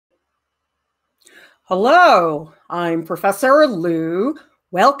Hello, I'm Professor Lieu.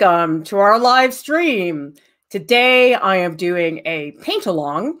 Welcome to our live stream. Today I am doing a paint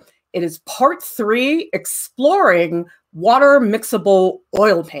along. It is part 3, exploring water mixable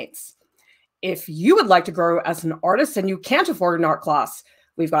oil paints. If you would like to grow as an artist and you can't afford an art class,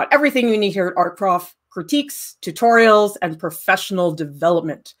 we've got everything you need here at Art Prof: critiques, tutorials, and professional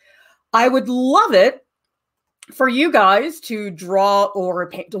development. I would love it for you guys to draw or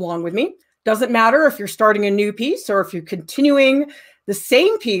paint along with me. Doesn't matter if you're starting a new piece or if you're continuing the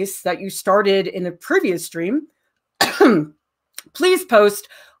same piece that you started in a previous stream. Please post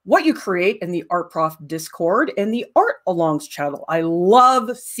what you create in the Art Prof Discord in the Art Alongs channel. I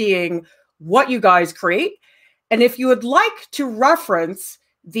love seeing what you guys create. And if you would like to reference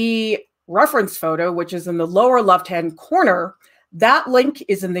the reference photo, which is in the lower left-hand corner, that link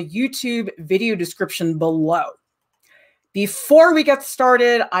is in the YouTube video description below. Before we get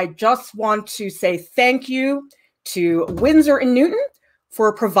started, I just want to say thank you to Winsor & Newton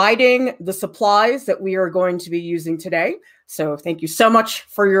for providing the supplies that we are going to be using today. So thank you so much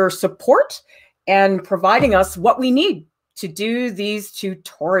for your support and providing us what we need to do these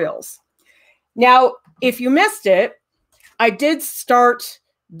tutorials. Now, if you missed it, I did start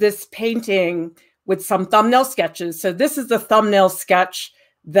this painting with some thumbnail sketches. So this is the thumbnail sketch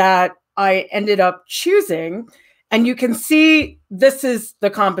that I ended up choosing. And you can see this is the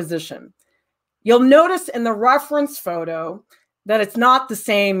composition. You'll notice in the reference photo that it's not the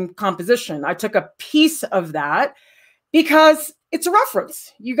same composition. I took a piece of that because it's a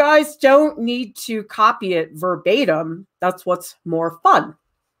reference. You guys don't need to copy it verbatim. That's what's more fun.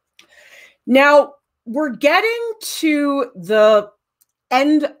 Now, we're getting to the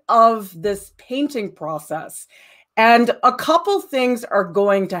end of this painting process, and a couple things are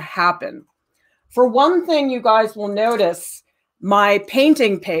going to happen. For one thing, you guys will notice my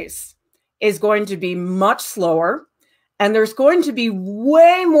painting pace is going to be much slower, and there's going to be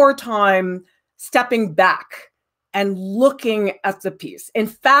way more time stepping back and looking at the piece. In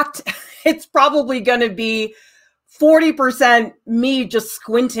fact, it's probably going to be 40% me just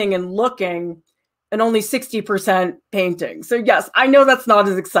squinting and looking and only 60% painting. So yes, I know that's not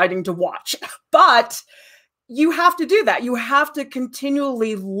as exciting to watch, but you have to do that. You have to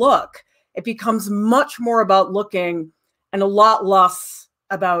continually look. It becomes much more about looking and a lot less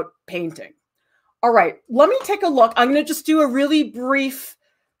about painting. All right, let me take a look. I'm going to just do a really brief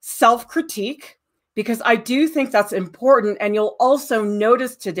self-critique because I do think that's important. And you'll also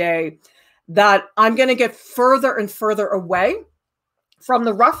notice today that I'm going to get further and further away from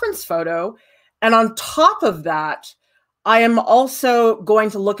the reference photo. And on top of that, I am also going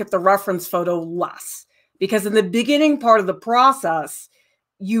to look at the reference photo less because in the beginning part of the process,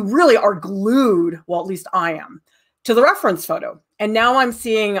 you really are glued, well, at least I am, to the reference photo. And now I'm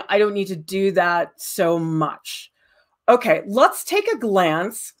seeing I don't need to do that so much. Okay, let's take a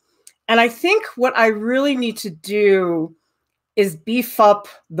glance. And I think what I really need to do is beef up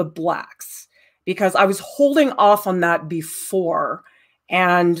the blacks because I was holding off on that before.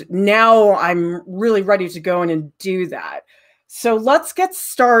 And now I'm really ready to go in and do that. So let's get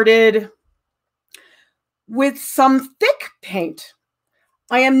started with some thick paint.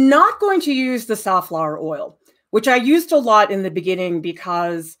 I am not going to use the safflower oil, which I used a lot in the beginning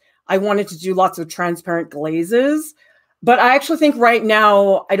because I wanted to do lots of transparent glazes. But I actually think right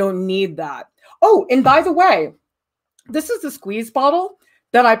now I don't need that. Oh, and by the way, this is the squeeze bottle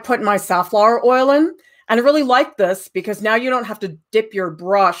that I put my safflower oil in. And I really like this because now you don't have to dip your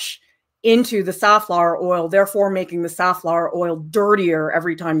brush into the safflower oil, therefore making the safflower oil dirtier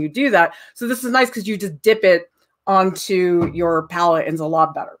every time you do that. So this is nice because you just dip it onto your palette and it's a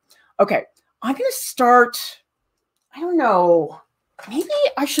lot better. Okay, I'm going to start, I don't know, maybe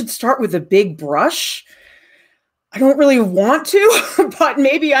I should start with a big brush. I don't really want to, but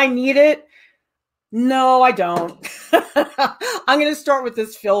maybe I need it. No, I don't. I'm going to start with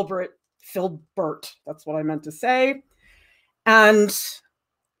this filbert, that's what I meant to say. And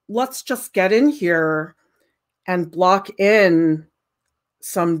let's just get in here and block in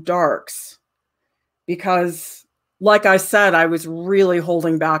some darks because like I said, I was really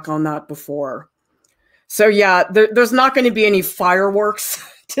holding back on that before. So yeah, there's not going to be any fireworks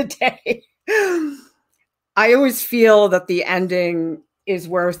today. I always feel that the ending is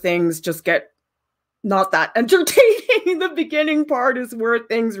where things just get not that entertaining. The beginning part is where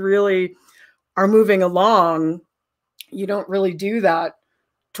things really are moving along. You don't really do that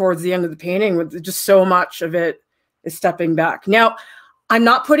towards the end of the painting with just so much of it is stepping back. Now, I'm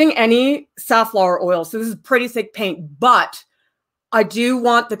not putting any safflower oil, so this is pretty thick paint, but I do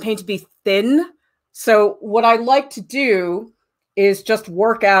want the paint to be thin. So what I like to do is just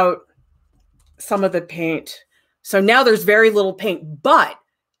work out some of the paint. So now there's very little paint, but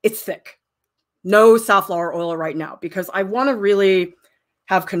it's thick. No safflower oil right now because I want to really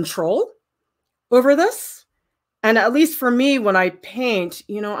have control over this. And at least for me, when I paint,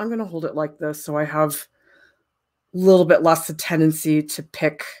 you know, I'm going to hold it like this so I have a little bit less a tendency to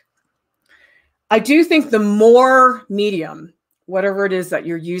pick. I do think the more medium, whatever it is that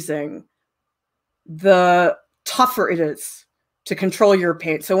you're using, the tougher it is to control your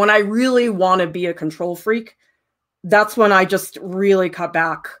paint. So when I really want to be a control freak, that's when I just really cut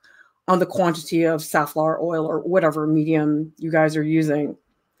back on the quantity of safflower oil or whatever medium you guys are using.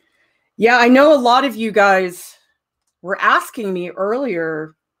 Yeah, I know a lot of you guys were asking me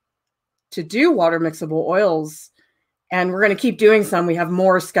earlier to do water mixable oils, and we're going to keep doing some. We have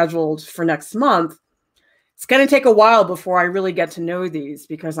more scheduled for next month. It's going to take a while before I really get to know these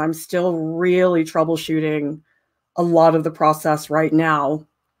because I'm still really troubleshooting a lot of the process right now.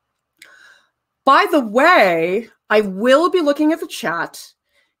 By the way, I will be looking at the chat.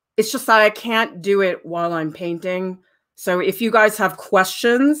 It's just that I can't do it while I'm painting. So if you guys have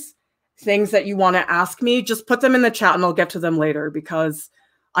questions, things that you want to ask me, just put them in the chat and I'll get to them later because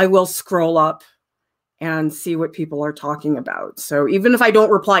I will scroll up and see what people are talking about. So even if I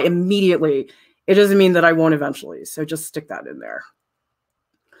don't reply immediately, it doesn't mean that I won't eventually. So just stick that in there.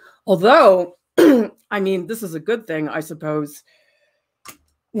 Although, I mean, this is a good thing, I suppose.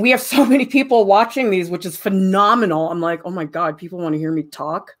 We have so many people watching these, which is phenomenal. I'm like, oh my God, people want to hear me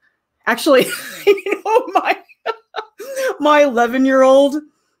talk. Actually, you know, my 11-year-old,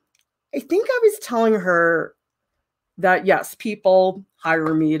 I think I was telling her that, yes, people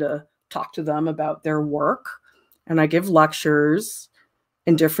hire me to talk to them about their work. And I give lectures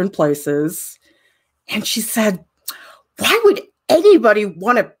in different places. And she said, why would anybody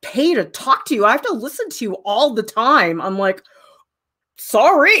want to pay to talk to you? I have to listen to you all the time. I'm like,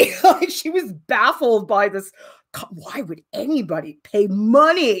 sorry. Like, she was baffled by this. Why would anybody pay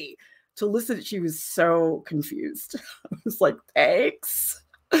money to listen? She was so confused. I was like, thanks.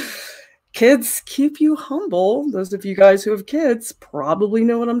 Kids keep you humble. Those of you guys who have kids probably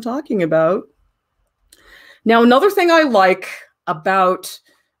know what I'm talking about. Now, another thing I like about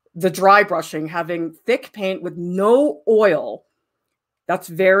the dry brushing, having thick paint with no oil that's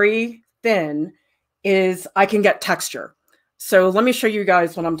very thin, is I can get texture. So let me show you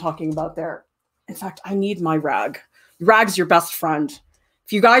guys what I'm talking about there. In fact, I need my rag. Rag's your best friend.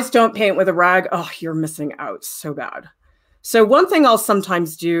 If you guys don't paint with a rag, oh, you're missing out so bad. So one thing I'll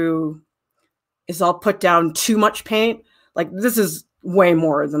sometimes do is I'll put down too much paint. Like, this is way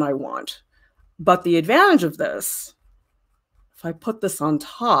more than I want. But the advantage of this, if I put this on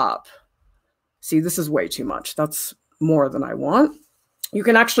top, see, this is way too much. That's more than I want. You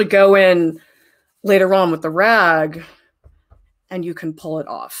can actually go in later on with the rag and you can pull it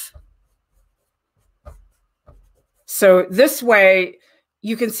off. So this way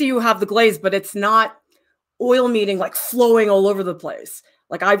you can see you have the glaze, but it's not oil meeting, like flowing all over the place.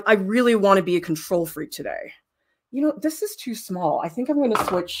 Like, I really want to be a control freak today. You know, this is too small. I think I'm going to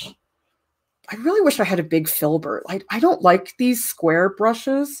switch. I really wish I had a big filbert. Like, I don't like these square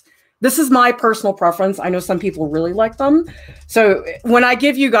brushes. This is my personal preference. I know some people really like them. So when I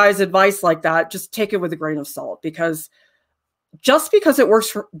give you guys advice like that, just take it with a grain of salt, because just because it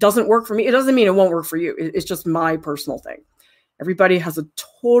doesn't work for me, it doesn't mean it won't work for you. It's just my personal thing. Everybody has a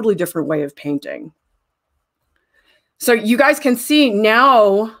totally different way of painting. So you guys can see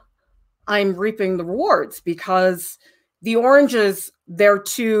now I'm reaping the rewards, because the oranges, they're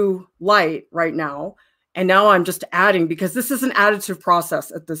too light right now. And now I'm just adding, because this is an additive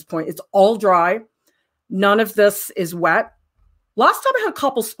process at this point. It's all dry. None of this is wet. Last time I had a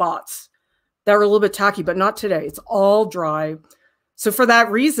couple spots that were a little bit tacky, but not today. It's all dry. So for that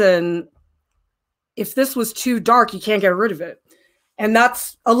reason, if this was too dark, you can't get rid of it. And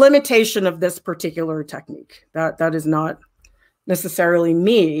that's a limitation of this particular technique. That is not necessarily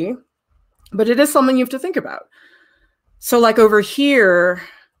me, but it is something you have to think about. So like over here,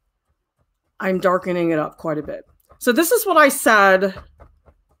 I'm darkening it up quite a bit. So this is what I said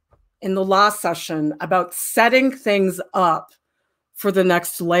in the last session about setting things up for the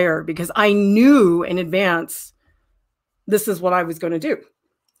next layer, because I knew in advance this is what I was going to do.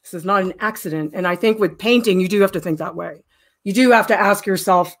 This is not an accident. And I think with painting, you do have to think that way. You do have to ask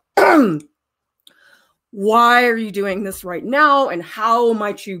yourself, why are you doing this right now? And how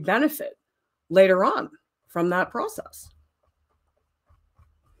might you benefit later on from that process?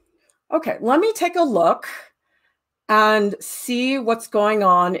 Okay, let me take a look and see what's going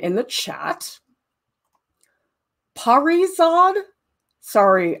on in the chat. Parizad,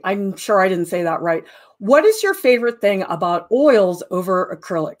 sorry, I'm sure I didn't say that right. What is your favorite thing about oils over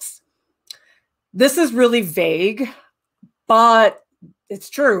acrylics? This is really vague, but it's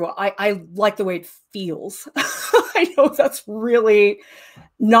true. I like the way it feels. I know that's really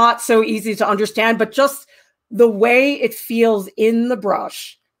not so easy to understand, but just the way it feels in the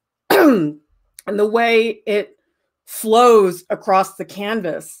brush and the way it flows across the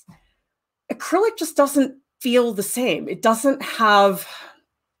canvas, acrylic just doesn't feel the same. It doesn't have,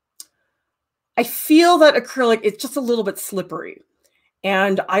 I feel that acrylic, it's just a little bit slippery.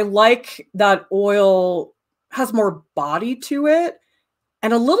 And I like that oil has more body to it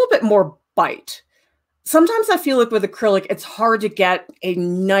and a little bit more bite. Sometimes I feel like with acrylic, it's hard to get a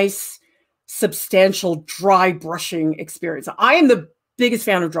nice, substantial dry brushing experience. I am the biggest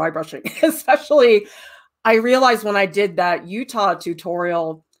fan of dry brushing, especially I realized when I did that Utah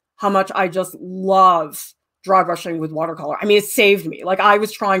tutorial, how much I just love dry brushing with watercolor. I mean, it saved me. Like I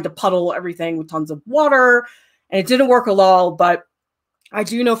was trying to puddle everything with tons of water and it didn't work at all, but I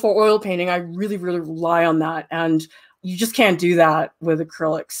do know for oil painting, I really, really rely on that. And you just can't do that with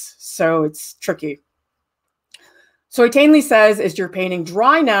acrylics. So it's tricky. So Atanley says, is your painting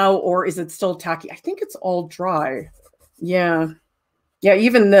dry now or is it still tacky? I think it's all dry. Yeah. Yeah,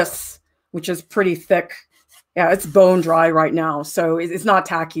 even this, which is pretty thick. Yeah, it's bone dry right now. So it's not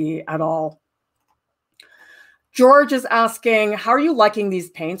tacky at all. George is asking, how are you liking these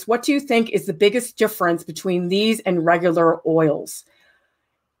paints? What do you think is the biggest difference between these and regular oils?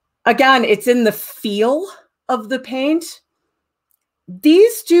 Again, it's in the feel of the paint.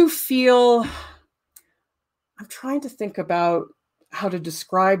 These do feel, I'm trying to think about how to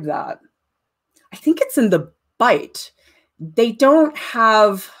describe that. I think it's in the bite. They don't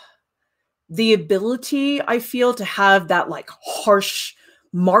have the ability, I feel, to have that like harsh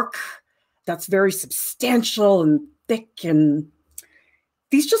mark that's very substantial and thick. And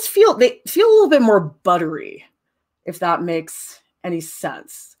these just feel, they feel a little bit more buttery, if that makes any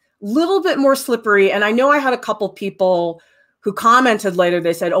sense. Little bit more slippery. And I know I had a couple people who commented later,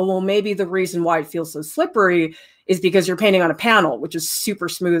 they said, oh, well, maybe the reason why it feels so slippery is because you're painting on a panel, which is super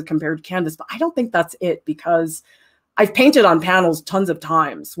smooth compared to canvas. But I don't think that's it, because I've painted on panels tons of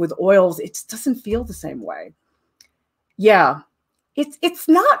times. With oils, it just doesn't feel the same way. Yeah, it's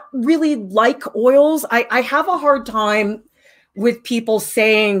not really like oils. I have a hard time with people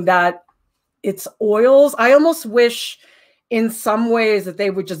saying that it's oils. I almost wish in some ways that they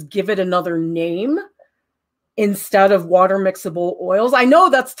would just give it another name instead of water mixable oils. I know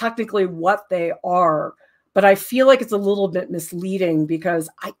that's technically what they are, but I feel like it's a little bit misleading because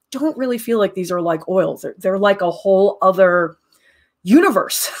I don't really feel like these are like oils. They're like a whole other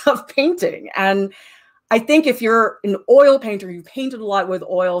universe of painting. And I think if you're an oil painter, you painted a lot with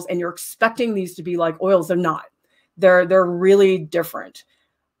oils and you're expecting these to be like oils, they're not. They're really different.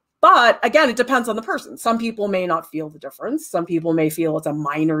 But again, it depends on the person. Some people may not feel the difference. Some people may feel it's a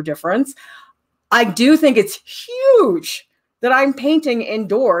minor difference. I do think it's huge that I'm painting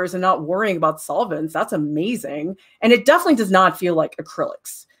indoors and not worrying about solvents. That's amazing. And it definitely does not feel like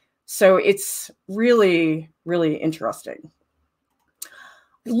acrylics. So it's really, really interesting.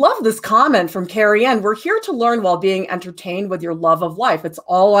 I love this comment from Carrie Ann. We're here to learn while being entertained with your love of life. It's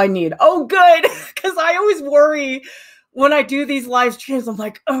all I need. Oh, good. Because I always worry when I do these live streams, I'm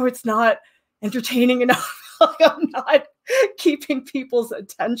like, oh, it's not entertaining enough. I'm not keeping people's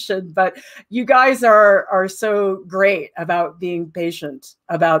attention. But you guys are so great about being patient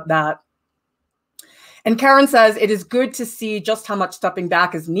about that. And Karen says, it is good to see just how much stepping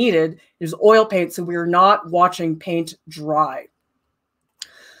back is needed. There's oil paint, so we're not watching paint dry.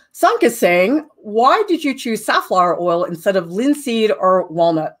 Sunk is saying, why did you choose safflower oil instead of linseed or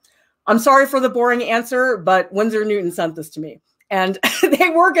walnut? I'm sorry for the boring answer, but Winsor Newton sent this to me. And they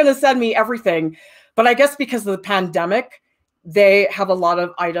were going to send me everything. But I guess because of the pandemic, they have a lot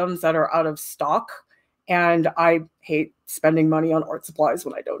of items that are out of stock. And I hate spending money on art supplies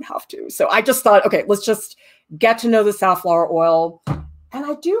when I don't have to. So I just thought, okay, let's just get to know the safflower oil. And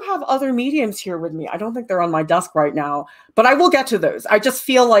I do have other mediums here with me. I don't think they're on my desk right now, but I will get to those. I just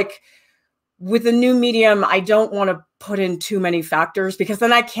feel like with a new medium, I don't want to put in too many factors because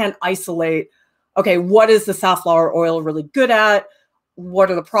then I can't isolate, okay, what is the safflower oil really good at?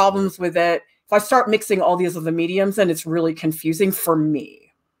 What are the problems with it? If I start mixing all these other mediums, then it's really confusing for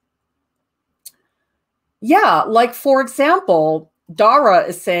me. Yeah, like for example, Dara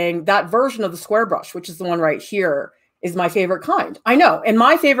is saying that version of the square brush, which is the one right here, is my favorite kind. I know. And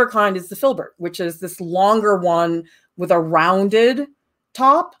my favorite kind is the filbert, which is this longer one with a rounded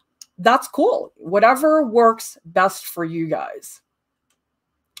top. That's cool. Whatever works best for you guys.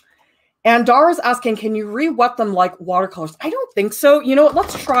 And Dara's asking, can you re-wet them like watercolors? I don't think so. You know what?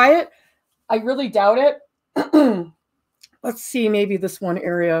 Let's try it. I really doubt it. Let's see, maybe this one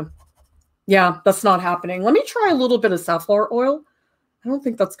area. Yeah, that's not happening. Let me try a little bit of safflower oil. I don't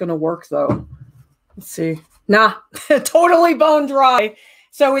think that's going to work though. Let's see. Nah, totally bone dry.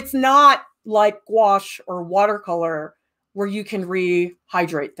 So it's not like gouache or watercolor where you can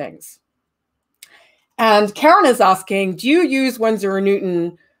rehydrate things. And Karen is asking, do you use Winsor &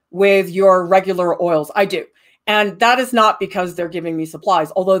 Newton with your regular oils? I do. And that is not because they're giving me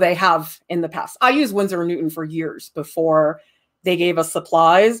supplies, although they have in the past. I used Winsor & Newton for years before they gave us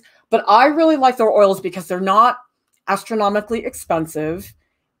supplies. But I really like their oils because they're not astronomically expensive.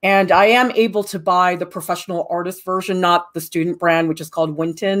 And I am able to buy the professional artist version, not the student brand, which is called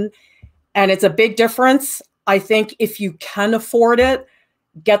Winton. And it's a big difference. I think if you can afford it,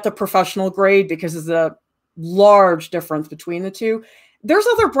 get the professional grade because there's a large difference between the two. There's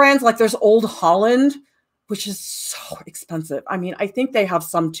other brands, like there's Old Holland, which is so expensive. I mean, I think they have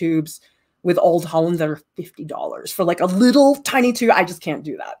some tubes with Old Holland that are $50 for like a little tiny tube. I just can't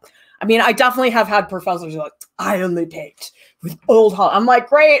do that. I mean, I definitely have had professors who are like, I only paint with Old Holland. I'm like,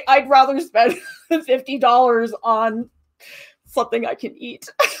 great, I'd rather spend $50 on something I can eat,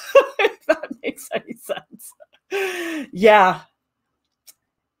 if that makes any sense. Yeah.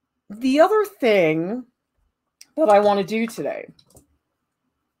 The other thing that I want to do today,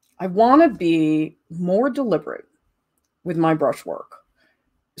 I want to be more deliberate with my brushwork.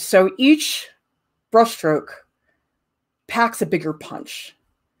 So each brushstroke packs a bigger punch.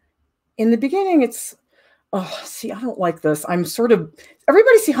 In the beginning, it's, oh, see, I don't like this. I'm sort of,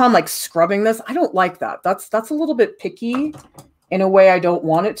 everybody see how I'm like scrubbing this? I don't like that. That's a little bit picky in a way I don't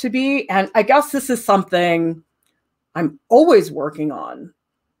want it to be. And I guess this is something I'm always working on,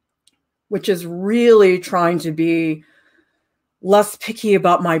 which is really trying to be less picky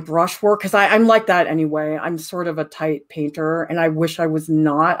about my brushwork, because I'm like that anyway. I'm sort of a tight painter, and I wish I was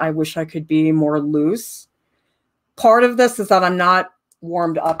not. I wish I could be more loose. Part of this is that I'm not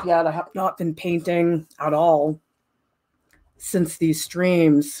warmed up yet. I have not been painting at all since these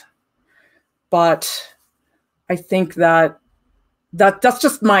streams, but I think that that's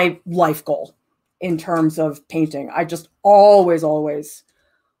just my life goal in terms of painting. I just always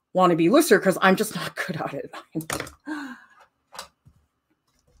want to be looser because I'm just not good at it.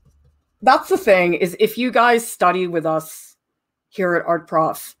 That's the thing, is if you guys study with us here at Art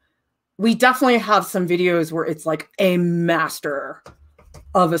Prof, we definitely have some videos where it's like a master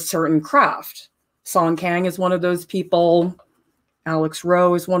of a certain craft. Song Kang is one of those people. Alex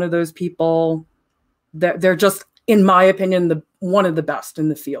Rowe is one of those people. They're just, in my opinion, one of the best in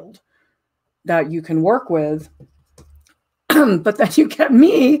the field that you can work with. But then you get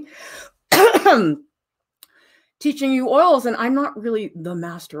me teaching you oils, and I'm not really the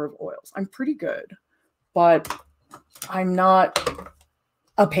master of oils. I'm pretty good, but I'm not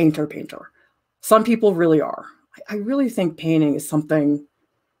a painter. Some people really are. I really think painting is something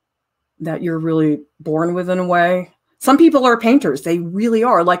that you're really born with in a way. Some people are painters. They really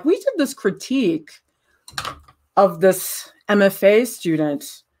are. Like, we did this critique of this MFA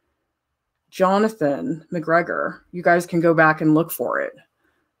student, Jonathan McGregor. You guys can go back and look for it.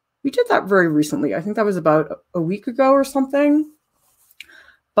 We did that very recently. I think that was about a week ago or something.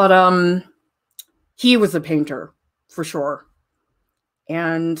 But he was a painter for sure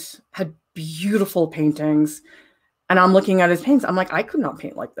and had beautiful paintings. And I'm looking at his paintings. I'm like, I could not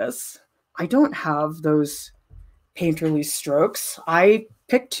paint like this. I don't have those painterly strokes. I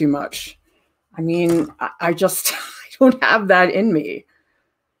pick too much. I mean, I just I don't have that in me.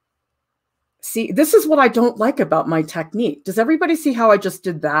 See, this is what I don't like about my technique. Does everybody see how I just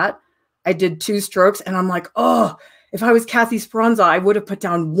did that? I did 2 strokes, and I'm like, oh, if I was Kathy Speranza, I would have put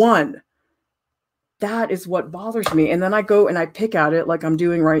down 1. That is what bothers me. And then I go and I pick at it like I'm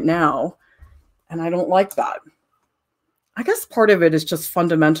doing right now, and I don't like that. I guess part of it is just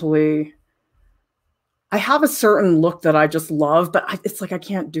fundamentally, I have a certain look that I just love, but it's like I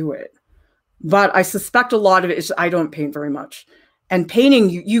can't do it. But I suspect a lot of it is I don't paint very much. And painting,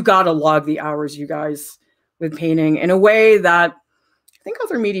 you got to log the hours, you guys, with painting in a way that I think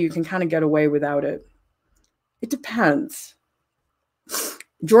other media, you can kind of get away without it. It depends.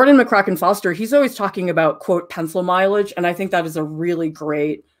 Jordan McCracken Foster, he's always talking about, quote, pencil mileage. And I think that is a really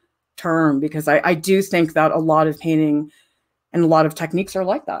great term, because I do think that a lot of painting and a lot of techniques are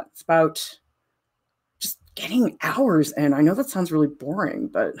like that. It's about just getting hours in. I know that sounds really boring,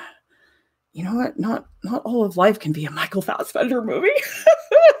 but you know what? Not all of life can be a Michael Fassbender movie.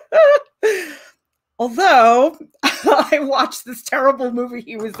 Although I watched this terrible movie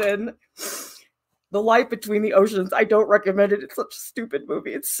he was in, The Light Between the Oceans. I don't recommend it. It's such a stupid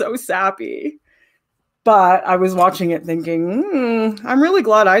movie. It's so sappy. But I was watching it thinking, I'm really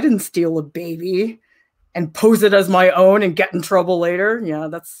glad I didn't steal a baby and pose it as my own and get in trouble later. Yeah,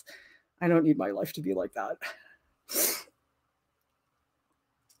 I don't need my life to be like that.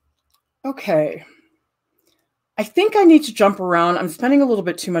 Okay. I think I need to jump around. I'm spending a little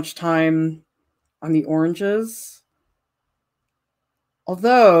bit too much time on the oranges.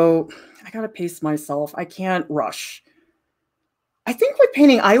 Although, I gotta pace myself. I can't rush. I think with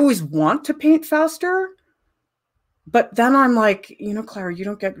painting, I always want to paint faster. But then I'm like, you know, Clara, you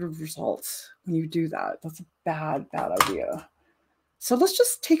don't get good results when you do that. That's a bad, bad idea. So let's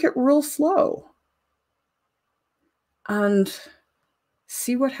just take it real slow and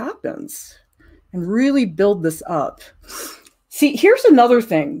see what happens and really build this up. See, here's another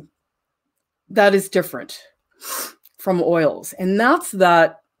thing that is different from oils. And that's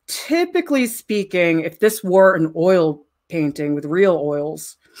that, typically speaking, if this were an oil painting with real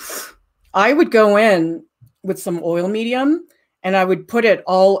oils, I would go in with some oil medium and I would put it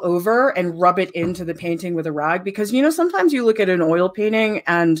all over and rub it into the painting with a rag, because, you know, sometimes you look at an oil painting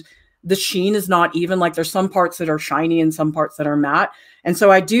and the sheen is not even. Like, there's some parts that are shiny and some parts that are matte. And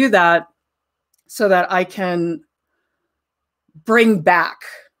so I do that so that I can bring back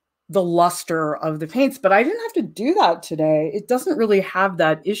the luster of the paints, but I didn't have to do that today. It doesn't really have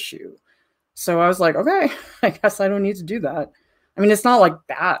that issue. So I was like, okay, I guess I don't need to do that. I mean, it's not like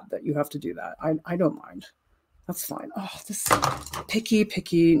bad that you have to do that. I don't mind. That's fine. Oh, this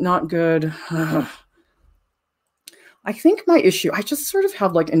picky, not good. I think my issue, I just sort of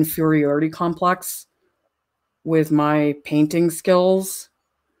have like inferiority complex with my painting skills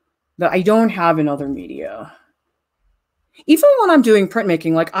that I don't have in other media. Even when I'm doing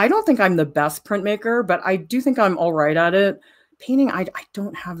printmaking, like, I don't think I'm the best printmaker, but I do think I'm all right at it. Painting, I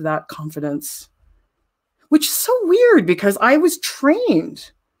don't have that confidence, which is so weird because I was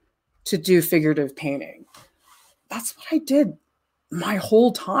trained to do figurative painting. That's what I did my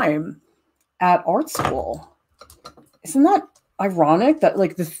whole time at art school. Isn't that ironic that,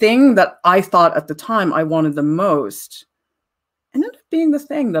 like, the thing that I thought at the time I wanted the most ended up being the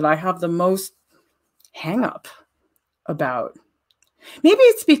thing that I have the most hang up about? Maybe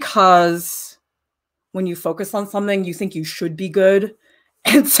it's because when you focus on something, you think you should be good.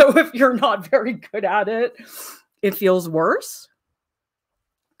 And so if you're not very good at it, it feels worse.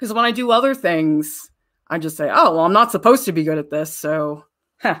 Because when I do other things, I just say, oh, well, I'm not supposed to be good at this. So,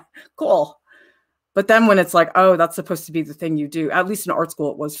 cool. But then when it's like, oh, that's supposed to be the thing you do, at least in art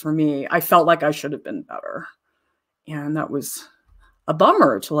school, it was for me. I felt like I should have been better. And that was a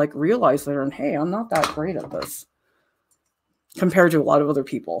bummer to, like, realize that, and hey, I'm not that great at this compared to a lot of other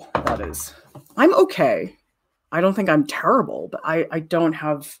people. That is, I'm okay. I don't think I'm terrible, but I don't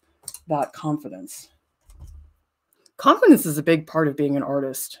have that confidence. Confidence is a big part of being an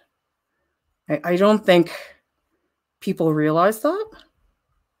artist. I don't think people realize that.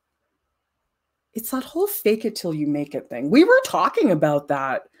 It's that whole fake it till you make it thing. We were talking about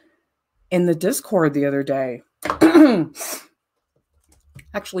that in the Discord the other day.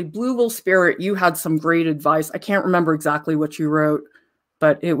 Actually, Blue Will Spirit, you had some great advice. I can't remember exactly what you wrote,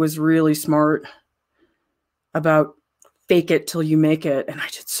 but it was really smart about fake it till you make it. And I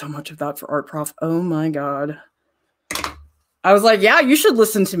did so much of that for Art Prof. Oh my God. I was like, yeah, you should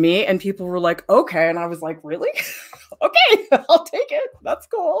listen to me. And people were like, okay. And I was like, really? Okay, I'll take it. That's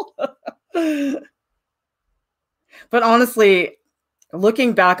cool. But honestly,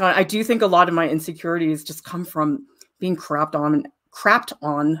 looking back on, I do think a lot of my insecurities just come from being crapped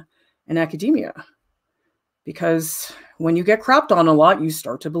on in academia. Because when you get crapped on a lot, you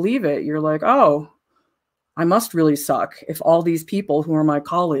start to believe it. You're like, oh, I must really suck. If all these people who are my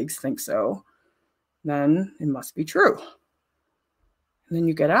colleagues think so, then it must be true. And then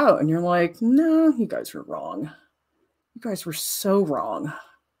you get out and you're like, no, you guys were wrong. You guys were so wrong.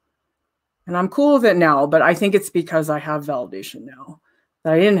 And I'm cool with it now, but I think it's because I have validation now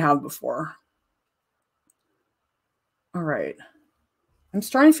that I didn't have before. All right. I'm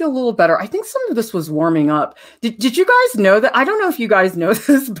starting to feel a little better. I think some of this was warming up. Did you guys know that? I don't know if you guys know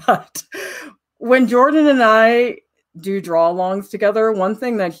this, but when Jordan and I do draw-alongs together, one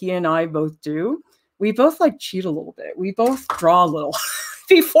thing that he and I both do, we both like cheat a little bit. We both draw a little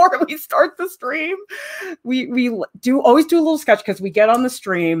before we start the stream. We always do a little sketch because we get on the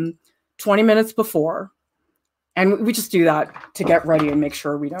stream 20 minutes before, and we just do that to get ready and make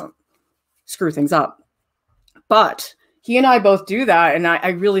sure we don't screw things up. But he and I both do that, and I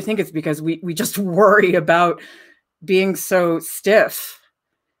really think it's because we just worry about being so stiff.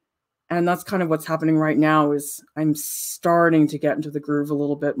 And that's kind of what's happening right now, is I'm starting to get into the groove a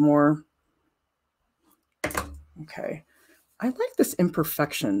little bit more. Okay. I like this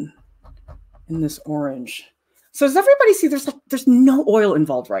imperfection in this orange. So does everybody see there's no oil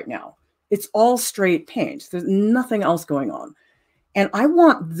involved right now? It's all straight paint. There's nothing else going on. And I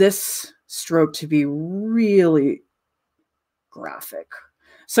want this stroke to be really graphic.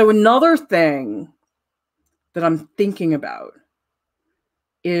 So another thing that I'm thinking about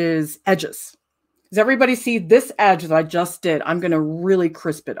is edges. Does everybody see this edge that I just did? I'm going to really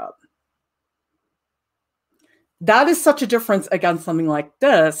crisp it up. That is such a difference against something like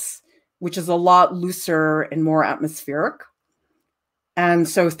this, which is a lot looser and more atmospheric. And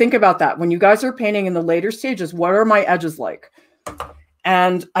so think about that. When you guys are painting in the later stages, what are my edges like?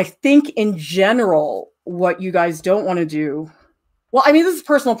 And I think in general, what you guys don't want to do, well, I mean, this is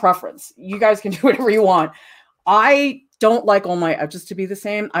personal preference. You guys can do whatever you want. I don't like all my edges to be the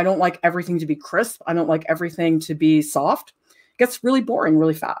same. I don't like everything to be crisp. I don't like everything to be soft. It gets really boring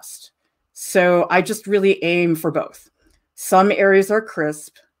really fast. So I just really aim for both. Some areas are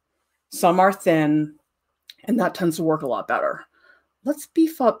crisp, some are thin, and that tends to work a lot better. Let's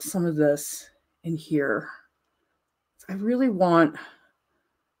beef up some of this in here. I really want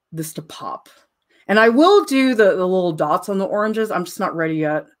this to pop. And I will do the little dots on the oranges. I'm just not ready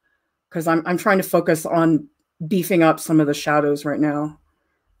yet because I'm trying to focus on beefing up some of the shadows right now.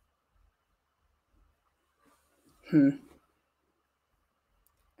 I'm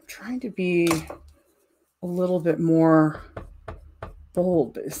trying to be a little bit more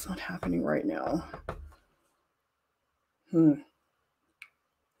bold, but it's not happening right now.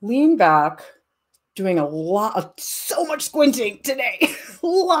 Lean back, doing so much squinting today. A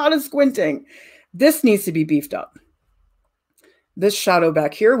lot of squinting. This needs to be beefed up. This shadow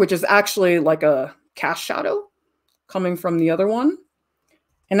back here, which is actually like a cast shadow coming from the other one.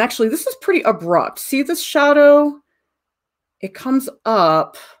 And actually, this is pretty abrupt. See this shadow? It comes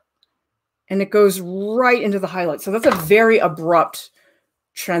up and it goes right into the highlight. So that's a very abrupt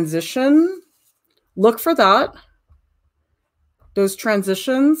transition. Look for that, those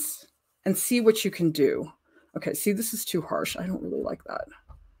transitions, and see what you can do. Okay, see, this is too harsh. I don't really like that.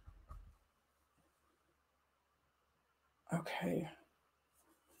 Okay.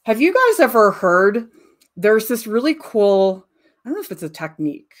 Have you guys ever heard, there's this really cool, I don't know if it's a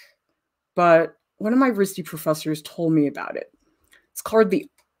technique, but one of my RISD professors told me about it. It's called the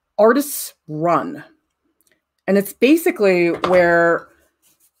artist's run. And it's basically where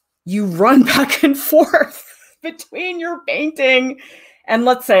you run back and forth between your painting and,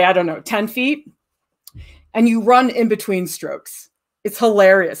 let's say, I don't know, 10 feet, and you run in between strokes. It's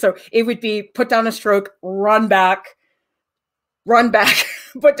hilarious. So it would be put down a stroke, run back,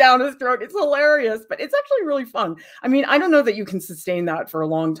 put down a stroke. It's hilarious, but it's actually really fun. I mean, I don't know that you can sustain that for a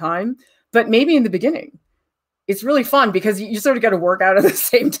long time, but maybe in the beginning. It's really fun because you sort of get to work out at the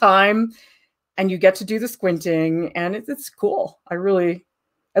same time and you get to do the squinting, and it's cool. I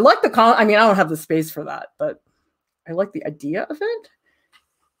like I mean, I don't have the space for that, but I like the idea of it.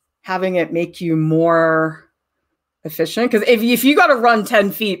 Having it make you more efficient. Because if you got to run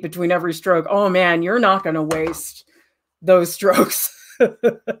 10 feet between every stroke, oh man, you're not going to waste those strokes.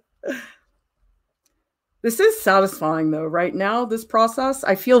 This is satisfying though. Right now, this process,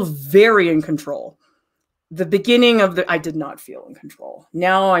 I feel very in control. The beginning of I did not feel in control.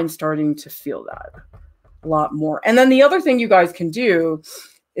 Now I'm starting to feel that a lot more. And then the other thing you guys can do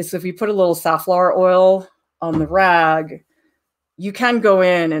is if you put a little safflower oil on the rag, you can go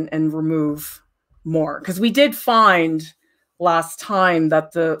in and remove more. Because we did find last time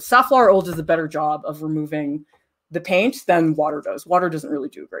that the safflower oil does a better job of removing the paint than water does. Water doesn't really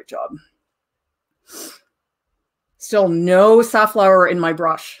do a great job. Still no safflower in my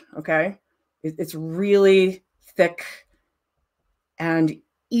brush, okay? It's really thick and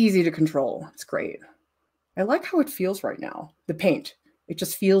easy to control. It's great. I like how it feels right now, the paint. It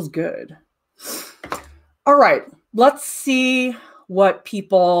just feels good. All right, let's see what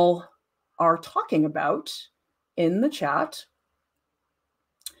people are talking about in the chat.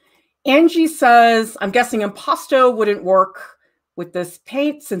 Angie says, I'm guessing impasto wouldn't work with this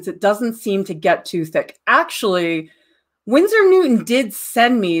paint since it doesn't seem to get too thick. Actually, Winsor Newton did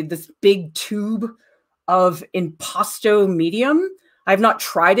send me this big tube of impasto medium. I've not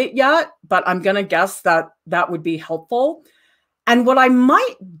tried it yet, but I'm going to guess that that would be helpful. And what I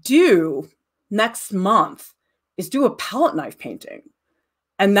might do next month is do a palette knife painting.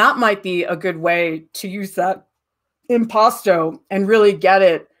 And that might be a good way to use that impasto and really get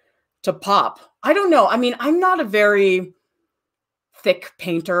it to pop. I don't know. I mean, I'm not a very thick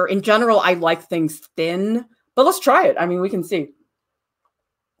painter. In general, I like things thin, but let's try it. I mean, we can see.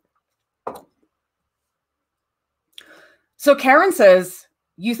 So Karen says,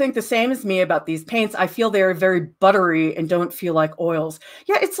 you think the same as me about these paints. I feel they're very buttery and don't feel like oils.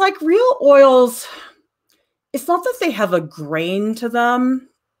 Yeah, it's like real oils. It's not that they have a grain to them,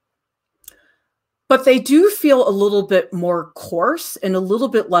 but they do feel a little bit more coarse and a little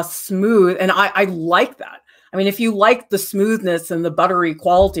bit less smooth. And I like that. I mean, if you like the smoothness and the buttery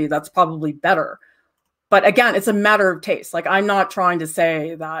quality, that's probably better. But again, it's a matter of taste. Like, I'm not trying to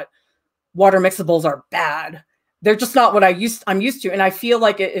say that water mixables are bad. They're just not what I'm used to. And I feel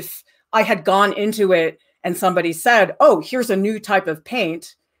like if I had gone into it and somebody said, oh, here's a new type of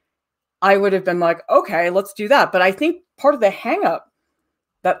paint, I would have been like, okay, let's do that. But I think part of the hang up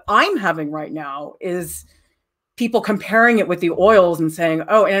that I'm having right now is people comparing it with the oils and saying,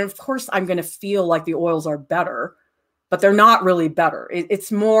 oh, and of course I'm going to feel like the oils are better, but they're not really better.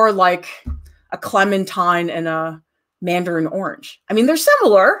 It's more like a clementine and a mandarin orange. I mean, they're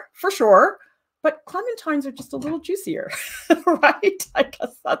similar for sure, but clementines are just a little juicier, right? I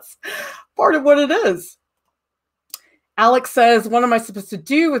guess that's part of what it is. Alex says, what am I supposed to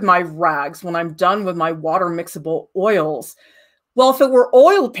do with my rags when I'm done with my water mixable oils? Well, if it were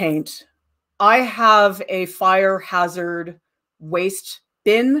oil paint, I have a fire hazard waste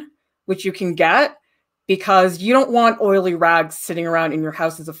bin, which you can get, because you don't want oily rags sitting around in your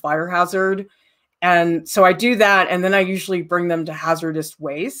house as a fire hazard. And so I do that, and then I usually bring them to hazardous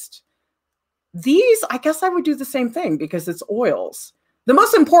waste. These, I guess I would do the same thing because it's oils. The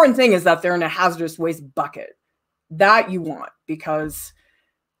most important thing is that they're in a hazardous waste bucket. That you want, because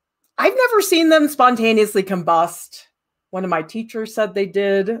I've never seen them spontaneously combust. One of my teachers said they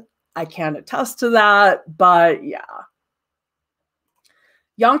did. I can't attest to that, but yeah.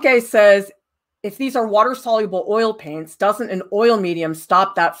 Yanke says, if these are water-soluble oil paints, doesn't an oil medium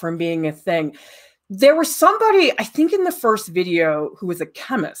stop that from being a thing? There was somebody, I think in the first video, who was a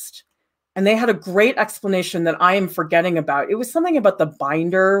chemist, and they had a great explanation that I am forgetting about. It was something about the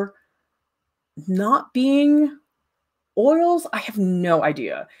binder not being oils. I have no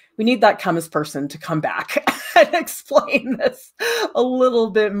idea. We need that chemist person to come back and explain this a little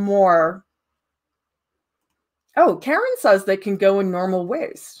bit more. Oh, Karen says they can go in normal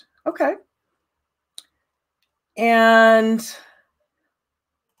waste. Okay. And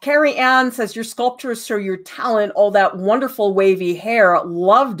Carrie Ann says, your sculptures show your talent, all that wonderful wavy hair.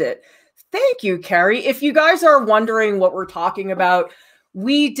 Loved it. Thank you, Carrie. If you guys are wondering what we're talking about,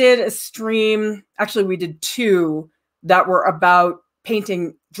 we did a stream. Actually, we did two that were about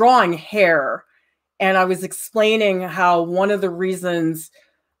drawing hair. And I was explaining how one of the reasons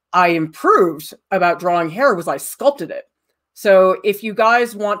I improved about drawing hair was I sculpted it. So if you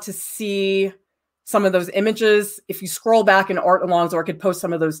guys want to see some of those images, if you scroll back in Art Alongs, or I could post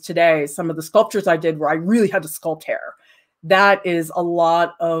some of those today, some of the sculptures I did where I really had to sculpt hair. That is a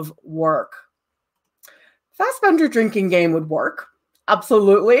lot of work. Fassbender drinking game would work.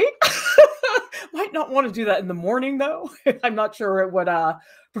 Absolutely. Might not want to do that in the morning, though. I'm not sure it would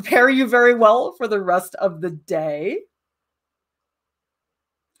prepare you very well for the rest of the day.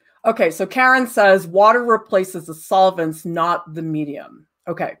 Okay, so Karen says water replaces the solvents, not the medium.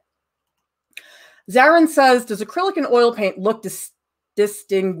 Okay. Zarin says, does acrylic and oil paint look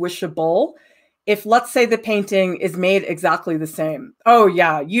distinguishable if, let's say, the painting is made exactly the same? Oh,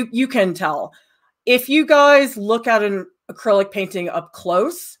 yeah, you can tell. If you guys look at an acrylic painting up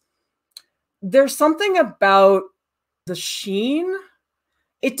close, there's something about the sheen.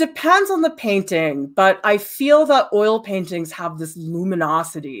 It depends on the painting, but I feel that oil paintings have this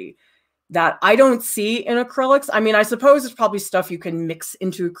luminosity that I don't see in acrylics. I mean, I suppose it's probably stuff you can mix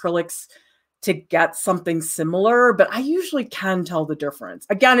into acrylics to get something similar, but I usually can tell the difference.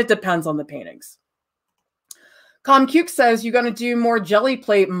 Again, it depends on the paintings. ComCuke says, you're going to do more jelly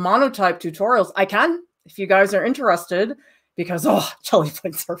plate monotype tutorials. I can, if you guys are interested, because, oh, jelly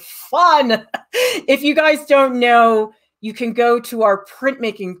plates are fun. If you guys don't know, you can go to our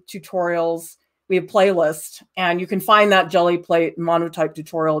printmaking tutorials. We have a playlist, and you can find that jelly plate monotype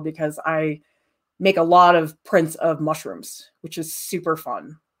tutorial because I make a lot of prints of mushrooms, which is super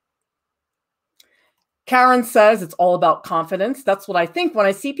fun. Karen says it's all about confidence. That's what I think when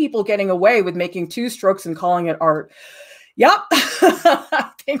I see people getting away with making 2 strokes and calling it art. Yep.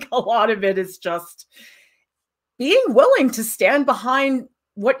 I think a lot of it is just being willing to stand behind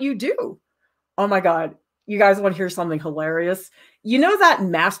what you do. Oh my God. You guys want to hear something hilarious? You know that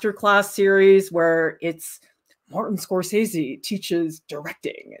masterclass series where it's Martin Scorsese teaches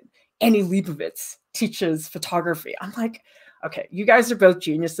directing and Annie Leibovitz teaches photography? I'm like, okay, you guys are both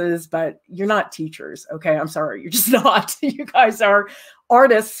geniuses, but you're not teachers. Okay, I'm sorry, you're just not. You guys are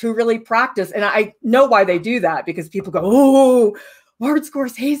artists who really practice. And I know why they do that, because people go, oh, Martin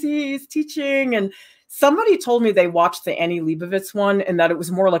Scorsese is teaching. And somebody told me they watched the Annie Leibovitz one and that it was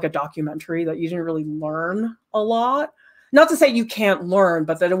more like a documentary, that you didn't really learn a lot. Not to say you can't learn,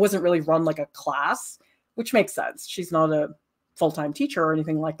 but that it wasn't really run like a class, which makes sense. She's not a full-time teacher or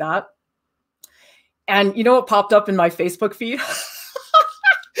anything like that. And you know what popped up in my Facebook feed?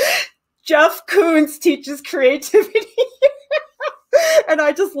 Jeff Koons teaches creativity. And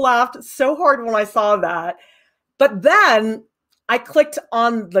I just laughed so hard when I saw that. But then I clicked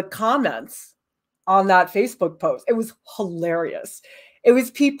on the comments on that Facebook post. It was hilarious. It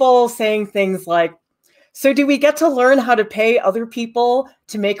was people saying things like, so do we get to learn how to pay other people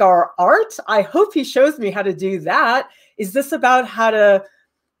to make our art? I hope he shows me how to do that. Is this about how to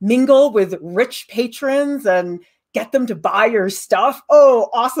mingle with rich patrons and get them to buy your stuff? Oh,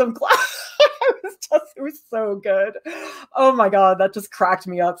 awesome class. It was so good. Oh my God, that just cracked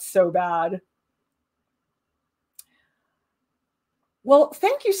me up so bad. Well,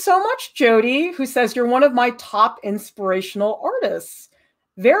 thank you so much, Jody, who says you're one of my top inspirational artists.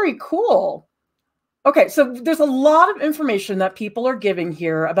 Very cool. Okay, so there's a lot of information that people are giving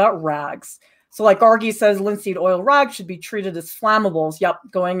here about rags. So like Gargi says, linseed oil rags should be treated as flammables. Yep,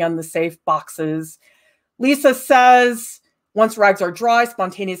 going on the safe boxes. Lisa says, once rags are dry,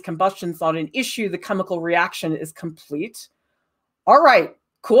 spontaneous combustion is not an issue. The chemical reaction is complete. All right,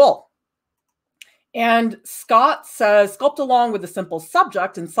 cool. And Scott says, sculpt along with a simple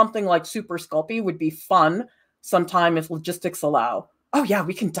subject, and something like Super Sculpey would be fun sometime if logistics allow. Oh yeah,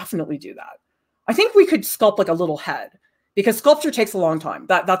 we can definitely do that. I think we could sculpt like a little head, because sculpture takes a long time.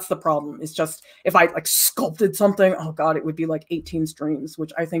 That's the problem. It's just, if I like sculpted something, oh God, it would be like 18 streams,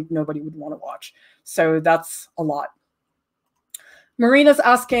 which I think nobody would want to watch. So that's a lot. Marina's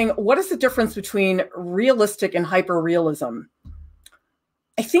asking, what is the difference between realistic and hyperrealism?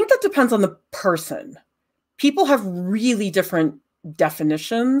 I think that depends on the person. People have really different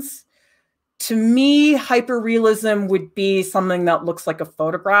definitions. To me, hyperrealism would be something that looks like a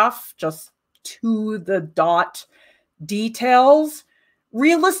photograph, just to the dot details.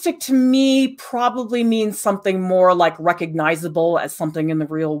 Realistic to me probably means something more like recognizable as something in the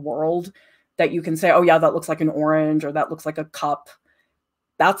real world that you can say, oh yeah, that looks like an orange, or that looks like a cup.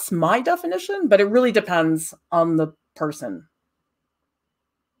 That's my definition, but it really depends on the person.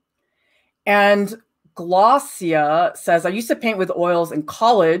 And Glossia says, I used to paint with oils in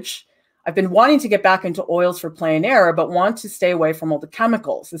college. I've been wanting to get back into oils for plein air, but want to stay away from all the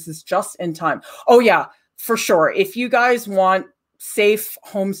chemicals. This is just in time. Oh yeah, for sure. If you guys want safe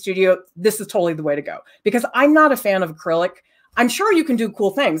home studio, this is totally the way to go, because I'm not a fan of acrylic. I'm sure you can do cool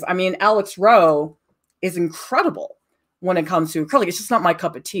things. I mean, Alex Rowe is incredible when it comes to acrylic. It's just not my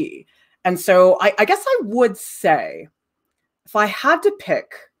cup of tea. And so I guess I would say, if I had to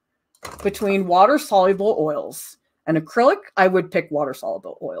pick between water-soluble oils and acrylic, I would pick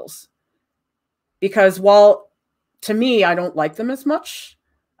water-soluble oils. Because while, to me, I don't like them as much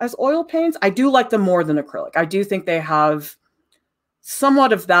as oil paints, I do like them more than acrylic. I do think they have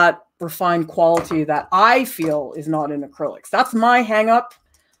somewhat of that refined quality that I feel is not in acrylics. That's my hang-up.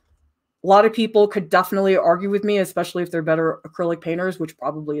 A lot of people could definitely argue with me, especially if they're better acrylic painters, which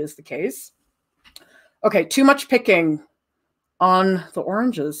probably is the case. Okay, too much picking on the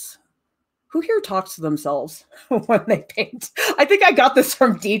oranges. Who here talks to themselves when they paint? I think I got this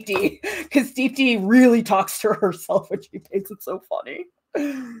from Deepti, because Deepti really talks to herself when she paints. It's so funny.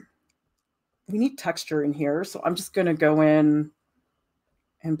 We need texture in here, so I'm just going to go in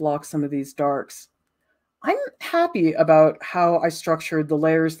and block some of these darks. I'm happy about how I structured the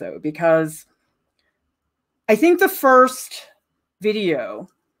layers, though, because I think the first video,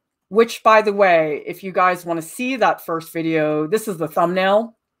 which, by the way, if you guys want to see that first video, this is the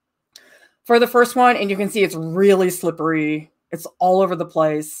thumbnail for the first one, and you can see it's really slippery. It's all over the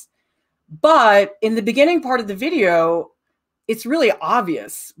place. But in the beginning part of the video, it's really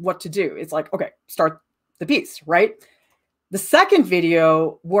obvious what to do. It's like, okay, start the piece, right? The second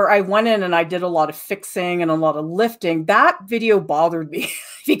video, where I went in and I did a lot of fixing and a lot of lifting, that video bothered me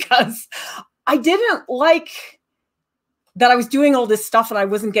because I didn't like that I was doing all this stuff and I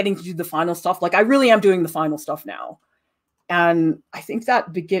wasn't getting to do the final stuff. Like, I really am doing the final stuff now. And I think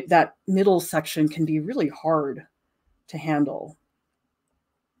that that middle section can be really hard to handle.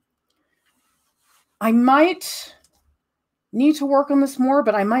 I might need to work on this more,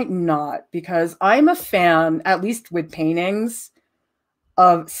 but I might not, because I'm a fan, at least with paintings,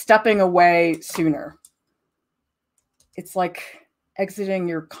 of stepping away sooner. It's like exiting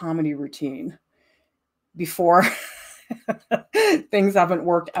your comedy routine before things haven't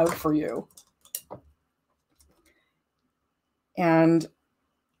worked out for you. And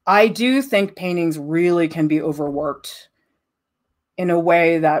I do think paintings really can be overworked in a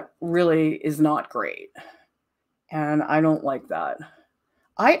way that really is not great. And I don't like that.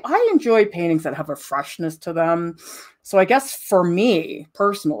 I enjoy paintings that have a freshness to them. So I guess for me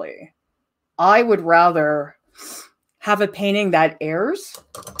personally, I would rather have a painting that airs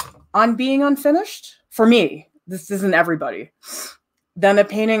on being unfinished, for me, this isn't everybody, than a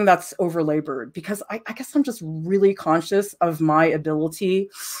painting that's overlabored, because I guess I'm just really conscious of my ability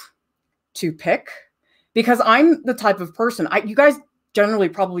to pick, because I'm the type of person, you guys generally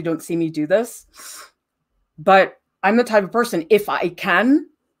probably don't see me do this, but I'm the type of person, if I can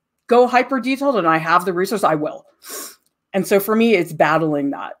go hyper detailed and I have the resource, I will. And so for me, it's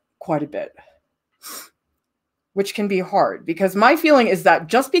battling that quite a bit, which can be hard, because my feeling is that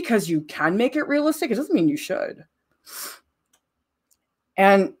just because you can make it realistic, it doesn't mean you should.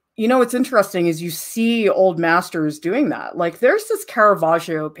 And you know, what's interesting is you see old masters doing that. Like there's this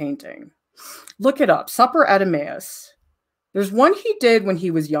Caravaggio painting. Look it up, Supper at Emmaus. There's one he did when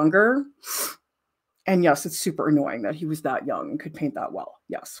he was younger. And yes, it's super annoying that he was that young and could paint that well.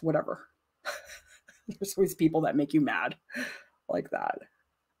 Yes, whatever. There's always people that make you mad like that.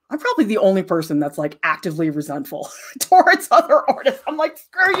 I'm probably the only person that's like actively resentful towards other artists. I'm like,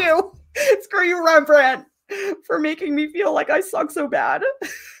 screw you, Rembrandt, for making me feel like I suck so bad.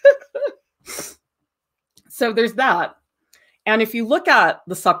 So there's that. And if you look at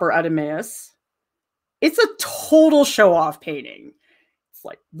the Supper at Emmaus, it's a total show-off painting. It's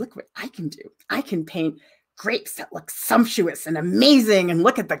like, look what I can do. I can paint grapes that look sumptuous and amazing, and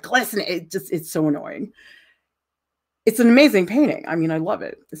look at the glisten. It's so annoying. It's an amazing painting. I mean, I love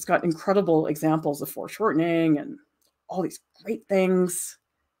it. It's got incredible examples of foreshortening and all these great things.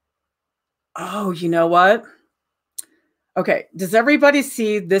 Oh, you know what? Okay, does everybody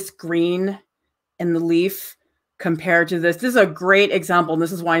see this green in the leaf compared to this? This is a great example, and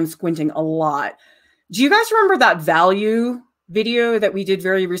this is why I'm squinting a lot. Do you guys remember that value video that we did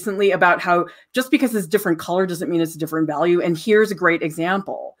very recently about how just because it's different color doesn't mean it's a different value? And here's a great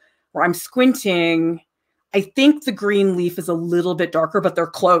example where I'm squinting. I think the green leaf is a little bit darker, but they're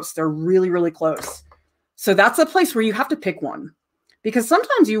close. They're really, really close. So that's a place where you have to pick one, because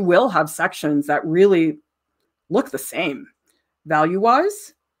sometimes you will have sections that really look the same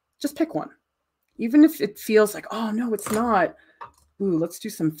value-wise. Just pick one. Even if it feels like, oh, no, it's not. Ooh, let's do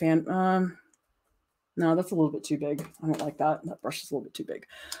some fan. No, that's a little bit too big. I don't like that. That brush is a little bit too big.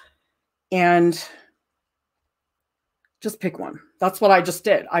 And just pick one. That's what I just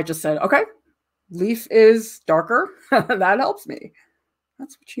did. I just said, okay, leaf is darker. That helps me.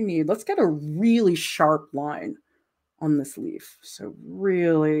 That's what you need. Let's get a really sharp line on this leaf. So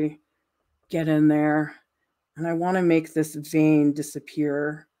really get in there. And I want to make this vein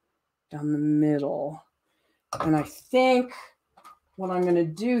disappear down the middle. And I think what I'm going to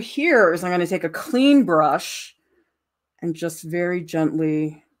do here is I'm going to take a clean brush and just very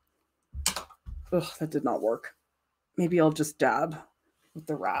gently, ugh, that did not work. Maybe I'll just dab with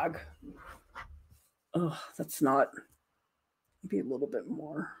the rag. Ugh, that's not, maybe a little bit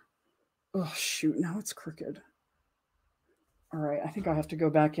more. Oh, shoot, now it's crooked. All right, I think I have to go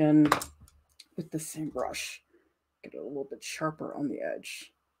back in with the same brush. Get it a little bit sharper on the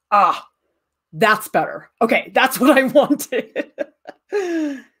edge. Ah, that's better. Okay, that's what I wanted.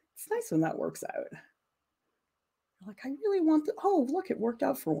 It's nice when that works out. Like, I really want the, oh, look, it worked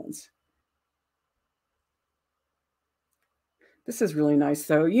out for once. This is really nice,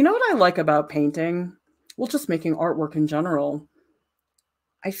 though. You know what I like about painting? Well, just making artwork in general.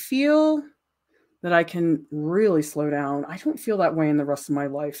 I feel that I can really slow down. I don't feel that way in the rest of my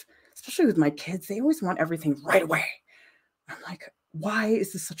life, especially with my kids. They always want everything right away. I'm like, why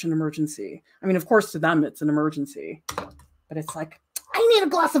is this such an emergency? I mean, of course, to them, it's an emergency. But it's like, I need a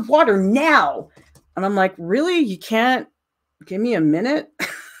glass of water now. And I'm like, really? You can't give me a minute?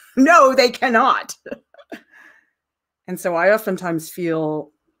 No, they cannot. And so I oftentimes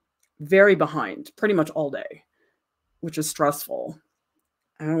feel very behind pretty much all day, which is stressful.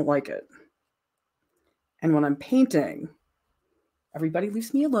 I don't like it. And when I'm painting, everybody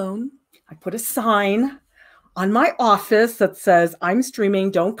leaves me alone. I put a sign on my office that says, I'm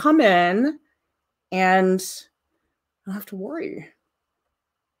streaming, don't come in. And I don't have to worry.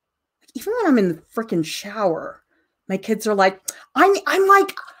 Even when I'm in the freaking shower, my kids are like, I'm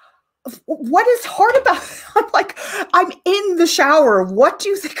like, what is hard about it? I'm like, I'm in the shower. What do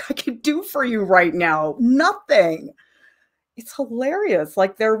you think I could do for you right now? Nothing. It's hilarious.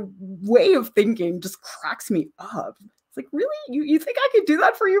 Like, their way of thinking just cracks me up. It's like, really? You think I could do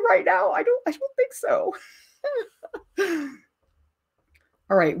that for you right now? I don't think so.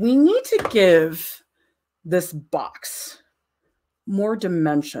 All right, we need to give this box more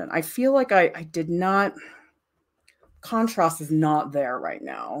dimension. I feel like I did not, contrast is not there right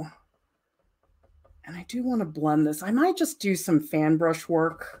now. And I do want to blend this. I might just do some fan brush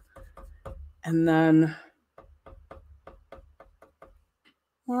work and then,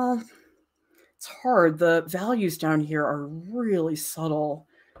 well, it's hard. The values down here are really subtle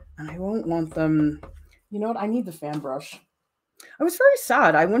And I won't want them, you know what, I need the fan brush. I was very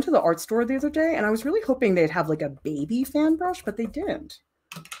sad. I went to the art store the other day and I was really hoping they'd have like a baby fan brush, but they didn't.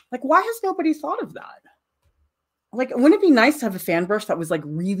 Like, why has nobody thought of that? Like, wouldn't it be nice to have a fan brush that was like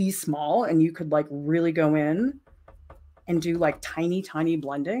really small and you could like really go in and do like tiny, tiny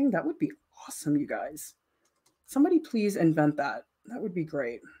blending? That would be awesome, you guys. Somebody please invent that. That would be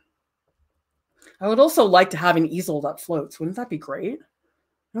great. I would also like to have an easel that floats. Wouldn't that be great?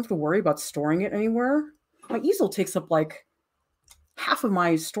 I don't have to worry about storing it anywhere. My easel takes up like half of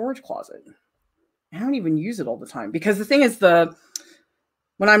my storage closet. I don't even use it all the time because the thing is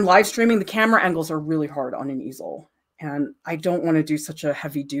when I'm live streaming, the camera angles are really hard on an easel. And I don't want to do such a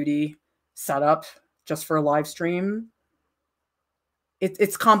heavy duty setup just for a live stream.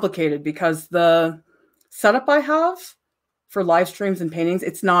 It's complicated because the setup I have for live streams and paintings,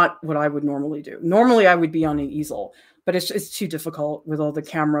 it's not what I would normally do. Normally I would be on an easel, but it's too difficult with all the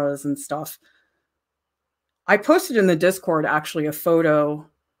cameras and stuff. I posted in the Discord actually a photo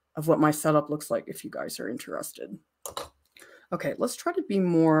of what my setup looks like if you guys are interested. Okay, let's try to be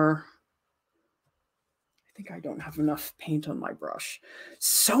more, I think I don't have enough paint on my brush.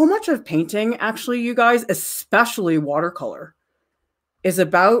 So much of painting, actually, you guys, especially watercolor, is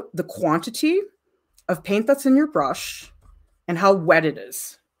about the quantity of paint that's in your brush and how wet it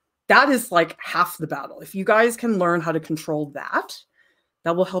is. That is like half the battle. If you guys can learn how to control that,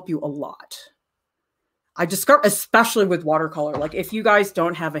 that will help you a lot. I discovered, especially with watercolor, like if you guys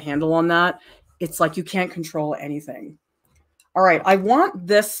don't have a handle on that, it's like you can't control anything. All right, I want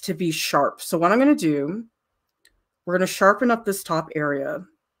this to be sharp. So what I'm going to do, we're going to sharpen up this top area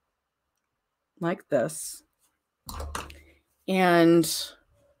like this. And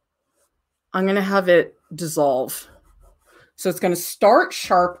I'm going to have it dissolve. So it's going to start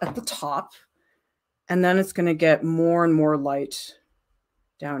sharp at the top, and then it's going to get more and more light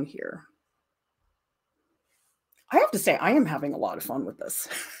down here. I have to say, I am having a lot of fun with this.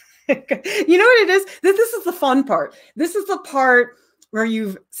 You know what it is? This is the fun part. This is the part where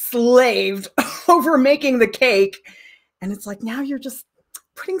you've slaved over making the cake. And it's like, now you're just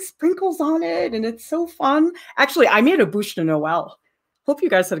putting sprinkles on it. And it's so fun. Actually, I made a bûche de Noël. Hope you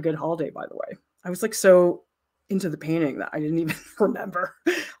guys had a good holiday, by the way. I was like so into the painting that I didn't even remember.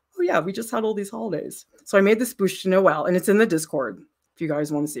 Oh yeah, we just had all these holidays. So I made this bûche de Noël and it's in the Discord if you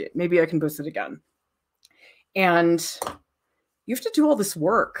guys want to see it. Maybe I can post it again. And you have to do all this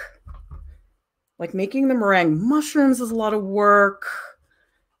work. Like making the meringue mushrooms is a lot of work.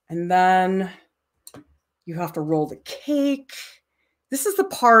 And then you have to roll the cake. This is the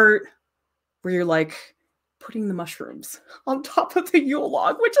part where you're like putting the mushrooms on top of the Yule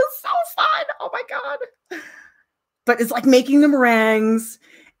log, which is so fun. Oh my God. But it's like making the meringues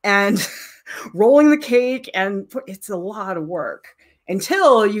and rolling the cake, and it's a lot of work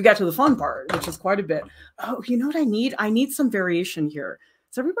until you get to the fun part, which is quite a bit. Oh, you know what I need? I need some variation here.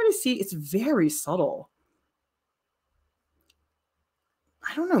 Does everybody see? It's very subtle.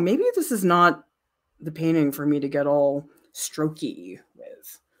 I don't know. Maybe this is not the painting for me to get all strokey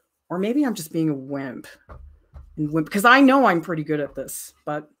with. Or maybe I'm just being a wimp. Because I know I'm pretty good at this,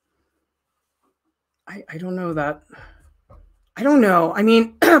 but I don't know that. I don't know. I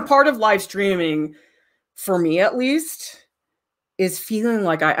mean, part of live streaming, for me at least, is feeling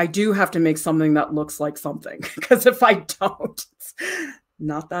like I do have to make something that looks like something. Because if I don't, it's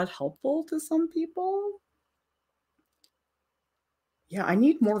not that helpful to some people. Yeah, I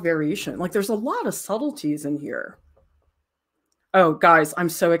need more variation. Like there's a lot of subtleties in here. Oh, guys, I'm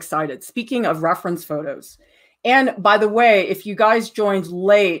so excited. Speaking of reference photos. And by the way, if you guys joined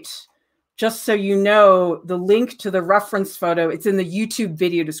late, just so you know, the link to the reference photo, it's in the YouTube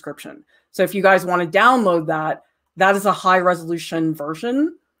video description. So if you guys want to download that, that is a high resolution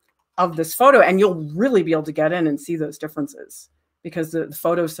version of this photo. And you'll really be able to get in and see those differences because the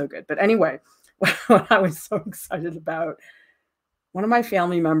photo is so good. But anyway, what I was so excited about, one of my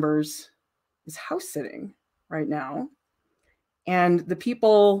family members is house sitting right now. And the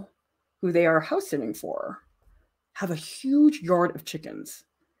people who they are house sitting for have a huge yard of chickens.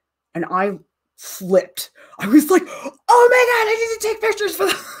 And I flipped. I was like, oh my God, I need to take pictures for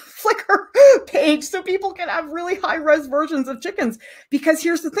the Flickr page so people can have really high-res versions of chickens. Because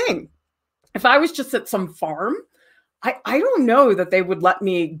here's the thing. If I was just at some farm, I don't know that they would let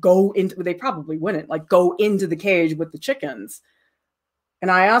me go into, they probably wouldn't, like go into the cage with the chickens. And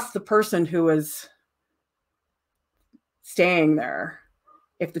I asked the person who was staying there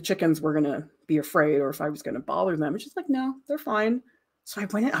if the chickens were going to be afraid or if I was going to bother them. And she's like, no, they're fine. So I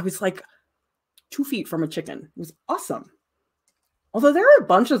went in, I was like 2 feet from a chicken. It was awesome. Although there were a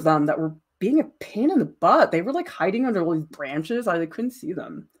bunch of them that were being a pain in the butt. They were like hiding under all these branches. I couldn't see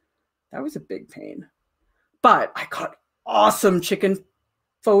them. That was a big pain. But I got awesome chicken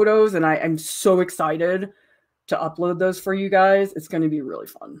photos, and I'm so excited to upload those for you guys. It's going to be really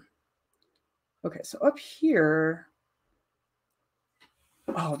fun. Okay, so up here,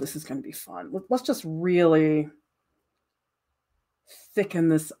 oh, this is going to be fun. Let's just really thicken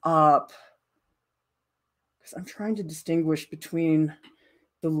this up, because I'm trying to distinguish between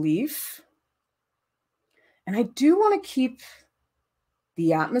the leaf, and I do want to keep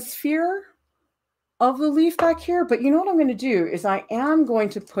the atmosphere of the leaf back here. But you know what I'm going to do is I am going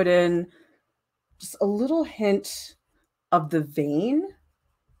to put in just a little hint of the vein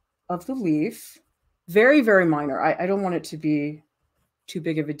of the leaf. Very, very minor. I don't want it to be too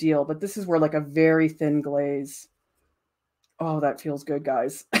big of a deal, but this is where like a very thin glaze. Oh, that feels good,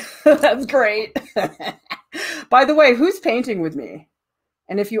 guys. That's great. By the way, who's painting with me?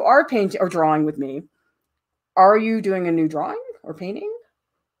 And if you are painting or drawing with me, are you doing a new drawing or painting?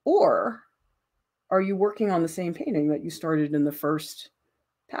 Or are you working on the same painting that you started in the first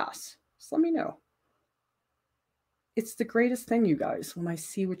pass? Just let me know. It's the greatest thing, you guys, when I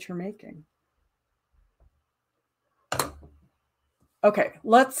see what you're making. Okay,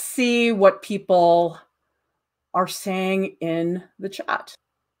 let's see what people are saying in the chat.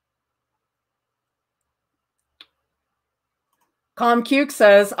 ComCuke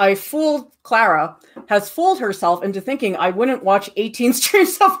says, I fooled Clara, has fooled herself into thinking I wouldn't watch 18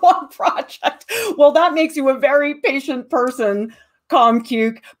 streams of one project. Well, that makes you a very patient person,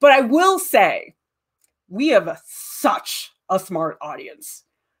 ComCuke. But I will say, we have such a smart audience.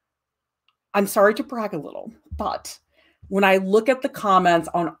 I'm sorry to brag a little, but when I look at the comments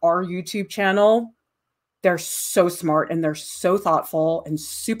on our YouTube channel, they're so smart and they're so thoughtful and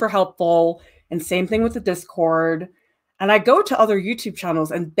super helpful. And same thing with the Discord. And I go to other YouTube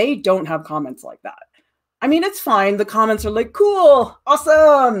channels and they don't have comments like that. I mean, it's fine. The comments are like, cool,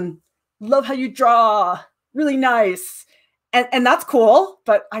 awesome, love how you draw, really nice. And that's cool.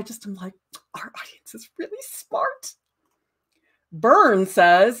 But I just am like, our audience is really smart. Byrne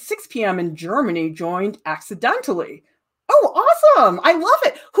says, 6 p.m. in Germany joined accidentally. Oh, awesome. I love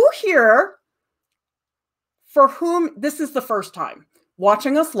it. Who here, for whom this is the first time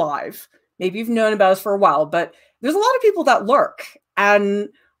watching us live, maybe you've known about us for a while, but there's a lot of people that lurk. And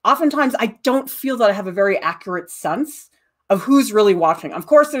oftentimes I don't feel that I have a very accurate sense of who's really watching. Of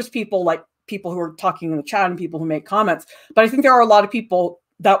course, there's people like people who are talking in the chat and people who make comments, but I think there are a lot of people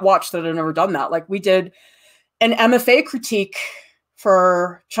that watch that have never done that. Like we did an MFA critique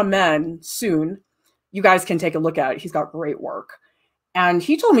for Chamen soon. You guys can take a look at it. He's got great work. And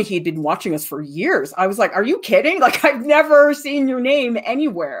he told me he'd been watching us for years. I was like, are you kidding? Like, I've never seen your name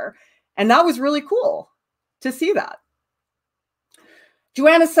anywhere. And that was really cool to see that.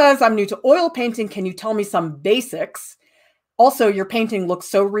 Joanna says, I'm new to oil painting. Can you tell me some basics? Also, your painting looks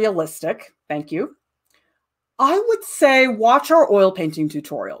so realistic. Thank you. I would say watch our oil painting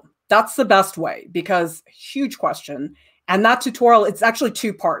tutorial. That's the best way, because huge question. And that tutorial, it's actually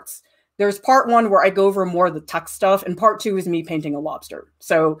 2 parts. There's part 1 where I go over more of the tech stuff, and part 2 is me painting a lobster.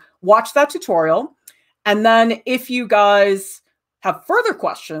 So watch that tutorial. And then if you guys have further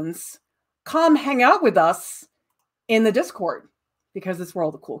questions, come hang out with us in the Discord, because it's where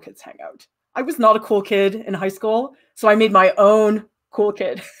all the cool kids hang out. I was not a cool kid in high school, so I made my own cool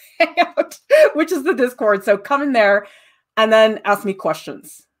kid hangout, which is the Discord. So come in there and then ask me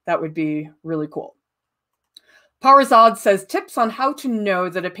questions. That would be really cool. Parazad says, tips on how to know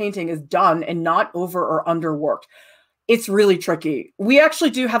that a painting is done and not over or underworked. It's really tricky. We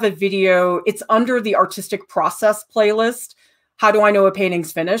actually do have a video. It's under the artistic process playlist. How do I know a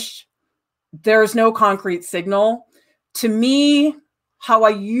painting's finished? There's no concrete signal. To me, how I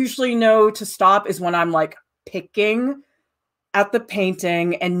usually know to stop is when I'm like picking at the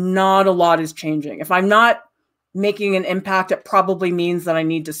painting and not a lot is changing. If I'm not making an impact, it probably means that I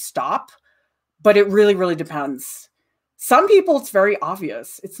need to stop. But it really, really depends. Some people, it's very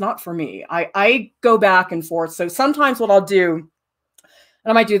obvious. It's not for me. I go back and forth. So sometimes what I'll do, and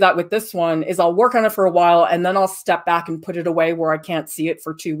I might do that with this one, is I'll work on it for a while and then I'll step back and put it away where I can't see it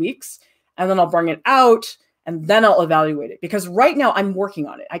for 2 weeks. And then I'll bring it out and then I'll evaluate it. Because right now I'm working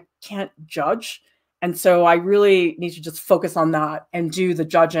on it. I can't judge. And so I really need to just focus on that and do the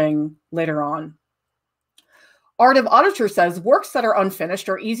judging later on. Art of Auditor says, works that are unfinished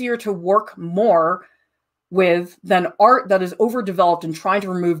are easier to work more with than art that is overdeveloped and trying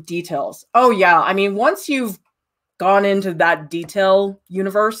to remove details. Oh yeah, I mean, once you've gone into that detail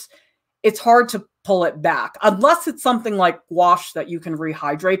universe, it's hard to pull it back, unless it's something like gouache that you can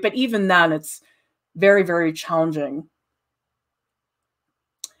rehydrate. But even then, it's very, very challenging.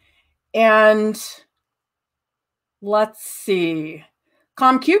 And let's see.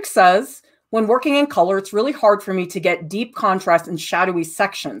 ComCuke says, when working in color, it's really hard for me to get deep contrast in shadowy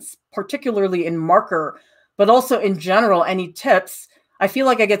sections, particularly in marker, but also in general. Any tips? I feel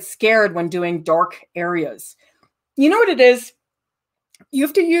like I get scared when doing dark areas. You know what it is? You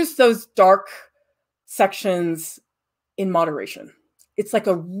have to use those dark sections in moderation. It's like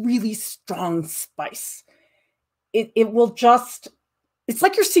a really strong spice. It will just, it's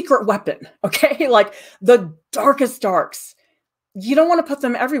like your secret weapon, okay? Like the darkest darks. You don't want to put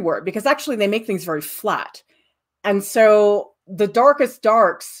them everywhere because actually they make things very flat. And so the darkest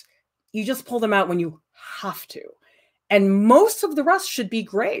darks, you just pull them out when you have to. And most of the rest should be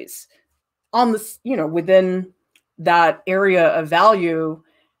grays on this, you know, within that area of value.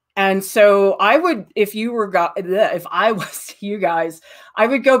 And so I would, if I was you guys, I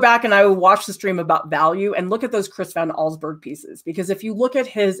would go back and I would watch the stream about value and look at those Chris Van Allsburg pieces. Because if you look at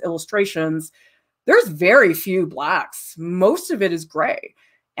his illustrations, there's very few blacks. Most of it is gray.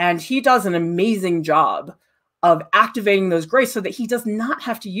 And he does an amazing job of activating those grays so that he does not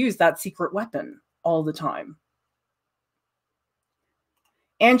have to use that secret weapon all the time.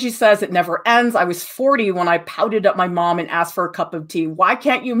 Angie says it never ends. I was 40 when I pouted at my mom and asked for a cup of tea. Why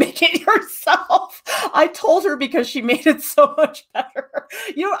can't you make it yourself? I told her because she made it so much better.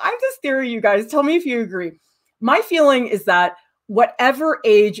 You know, I have this theory, you guys. Tell me if you agree. My feeling is that whatever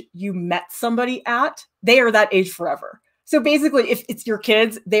age you met somebody at, they are that age forever. So basically, if it's your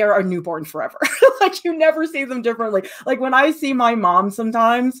kids, they are a newborn forever. Like you never see them differently. Like when I see my mom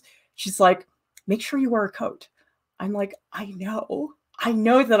sometimes, she's like, make sure you wear a coat. I'm like, I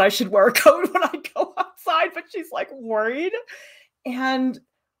know that I should wear a coat when I go outside, but she's like worried. And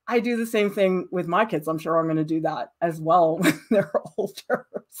I do the same thing with my kids. I'm sure I'm going to do that as well when they're older.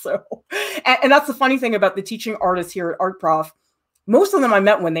 So, and that's the funny thing about the teaching artists here at Art Prof. Most of them I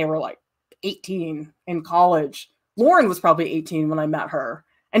met when they were like 18 in college. Lauren was probably 18 when I met her.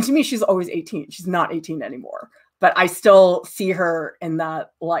 And to me, she's always 18. She's not 18 anymore, but I still see her in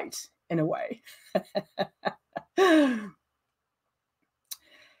that light in a way.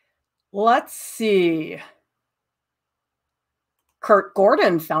 Let's see. Kurt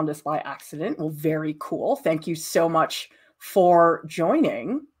Gordon found us by accident. Well, very cool. Thank you so much for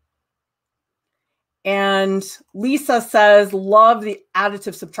joining. And Lisa says, love the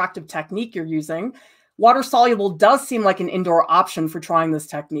additive subtractive technique you're using. Water soluble does seem like an indoor option for trying this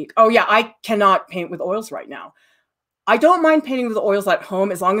technique. Oh yeah, I cannot paint with oils right now. I don't mind painting with oils at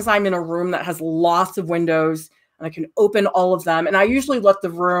home as long as I'm in a room that has lots of windows and I can open all of them. And I usually let the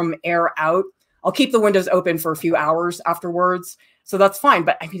room air out. I'll keep the windows open for a few hours afterwards. So that's fine.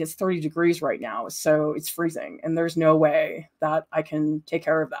 But I mean, it's 30 degrees right now, so it's freezing. And there's no way that I can take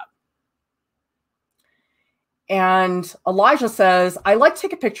care of that. And Elijah says, I like to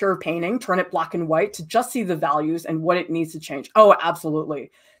take a picture of painting, turn it black and white to just see the values and what it needs to change. Oh,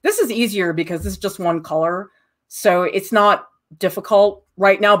 absolutely. This is easier because this is just one color. So it's not difficult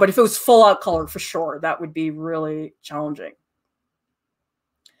right now, but if it was full out color, for sure, that would be really challenging.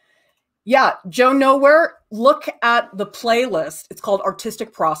 Yeah, Joe Nowhere, look at the playlist. It's called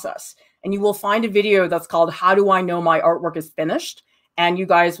Artistic Process. And you will find a video that's called How Do I Know My Artwork is Finished? And you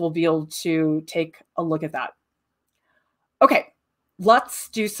guys will be able to take a look at that. Okay, let's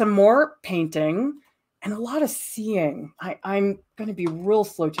do some more painting and a lot of seeing. I'm going to be real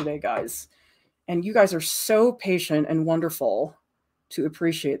slow today, guys. And you guys are so patient and wonderful to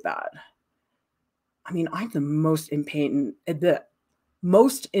appreciate that. I mean, I'm the most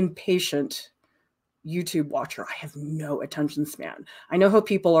impatient YouTube watcher. I have no attention span. I know how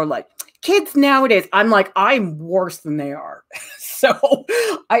people are like, kids nowadays. I'm like, I'm worse than they are. So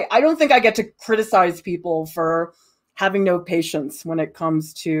I don't think I get to criticize people for having no patience when it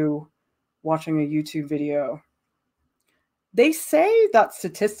comes to watching a YouTube video. They say that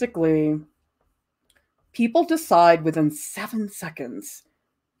statistically, people decide within 7 seconds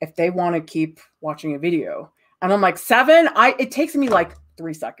if they want to keep watching a video. And I'm like, 7? It takes me like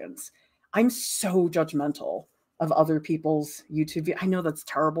 3 seconds. I'm so judgmental of other people's YouTube videos. I know that's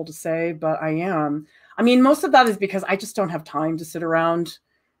terrible to say, but I am. I mean, most of that is because I just don't have time to sit around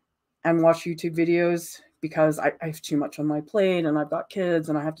and watch YouTube videos because I have too much on my plate and I've got kids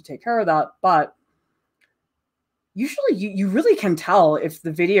and I have to take care of that. But usually you really can tell if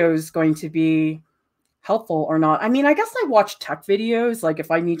the video is going to be helpful or not. I mean, I guess I watch tech videos. Like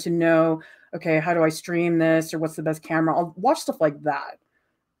if I need to know, okay, how do I stream this or what's the best camera? I'll watch stuff like that.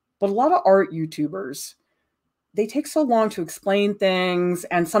 But a lot of art YouTubers, they take so long to explain things.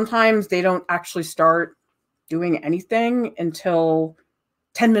 And sometimes they don't actually start doing anything until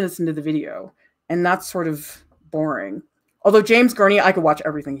 10 minutes into the video. And that's sort of boring. Although James Gurney, I could watch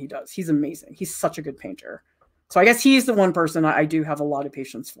everything he does. He's amazing. He's such a good painter. So I guess he's the one person I do have a lot of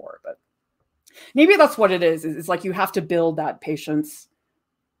patience for, but maybe that's what it is. It's like you have to build that patience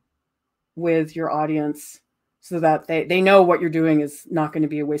with your audience so that they know what you're doing is not going to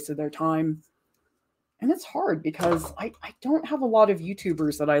be a waste of their time. And it's hard because I don't have a lot of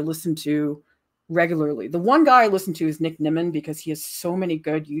YouTubers that I listen to regularly. The one guy I listen to is Nick Nimmin because he has so many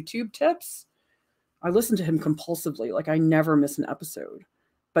good YouTube tips. I listen to him compulsively. Like I never miss an episode.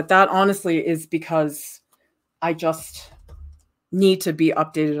 But that honestly is because I just need to be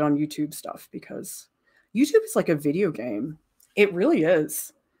updated on YouTube stuff because YouTube is like a video game. It really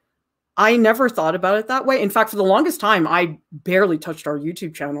is. I never thought about it that way. In fact, for the longest time, I barely touched our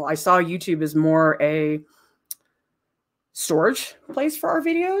YouTube channel. I saw YouTube as more a storage place for our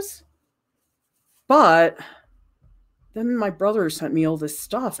videos. But then my brother sent me all this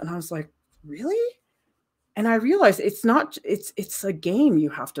stuff and I was like, really? And I realized it's not, it's a game you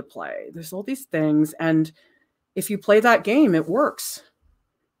have to play. There's all these things. And if you play that game, it works.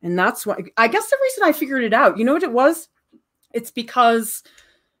 And that's why, I guess the reason I figured it out, you know what it was? It's because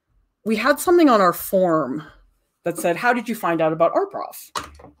we had something on our form that said, how did you find out about Art Prof?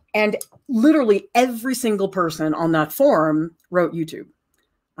 And literally every single person on that forum wrote YouTube.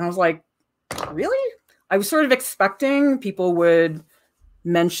 And I was like, really? I was sort of expecting people would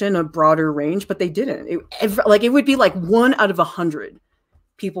mention a broader range, but they didn't. It would be like 1 out of 100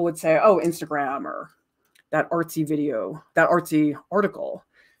 people would say, oh, Instagram or that artsy video, that artsy article.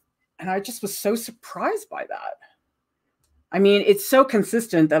 And I just was so surprised by that. I mean, it's so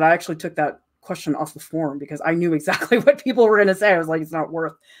consistent that I actually took that question off the forum because I knew exactly what people were going to say. I was like, it's not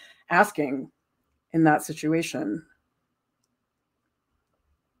worth asking in that situation.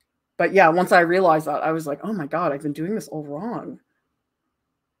 But yeah, once I realized that, I was like, oh my God, I've been doing this all wrong.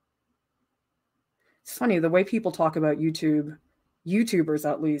 It's funny, the way people talk about YouTube, YouTubers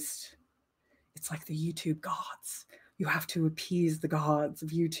at least, it's like the YouTube gods. You have to appease the gods of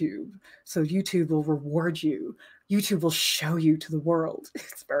YouTube. So YouTube will reward you. YouTube will show you to the world.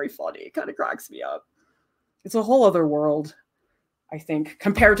 It's very funny. It kind of cracks me up. It's a whole other world, I think,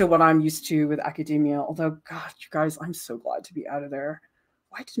 compared to what I'm used to with academia. Although, God, you guys, I'm so glad to be out of there.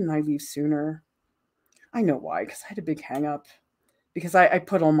 Why didn't I leave sooner? I know why, because I had a big hang up. Because I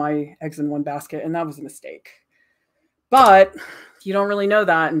put all my eggs in one basket, and that was a mistake. But you don't really know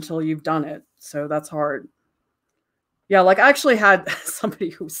that until you've done it. So that's hard. Yeah, like I actually had somebody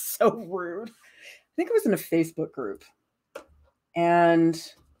who was so rude. I think it was in a Facebook group. And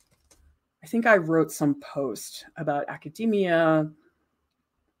I think I wrote some post about academia,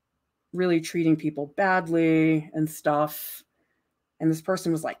 really treating people badly and stuff. And this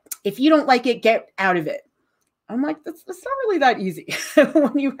person was like, if you don't like it, get out of it. I'm like, that's not really that easy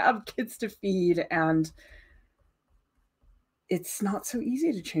when you have kids to feed and it's not so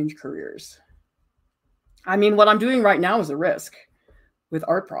easy to change careers. I mean, what I'm doing right now is a risk with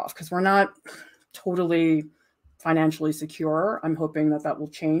Art Prof because we're not totally financially secure. I'm hoping that that will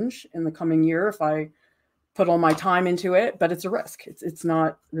change in the coming year if I put all my time into it, but it's a risk. It's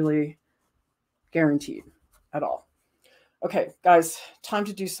not really guaranteed at all. Okay, guys, time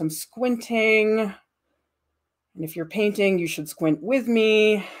to do some squinting. And if you're painting, you should squint with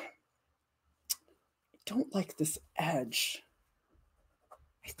me. I don't like this edge.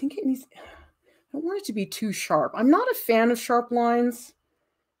 I think it needs, I don't want it to be too sharp. I'm not a fan of sharp lines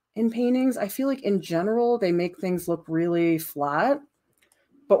in paintings. I feel like in general, they make things look really flat.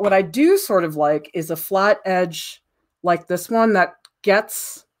 But what I do sort of like is a flat edge like this one that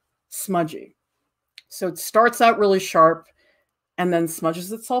gets smudgy. So it starts out really sharp and then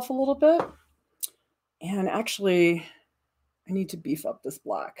smudges itself a little bit. And actually, I need to beef up this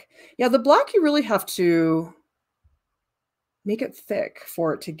black. Yeah, the black, you really have to make it thick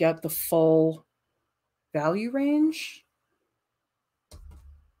for it to get the full value range.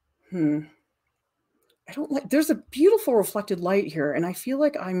 I don't like, there's a beautiful reflected light here, and I feel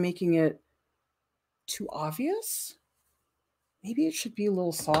like I'm making it too obvious. Maybe it should be a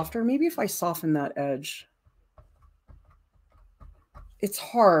little softer. Maybe if I soften that edge. It's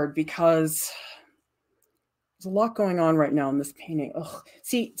hard because there's a lot going on right now in this painting. Ugh.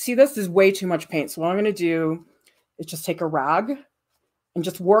 See, this is way too much paint. So what I'm going to do is just take a rag and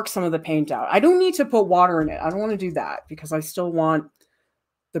just work some of the paint out. I don't need to put water in it. I don't want to do that because I still want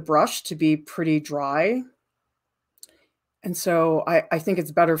the brush to be pretty dry. And so I think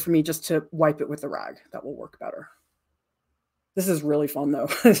it's better for me just to wipe it with the rag. That will work better. This is really fun though.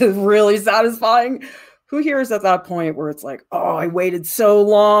 This is really satisfying. Who here is at that point where it's like, oh, I waited so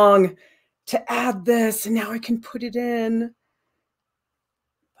long to add this and now I can put it in.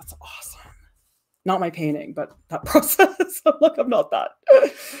 That's awesome. Not my painting, but that process. Look, I'm not that.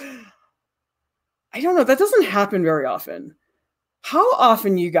 I don't know, that doesn't happen very often. How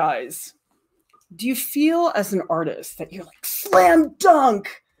often, you guys, do you feel as an artist that you're like, slam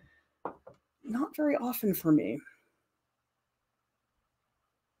dunk? Not very often for me.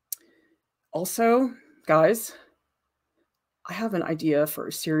 Also, guys, I have an idea for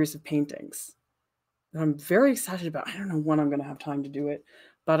a series of paintings that I'm very excited about. I don't know when I'm going to have time to do it,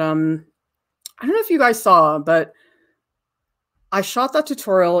 but I don't know if you guys saw, but I shot that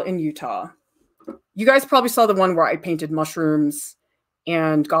tutorial in Utah. You guys probably saw the one where I painted mushrooms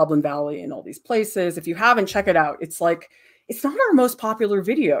and Goblin Valley and all these places. If you haven't, check it out. It's like, it's not our most popular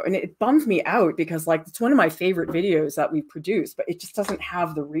video, and it bummed me out because like it's one of my favorite videos that we've produced, but it just doesn't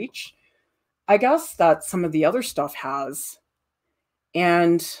have the reach, I guess, that some of the other stuff has.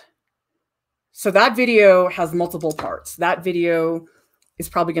 And so that video has multiple parts. That video is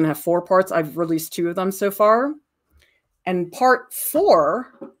probably going to have 4 parts. I've released 2 of them so far. And part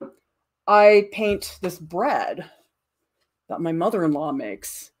 4, I paint this bread that my mother-in-law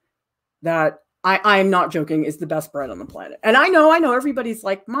makes that I'm not joking, is the best bread on the planet. And I know everybody's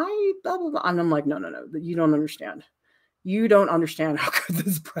like, my blah, blah, blah. And I'm like, no, you don't understand. You don't understand how good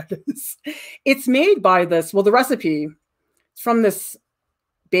this bread is. It's made by this, well, the recipe is from this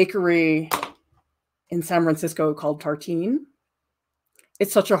bakery in San Francisco called Tartine.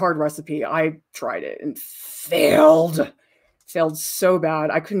 It's such a hard recipe. I tried it and failed so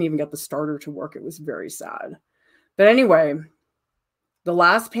bad. I couldn't even get the starter to work. It was very sad. But anyway, the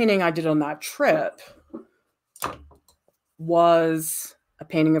last painting I did on that trip was a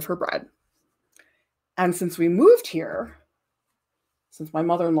painting of her bread. And since we moved here, since my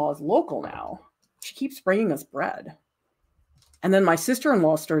mother-in-law is local now, she keeps bringing us bread. And then my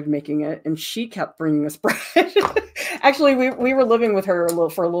sister-in-law started making it, and she kept bringing us bread. Actually, we were living with her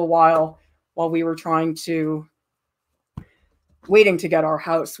for a little while we were waiting to get our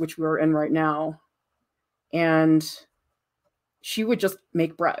house, which we're in right now. And she would just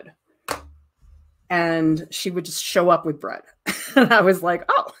make bread. And she would just show up with bread. And I was like,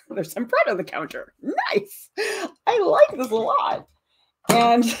 oh, there's some bread on the counter. Nice. I like this a lot.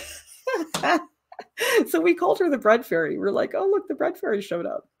 And so we called her the bread fairy. We're like, oh, look, the bread fairy showed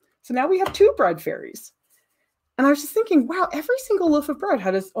up. So now we have 2 bread fairies. And I was just thinking, wow, every single loaf of bread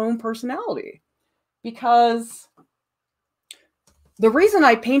had its own personality. Because the reason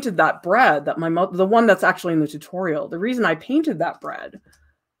I painted that bread, that the one that's actually in the tutorial, the reason I painted that bread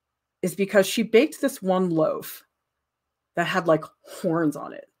is because she baked this one loaf that had like horns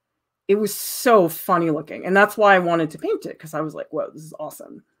on it. It was so funny looking. And that's why I wanted to paint it, because I was like, whoa, this is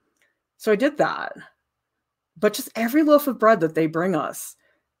awesome. So I did that. But just every loaf of bread that they bring us,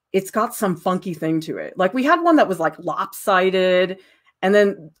 it's got some funky thing to it. Like we had one that was like lopsided, and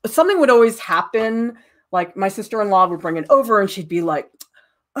then something would always happen. Like my sister-in-law would bring it over and she'd be like,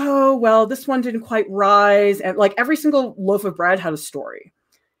 oh, well, this one didn't quite rise. And like every single loaf of bread had a story.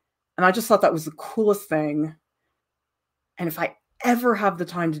 And I just thought that was the coolest thing. And if I ever have the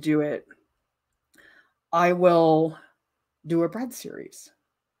time to do it, I will do a bread series.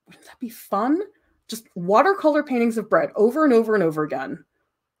 Wouldn't that be fun? Just watercolor paintings of bread over and over and over again,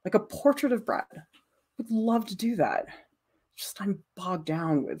 like a portrait of bread. Would love to do that. Just I'm bogged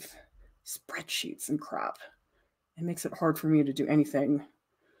down with spreadsheets and crap. It makes it hard for me to do anything.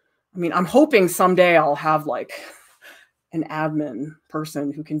 I mean, I'm hoping someday I'll have like an admin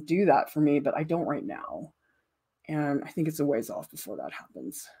person who can do that for me, but I don't right now. And I think it's a ways off before that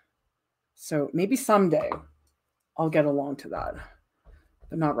happens. So maybe someday I'll get along to that,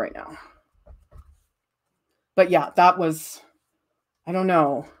 but not right now. But yeah, that was, I don't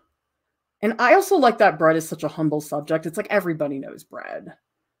know. And I also like that bread is such a humble subject. It's like everybody knows bread.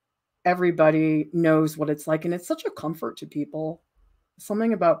 Everybody knows what it's like, and it's such a comfort to people.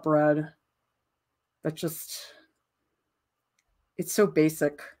 Something about bread that just, it's so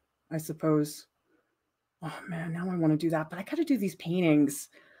basic, I suppose. Oh man, now I want to do that, but I got to do these paintings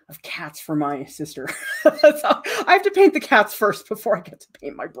of cats for my sister. So I have to paint the cats first before I get to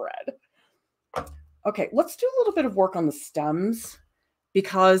paint my bread. Okay, let's do a little bit of work on the stems,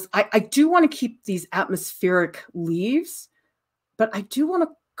 because I do want to keep these atmospheric leaves, but I do want a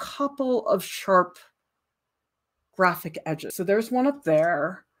couple of sharp graphic edges. So there's one up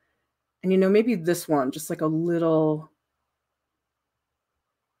there, and maybe this one, just like a little,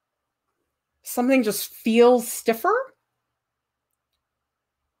 something just feels stiffer.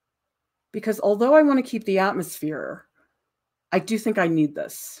 Because although I want to keep the atmosphere, I do think I need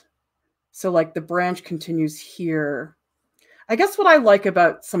this. So like the branch continues here. I guess what I like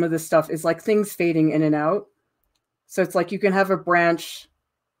about some of this stuff is like things fading in and out. So it's like you can have a branch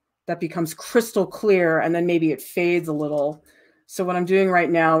that becomes crystal clear and then maybe it fades a little. So what I'm doing right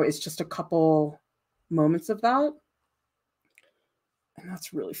now is just a couple moments of that. And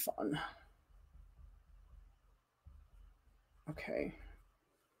that's really fun. Okay.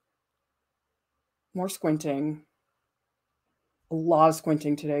 More squinting. A lot of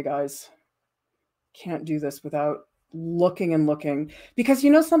squinting today, guys. Can't do this without looking and looking. Because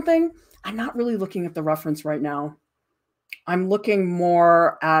you know something? I'm not really looking at the reference right now. I'm looking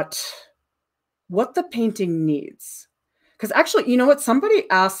more at what the painting needs. Because actually, you know what? Somebody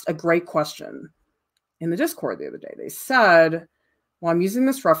asked a great question in the Discord the other day. They said, well, I'm using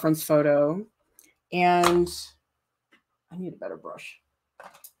this reference photo and I need a better brush.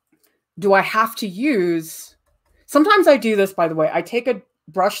 Do I have to use, sometimes I do this, by the way, I take a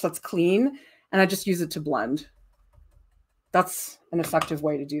brush that's clean and I just use it to blend. That's an effective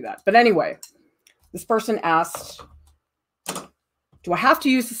way to do that. But anyway, this person asked, do I have to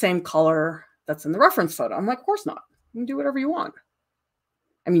use the same color that's in the reference photo? I'm like, of course not. You can do whatever you want.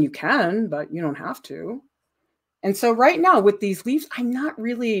 I mean, you can, but you don't have to. And so right now with these leaves, I'm not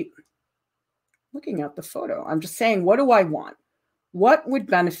really looking at the photo. I'm just saying, what do I want? What would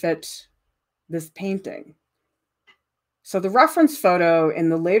benefit this painting? So the reference photo in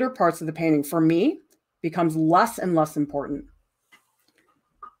the later parts of the painting, for me, becomes less and less important.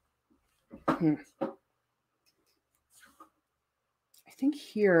 I think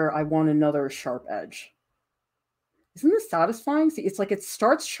here I want another sharp edge. Isn't this satisfying? See, it's like it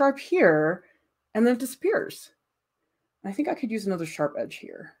starts sharp here and then it disappears. I think I could use another sharp edge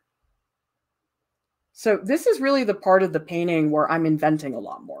here. So this is really the part of the painting where I'm inventing a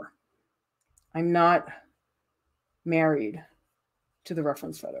lot more. I'm not married to the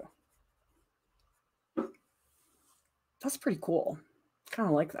reference photo. That's pretty cool. Kind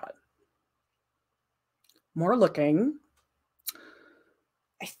of like that. More looking.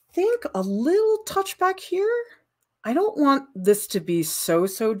 I think a little touch back here. I don't want this to be so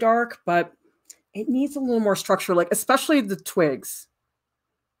dark, but it needs a little more structure, like especially the twigs.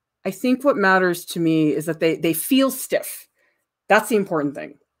 I think what matters to me is that they feel stiff. That's the important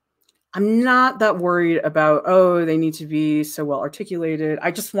thing. I'm not that worried about, oh, they need to be so well articulated.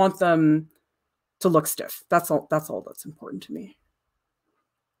 I just want them to look stiff. That's all that's important to me.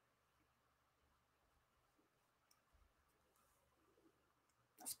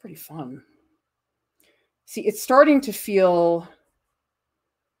 That's pretty fun. See, it's starting to feel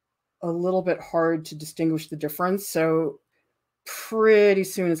a little bit hard to distinguish the difference. So pretty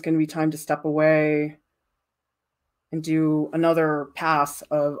soon it's going to be time to step away and do another pass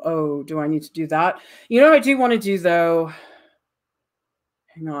of, oh, do I need to do that? You know what I do want to do though?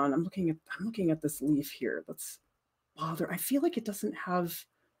 Hang on, I'm looking at this leaf here. Let's bother. I feel like it doesn't have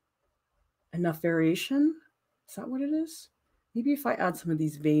enough variation. Is that what it is? Maybe if I add some of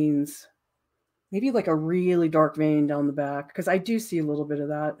these veins, maybe like a really dark vein down the back, because I do see a little bit of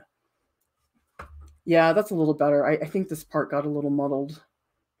that. Yeah, that's a little better. I think this part got a little muddled.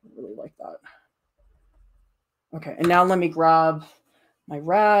 I really like that. Okay, and now let me grab my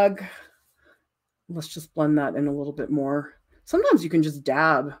rag. Let's just blend that in a little bit more. Sometimes you can just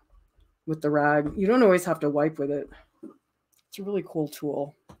dab with the rag. You don't always have to wipe with it. It's a really cool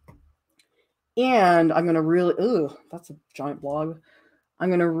tool. And I'm going to really, ooh, that's a giant blob. I'm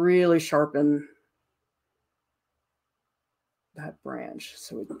going to really sharpen that branch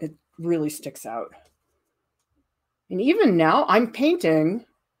so it really sticks out. And even now I'm painting,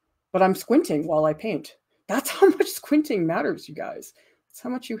 but I'm squinting while I paint. That's how much squinting matters, you guys. It's how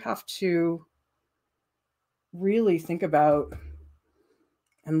much you have to really think about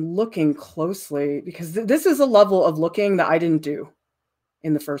and looking closely, because this is a level of looking that I didn't do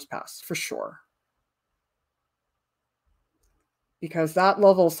in the first pass, for sure. Because that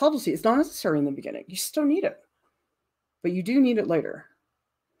level of subtlety is not necessary in the beginning. You still need it, but you do need it later.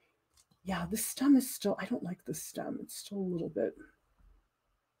 Yeah, this stem is still, I don't like this stem. It's still a little bit,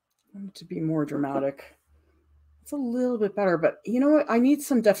 I want it to be more dramatic. It's a little bit better, but you know what? I need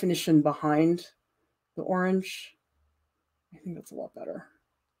some definition behind the orange. I think that's a lot better.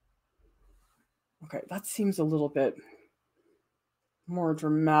 Okay, that seems a little bit more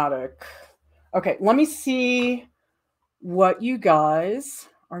dramatic. Okay, let me see what you guys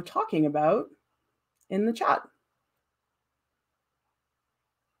are talking about in the chat.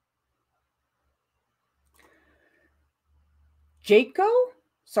 Jaco?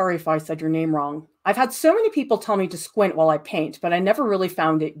 Sorry if I said your name wrong. I've had so many people tell me to squint while I paint, but I never really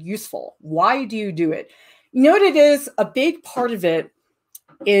found it useful. Why do you do it? You know what it is? A big part of it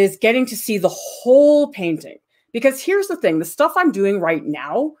is getting to see the whole painting. Because here's the thing, the stuff I'm doing right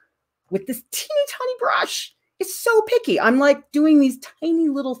now with this teeny tiny brush is so picky. I'm like doing these tiny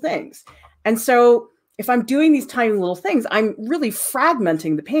little things. And so if I'm doing these tiny little things, I'm really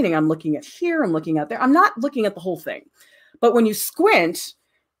fragmenting the painting. I'm looking at here, I'm looking at there. I'm not looking at the whole thing. But when you squint,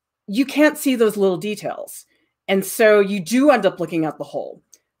 you can't see those little details. And so you do end up looking at the whole.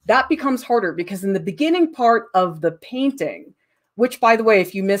 That becomes harder because in the beginning part of the painting, which, by the way,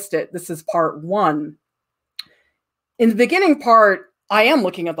 if you missed it, this is part 1. In the beginning part, I am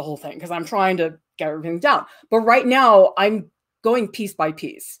looking at the whole thing because I'm trying to get everything down. But right now, I'm going piece by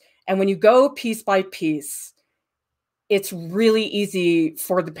piece. And when you go piece by piece, it's really easy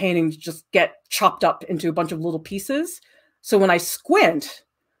for the painting to just get chopped up into a bunch of little pieces. So when I squint,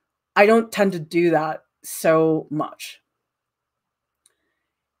 I don't tend to do that so much.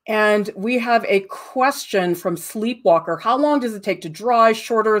 And we have a question from Sleepwalker. How long does it take to dry?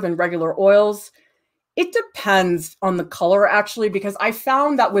 Shorter than regular oils? It depends on the color, actually, because I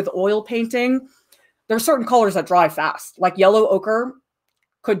found that with oil painting, there are certain colors that dry fast. Like yellow ochre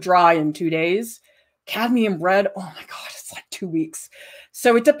could dry in 2 days. Cadmium red, oh my God, it's like 2 weeks.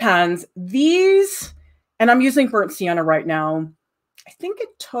 So it depends. These, and I'm using burnt sienna right now. I think it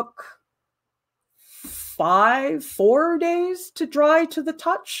took 4 days to dry to the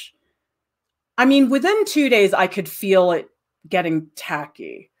touch. I mean, within 2 days, I could feel it getting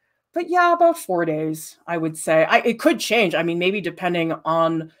tacky. But yeah, about 4 days, I would say. It could change. I mean, maybe depending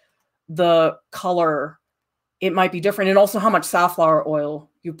on the color, it might be different. And also how much safflower oil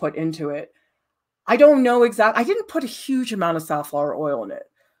you put into it. I don't know exactly. I didn't put a huge amount of safflower oil in it,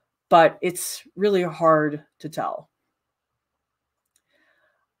 but it's really hard to tell.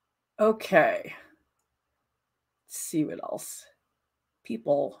 Okay. Let's see what else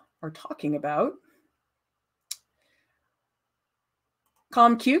people are talking about.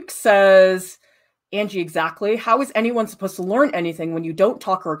 ComCuke says, Angie, exactly. How is anyone supposed to learn anything when you don't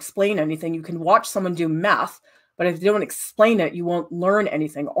talk or explain anything? You can watch someone do math, but if they don't explain it, you won't learn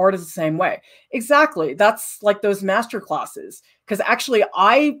anything. Art is the same way. Exactly. That's like those master classes. Because actually,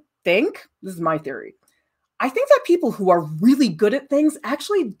 I think, this is my theory, I think that people who are really good at things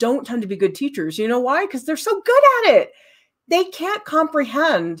actually don't tend to be good teachers. You know why? Because they're so good at it. They can't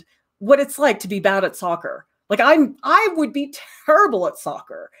comprehend what it's like to be bad at soccer. Like I would be terrible at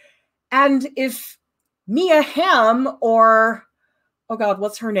soccer. And if Mia Hamm or, oh God,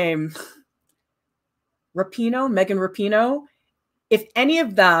 what's her name? Megan Rapinoe, if any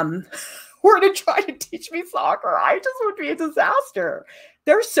of them were to try to teach me soccer, I just would be a disaster.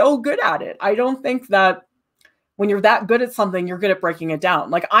 They're so good at it. I don't think that when you're that good at something, you're good at breaking it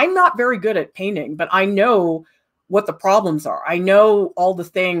down. Like I'm not very good at painting, but I know what the problems are. I know all the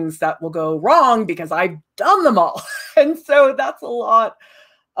things that will go wrong because I've done them all. And so that's a lot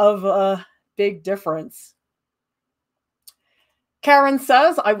of a big difference. Karen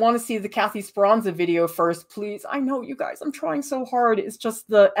says, I want to see the Kathy Speranza video first, please. I know, you guys, I'm trying so hard. It's just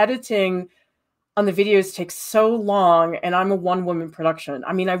the editing on the videos takes so long, and I'm a one-woman production.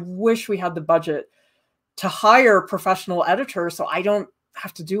 I mean, I wish we had the budget to hire professional editors so I don't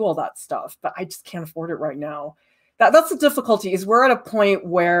have to do all that stuff, but I just can't afford it right now. That's the difficulty, is we're at a point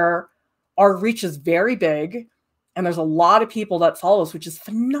where our reach is very big and there's a lot of people that follow us, which is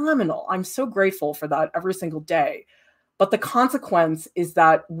phenomenal. I'm so grateful for that every single day. But the consequence is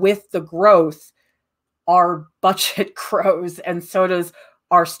that with the growth, our budget grows and so does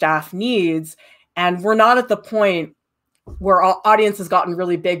our staff needs. And we're not at the point where our audience has gotten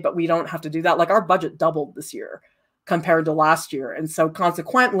really big, but we don't have to do that. Like our budget doubled this year compared to last year. And so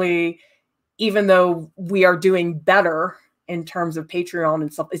consequently, even though we are doing better in terms of Patreon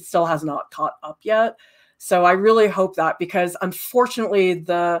and stuff, it still has not caught up yet. So I really hope that, because unfortunately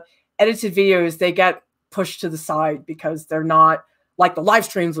the edited videos, they get pushed to the side because they're not like the live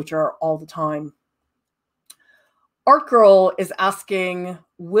streams, which are all the time. Art Girl is asking,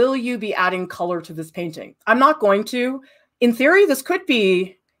 will you be adding color to this painting? I'm not going to. In theory, this could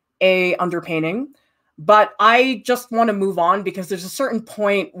be a underpainting, but I just want to move on because there's a certain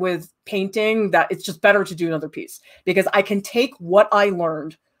point with painting that it's just better to do another piece, because I can take what I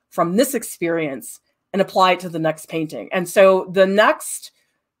learned from this experience and apply it to the next painting. And so the next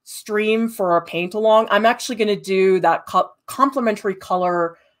stream for a paint along, I'm actually going to do that complementary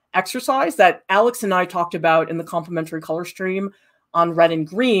color exercise that Alex and I talked about in the complementary color stream on red and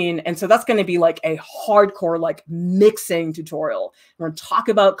green. And so that's going to be like a hardcore, like mixing tutorial. We're going to talk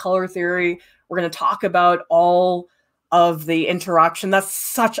about color theory. We're going to talk about all of the interaction. That's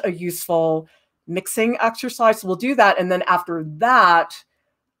such a useful mixing exercise. So we'll do that. And then after that,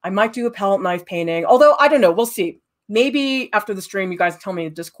 I might do a palette knife painting, although I don't know, we'll see. Maybe after the stream, you guys tell me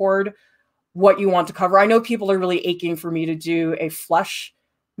in Discord what you want to cover. I know people are really aching for me to do a flesh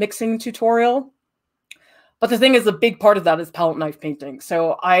mixing tutorial. But the thing is, a big part of that is palette knife painting.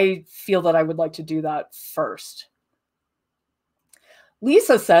 So I feel that I would like to do that first.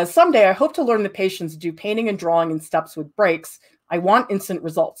 Lisa says, someday I hope to learn the patience to do painting and drawing in steps with breaks. I want instant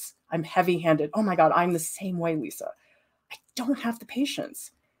results. I'm heavy-handed. Oh my God, I'm the same way, Lisa. I don't have the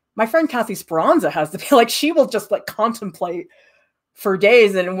patience. My friend Kathy Speranza has the, like, she will just like contemplate for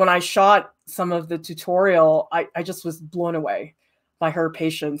days. And when I shot some of the tutorial, I just was blown away by her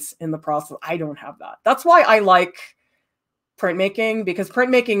patience in the process. I don't have that. That's why I like printmaking, because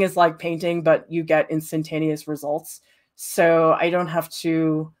printmaking is like painting, but you get instantaneous results. So I don't have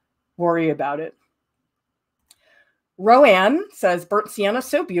to worry about it. Roanne says, burnt sienna,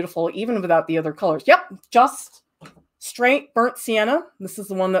 so beautiful, even without the other colors. Yep, just straight burnt sienna. This is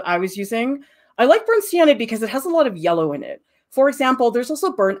the one that I was using. I like burnt sienna because it has a lot of yellow in it. For example, there's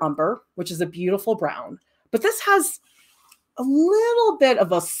also burnt umber, which is a beautiful brown, but this has a little bit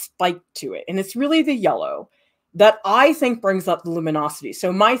of a spike to it. And it's really the yellow that I think brings up the luminosity.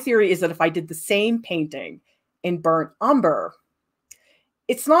 So my theory is that if I did the same painting in burnt umber,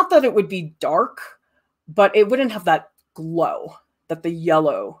 it's not that it would be dark, but it wouldn't have that glow that the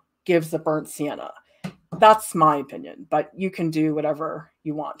yellow gives the burnt sienna. That's my opinion, but you can do whatever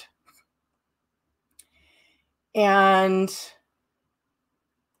you want. And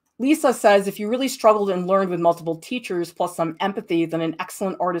Lisa says, if you really struggled and learned with multiple teachers plus some empathy, then an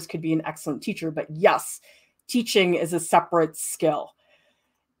excellent artist could be an excellent teacher. But yes, teaching is a separate skill.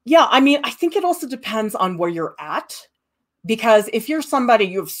 Yeah, I mean, I think it also depends on where you're at. Because if you're somebody,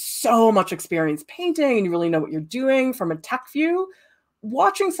 you have so much experience painting and you really know what you're doing from a tech view,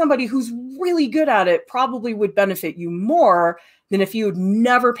 watching somebody who's really good at it probably would benefit you more than if you had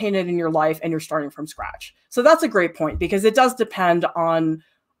never painted in your life and you're starting from scratch. So that's a great point, because it does depend on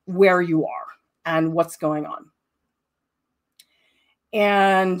where you are and what's going on.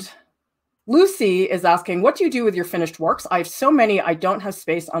 And Lucy is asking, what do you do with your finished works? I have so many, I don't have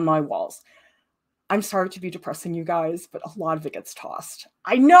space on my walls. I'm sorry to be depressing you guys, but a lot of it gets tossed.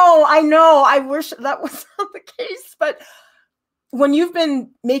 I know. I wish that was not the case. But when you've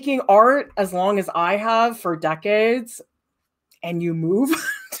been making art as long as I have for decades and you move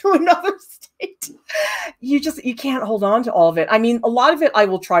to another state, you can't hold on to all of it. I mean, a lot of it I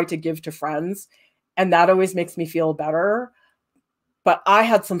will try to give to friends, and that always makes me feel better. But I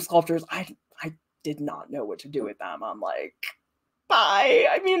had some sculptures, I did not know what to do with them. I'm like, bye.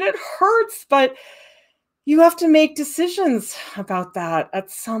 I mean, it hurts, but you have to make decisions about that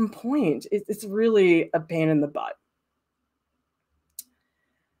at some point. It's really a pain in the butt.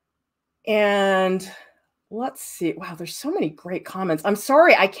 And let's see. Wow, there's so many great comments. I'm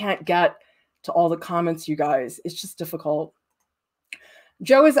sorry I can't get to all the comments, you guys. It's just difficult.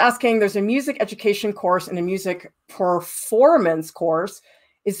 Joe is asking, there's a music education course and a music performance course.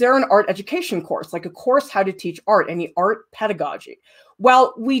 Is there an art education course, like a course how to teach art, any art pedagogy?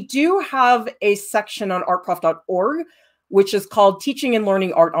 Well, we do have a section on artprof.org, which is called Teaching and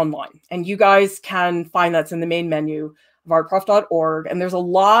Learning Art Online. And you guys can find that's in the main menu of artprof.org. And there's a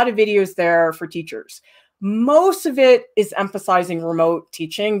lot of videos there for teachers. Most of it is emphasizing remote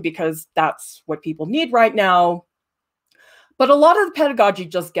teaching because that's what people need right now. But a lot of the pedagogy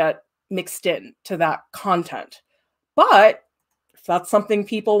just get mixed in to that content. But if that's something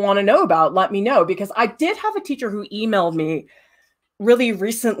people want to know about, let me know, because I did have a teacher who emailed me really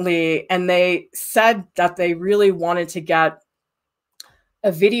recently, and they said that they really wanted to get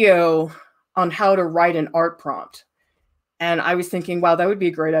a video on how to write an art prompt. And I was thinking, wow, that would be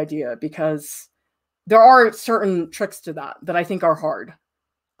a great idea, because there are certain tricks to that I think are hard,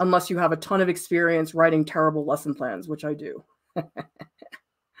 unless you have a ton of experience writing terrible lesson plans, which I do.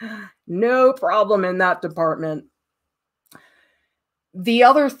 No problem in that department. The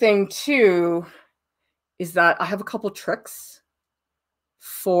other thing too is that I have a couple tricks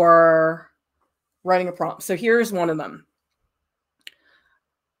for writing a prompt. So here's one of them.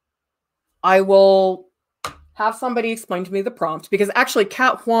 I will have somebody explain to me the prompt, because actually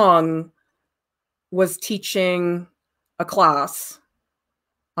Kat Huang was teaching a class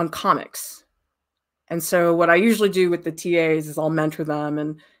on comics. And so what I usually do with the TAs is I'll mentor them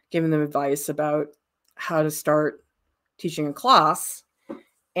and give them advice about how to start teaching a class.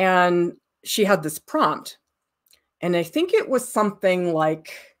 And she had this prompt. And I think it was something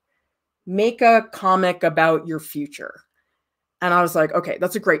like, make a comic about your future. And I was like, okay,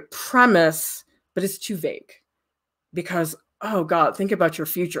 that's a great premise, but it's too vague. Because, oh God, think about your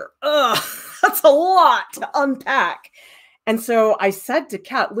future. Ugh, that's a lot to unpack. And so I said to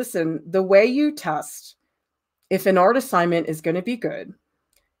Kat, listen, the way you test if an art assignment is going to be good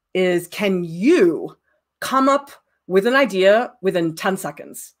is, can you come up with an idea within 10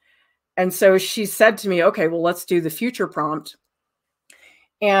 seconds? And so she said to me, okay, well, let's do the future prompt.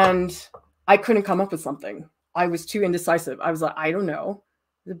 And I couldn't come up with something. I was too indecisive. I was like, I don't know.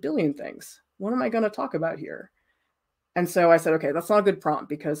 There's a billion things. What am I going to talk about here? And so I said, okay, that's not a good prompt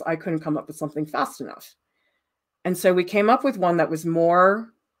because I couldn't come up with something fast enough. And so we came up with one that was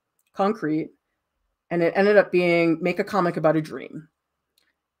more concrete, and it ended up being make a comic about a dream.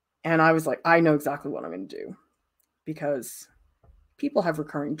 And I was like, I know exactly what I'm going to do, because people have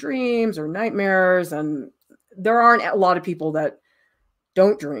recurring dreams or nightmares, and there aren't a lot of people that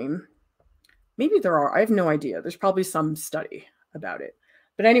don't dream. Maybe there are. I have no idea. There's probably some study about it.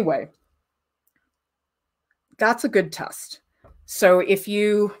 But anyway, that's a good test. So if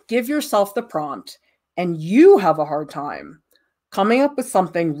you give yourself the prompt and you have a hard time coming up with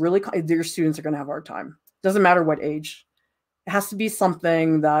something really, your students are going to have a hard time. Doesn't matter what age. It has to be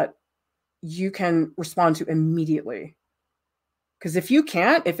something that you can respond to immediately. Because if you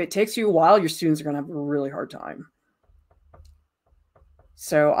can't, if it takes you a while, your students are going to have a really hard time.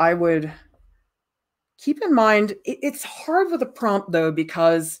 So I would keep in mind, it's hard with a prompt though,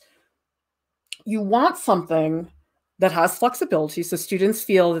 because you want something that has flexibility so students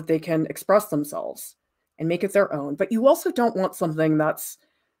feel that they can express themselves and make it their own. But you also don't want something that's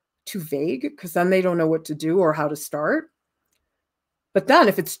too vague, because then they don't know what to do or how to start. But then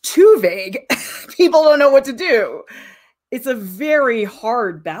if it's too vague, people don't know what to do. It's a very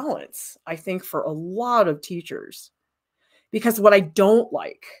hard balance, I think, for a lot of teachers. Because what I don't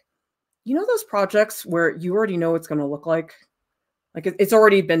like, you know, those projects where you already know it's going to look like it's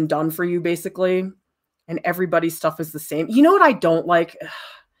already been done for you, basically, and everybody's stuff is the same. You know what I don't like?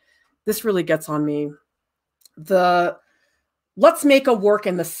 This really gets on me. Let's make a work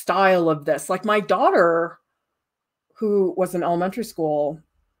in the style of this. Like my daughter, who was in elementary school,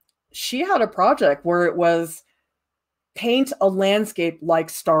 she had a project where it was paint a landscape like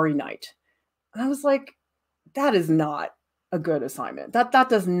Starry Night. And I was like, that is not a good assignment. That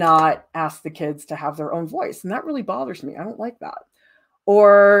does not ask the kids to have their own voice. And that really bothers me. I don't like that.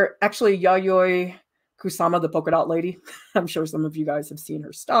 Or actually, Yayoi Kusama, the polka dot lady. I'm sure some of you guys have seen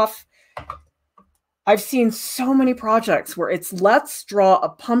her stuff. I've seen so many projects where it's let's draw a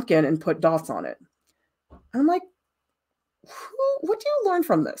pumpkin and put dots on it. And I'm like, what do you learn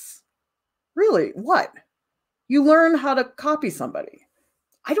from this? Really, what? You learn how to copy somebody.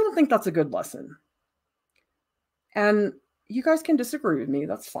 I don't think that's a good lesson. And you guys can disagree with me,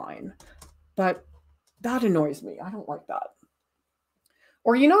 that's fine. But that annoys me. I don't like that.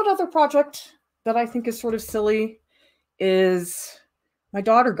 Or you know another project that I think is sort of silly is my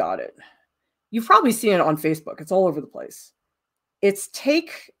daughter got it. You've probably seen it on Facebook. It's all over the place. It's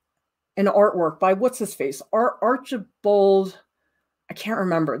take an artwork by what's his face? Archibald, I can't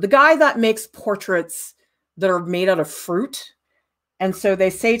remember. The guy that makes portraits that are made out of fruit. And so they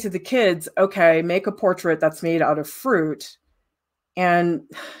say to the kids, okay, make a portrait that's made out of fruit. And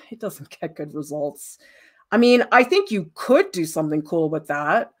it doesn't get good results. I mean, I think you could do something cool with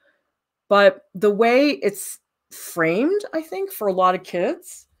that. But the way it's framed, I think, for a lot of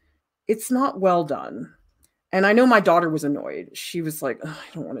kids, it's not well done. And I know my daughter was annoyed. She was like, I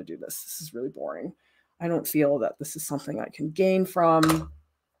don't want to do this. This is really boring. I don't feel that this is something I can gain from.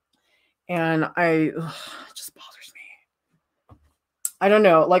 And it just bothers me. I don't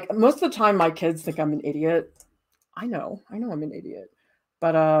know. Like most of the time, my kids think I'm an idiot. I know I'm an idiot.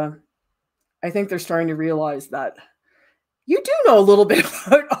 But I think they're starting to realize that you do know a little bit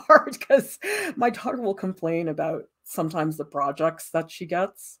about art, because my daughter will complain about sometimes the projects that she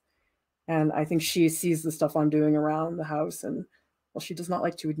gets. And I think she sees the stuff I'm doing around the house, and well, she does not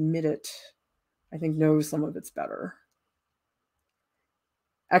like to admit it. I think knows some of it's better.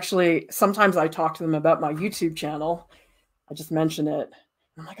 Actually, sometimes I talk to them about my YouTube channel. I just mention it.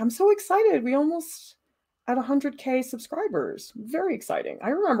 I'm like, I'm so excited. We almost at 100K subscribers. Very exciting. I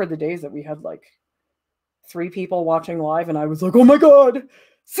remember the days that we had like 3 people watching live, and I was like, oh my God,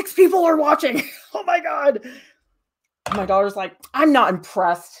 6 people are watching. Oh my God. My daughter's like, I'm not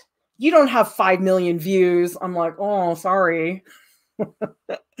impressed. You don't have 5 million views. I'm like, oh, sorry.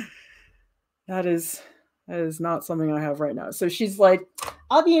 That is not something I have right now. So she's like,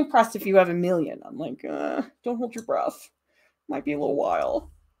 I'll be impressed if you have 1 million. I'm like, don't hold your breath. Might be a little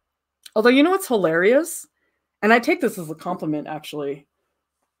while. Although, you know what's hilarious? And I take this as a compliment, actually.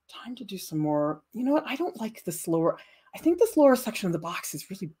 Time to do some more. You know what? I don't like this lower. I think this lower section of the box is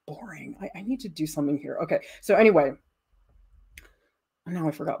really boring. I need to do something here. Okay. So anyway, now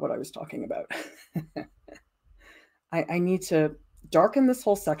I forgot what I was talking about. I need to darken this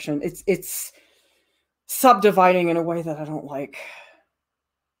whole section. It's subdividing in a way that I don't like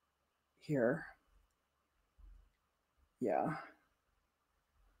here. Yeah.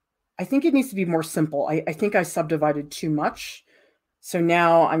 I think it needs to be more simple. I think I subdivided too much. So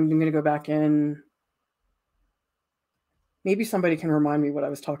now I'm going to go back in. Maybe somebody can remind me what I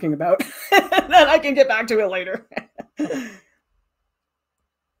was talking about. Then I can get back to it later.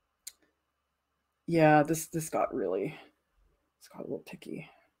 Yeah, this got really, it's got a little picky.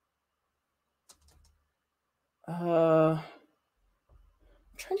 I'm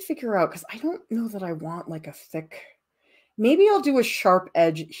trying to figure out, because I don't know that I want like a thick, maybe I'll do a sharp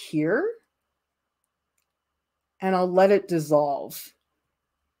edge here and I'll let it dissolve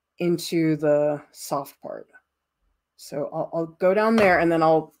into the soft part. So I'll go down there and then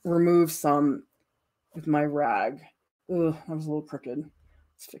I'll remove some with my rag. Ugh, that was a little crooked.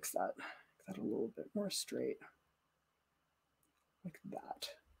 Let's fix that. Make that a little bit more straight. Like that.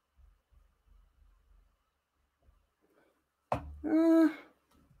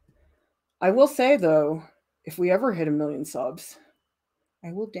 I will say though, if we ever hit 1 million subs,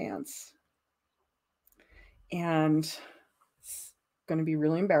 I will dance. And it's going to be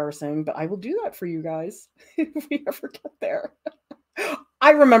really embarrassing, but I will do that for you guys if we ever get there.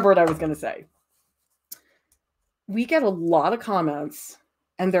 I remember what I was going to say. We get a lot of comments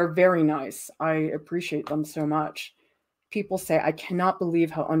and they're very nice. I appreciate them so much. People say, I cannot believe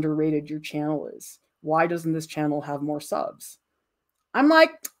how underrated your channel is. Why doesn't this channel have more subs? I'm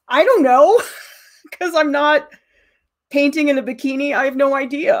like, I don't know, because I'm not painting in a bikini. I have no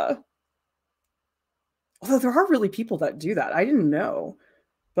idea. Although there are really people that do that. I didn't know.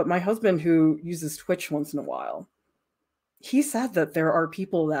 But my husband, who uses Twitch once in a while, he said that there are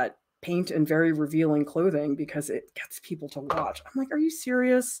people that paint in very revealing clothing because it gets people to watch. I'm like, are you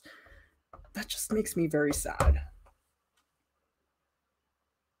serious? That just makes me very sad.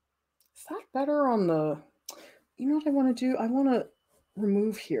 Is that better on the, you know what I want to do? I want to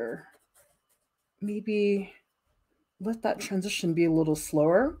remove here. Maybe let that transition be a little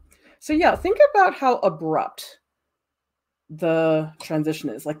slower. So yeah, think about how abrupt the transition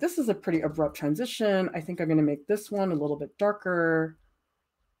is. Like this is a pretty abrupt transition. I think I'm going to make this one a little bit darker.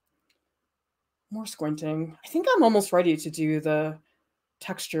 More squinting. I think I'm almost ready to do the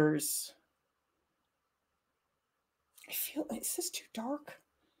textures. I feel, is this too dark?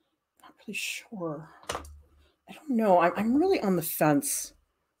 I'm not really sure. I don't know. I'm really on the fence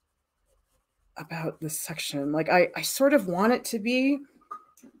about this section. Like I sort of want it to be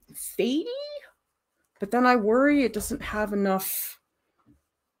fadey, but then I worry it doesn't have enough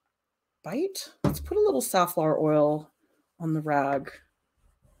bite. Let's put a little safflower oil on the rag.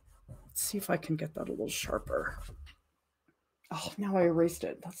 Let's see if I can get that a little sharper. Oh, now I erased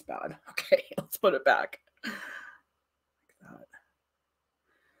it. That's bad. Okay, let's put it back. Like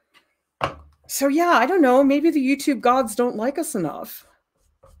that. So yeah, I don't know. Maybe the YouTube gods don't like us enough.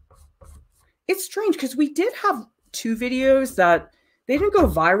 It's strange because we did have 2 videos that they didn't go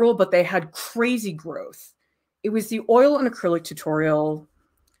viral, but they had crazy growth. It was the oil and acrylic tutorial,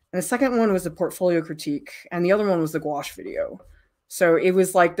 and the second one was a portfolio critique, and the other one was the gouache video. So it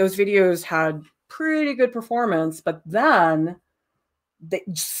was like those videos had pretty good performance, but then they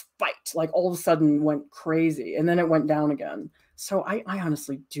spiked, like all of a sudden went crazy, and then it went down again. So I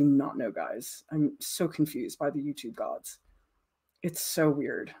honestly do not know, guys. I'm so confused by the YouTube gods. It's so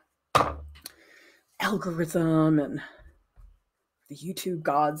weird. Algorithm and the YouTube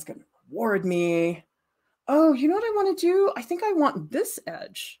gods can reward me. Oh, you know what I want to do? I think I want this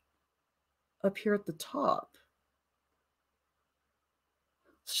edge up here at the top.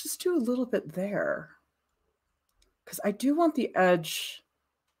 Let's just do a little bit there, because I do want the edge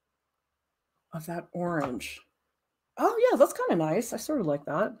of that orange. Oh yeah, that's kind of nice. I sort of like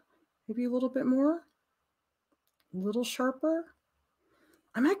that. Maybe a little bit more, a little sharper.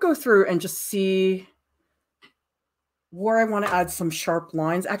 I might go through and just see where I want to add some sharp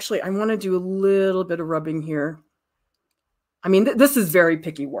lines. Actually, I want to do a little bit of rubbing here. I mean, this is very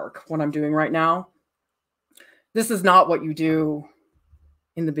picky work, what I'm doing right now. This is not what you do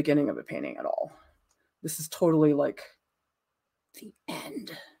in the beginning of a painting at all. This is totally like the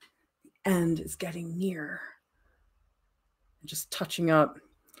end. The end is getting near. And just touching up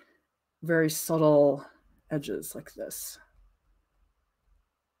very subtle edges like this.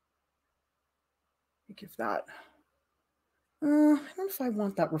 Give that. I don't know if I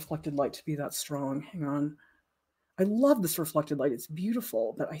want that reflected light to be that strong. Hang on. I love this reflected light. It's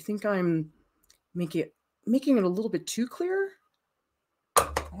beautiful, but I think I'm making it a little bit too clear. I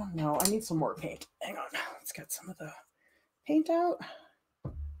don't know. I need some more paint. Hang on. Let's get some of the paint out.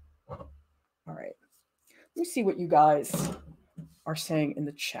 All right. Let me see what you guys are saying in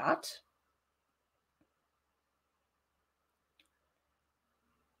the chat.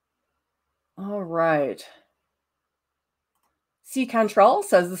 All right. C. Cantrell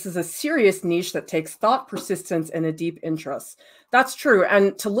says this is a serious niche that takes thought, persistence, and a deep interest. That's true.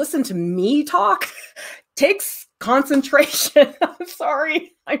 And to listen to me talk takes concentration. I'm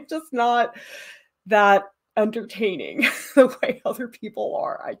sorry. I'm just not that entertaining the way other people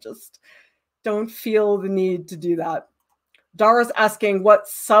are. I just don't feel the need to do that. Dara's asking, what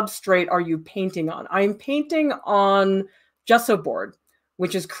substrate are you painting on? I'm painting on gesso board,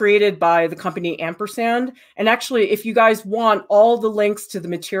 which is created by the company Ampersand. And actually, if you guys want, all the links to the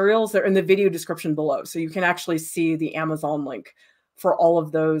materials, they're in the video description below. So you can actually see the Amazon link for all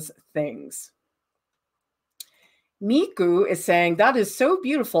of those things. Miku is saying, that is so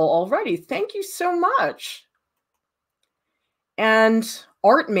beautiful already. Thank you so much. And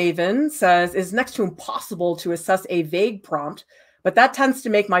Art Maven says, it's next to impossible to assess a vague prompt, but that tends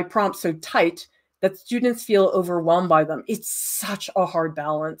to make my prompt so tight that students feel overwhelmed by them. It's such a hard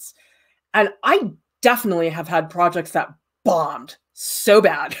balance. And I definitely have had projects that bombed so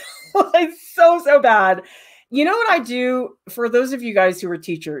bad. so bad. You know what I do for those of you guys who are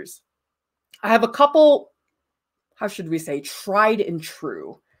teachers? I have a couple, how should we say, tried and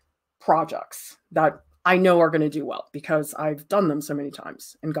true projects that I know are going to do well because I've done them so many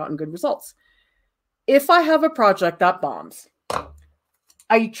times and gotten good results. If I have a project that bombs,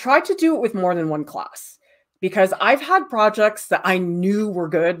 I try to do it with more than one class because I've had projects that I knew were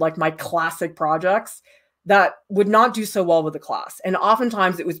good, like my classic projects, that would not do so well with the class. And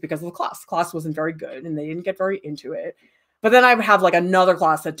oftentimes it was because of the class. The class wasn't very good and they didn't get very into it. But then I would have like another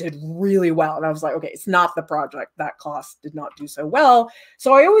class that did really well. And I was like, okay, it's not the project. That class did not do so well.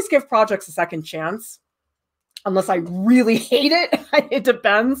 So I always give projects a second chance, unless I really hate it. It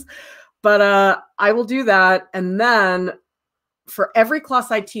depends. But I will do that. And then for every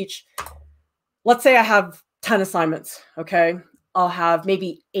class I teach, let's say I have 10 assignments, okay? I'll have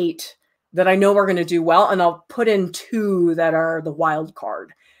maybe 8 that I know are going to do well, and I'll put in 2 that are the wild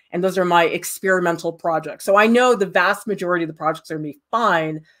card. And those are my experimental projects. So I know the vast majority of the projects are going to be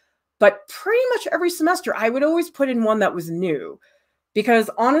fine, but pretty much every semester, I would always put in one that was new. Because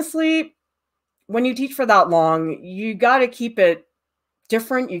honestly, when you teach for that long, you got to keep it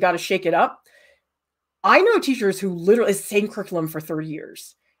different. You got to shake it up. I know teachers who literally same curriculum for 30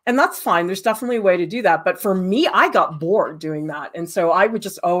 years. And that's fine. There's definitely a way to do that. But for me, I got bored doing that. And so I would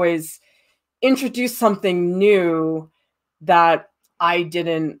just always introduce something new that I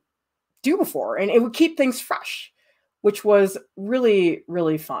didn't do before. And it would keep things fresh, which was really,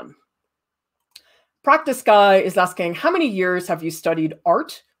 really fun. Practice Guy is asking, how many years have you studied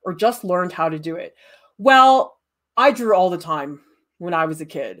art or just learned how to do it? Well, I drew all the time when I was a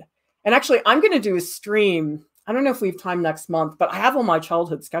kid. And actually, I'm going to do a stream. I don't know if we have time next month, but I have all my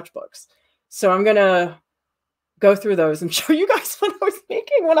childhood sketchbooks. So I'm going to go through those and show you guys what I was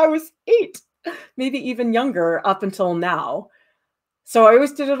making when I was 8, maybe even younger up until now. So I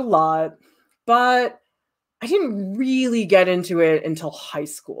always did it a lot, but I didn't really get into it until high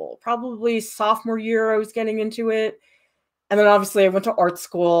school. Probably sophomore year, I was getting into it. And then obviously I went to art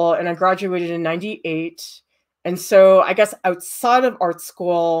school and I graduated in 98. And so I guess outside of art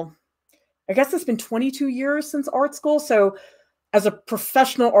school, I guess it's been 22 years since art school. So as a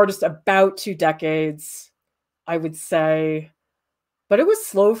professional artist, about 2 decades, I would say. But it was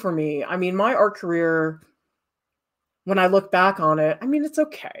slow for me. I mean, my art career, when I look back on it, I mean, it's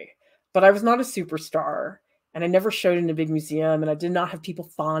okay. But I was not a superstar. And I never showed in a big museum. And I did not have people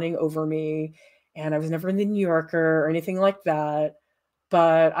fawning over me. And I was never in the New Yorker or anything like that.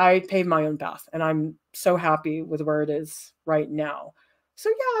 But I paved my own path. And I'm so happy with where it is right now. So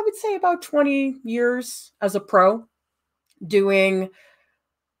yeah, I would say about 20 years as a pro, doing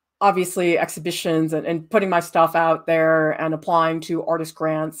obviously exhibitions and putting my stuff out there and applying to artist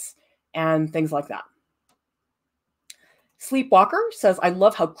grants and things like that. Sleepwalker says, I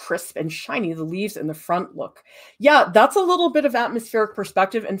love how crisp and shiny the leaves in the front look. Yeah, that's a little bit of atmospheric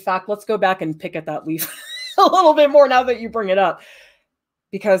perspective. In fact, let's go back and pick at that leaf a little bit more now that you bring it up,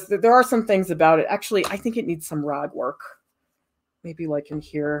 because there are some things about it. Actually, I think it needs some rag work. Maybe like in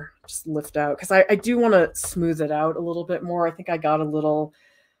here, just lift out, because I do want to smooth it out a little bit more. I think I got a little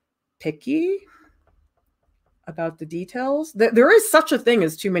picky about the details. There is such a thing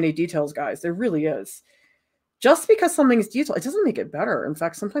as too many details, guys. There really is. Just because something is detailed, it doesn't make it better. In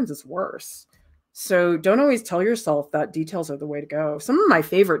fact, sometimes it's worse. So don't always tell yourself that details are the way to go. Some of my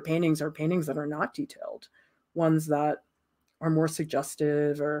favorite paintings are paintings that are not detailed, ones that are more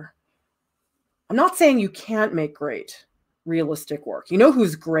suggestive. Or I'm not saying you can't make great realistic work. You know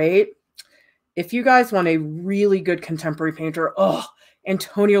who's great? If you guys want a really good contemporary painter,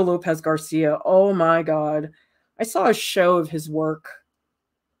 Antonio Lopez Garcia. Oh my God. I saw a show of his work.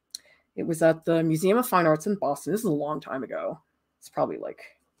 It was at the Museum of Fine Arts in Boston. This is a long time ago. It's probably like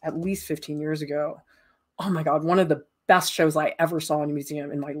at least 15 years ago. Oh my God, one of the best shows I ever saw in a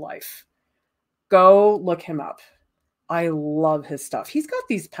museum in my life. Go look him up. I love his stuff. He's got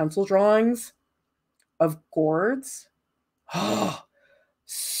these pencil drawings of gourds. Oh,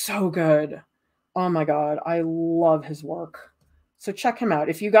 so good. Oh my God, I love his work. So check him out.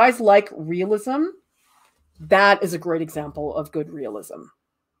 If you guys like realism, that is a great example of good realism.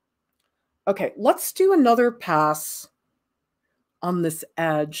 Okay, let's do another pass on this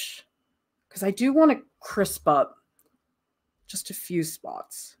edge because I do want to crisp up just a few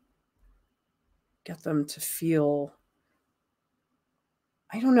spots. Get them to feel,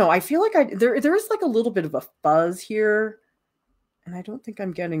 I don't know. I feel like there is like a little bit of a fuzz here, and I don't think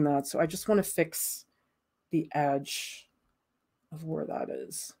I'm getting that. So I just want to fix the edge of where that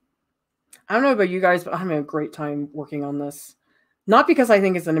is. I don't know about you guys, but I'm having a great time working on this. Not because I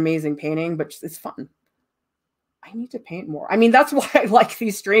think it's an amazing painting, but just, it's fun. I need to paint more. I mean, that's why I like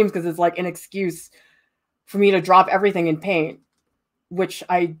these streams, because it's like an excuse for me to drop everything and paint, which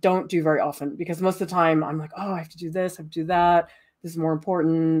I don't do very often, because most of the time I'm like, oh, I have to do this, I have to do that. This is more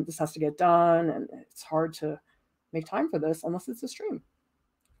important. This has to get done. And it's hard to make time for this unless it's a stream.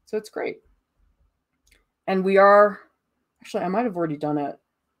 So it's great. And we are, actually, I might have already done it,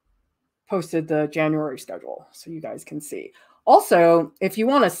 posted the January schedule so you guys can see. Also, if you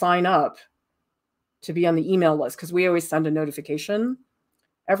want to sign up to be on the email list, because we always send a notification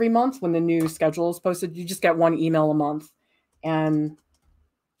every month when the new schedule is posted, you just get one email a month. And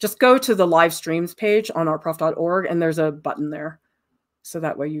just go to the live streams page on ourprof.org, and there's a button there. So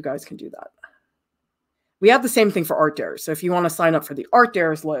that way you guys can do that. We have the same thing for Art Dares. So if you want to sign up for the Art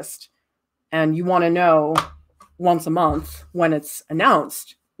Dares list and you want to know once a month when it's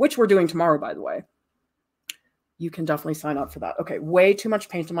announced, which we're doing tomorrow, by the way, you can definitely sign up for that. Okay, way too much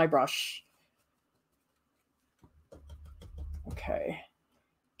paint on my brush. Okay.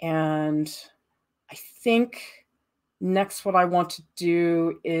 And I think next what I want to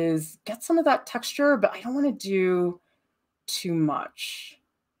do is get some of that texture, but I don't want to do too much.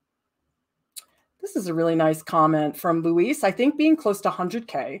 This is a really nice comment from Luis. I think being close to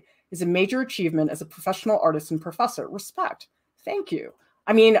 100K is a major achievement as a professional artist and professor. Respect. Thank you.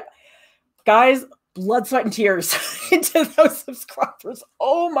 I mean, guys, blood, sweat, and tears into those subscribers.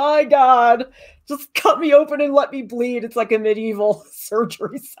 Oh my God. Just cut me open and let me bleed. It's like a medieval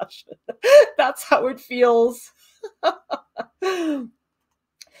surgery session. That's how it feels.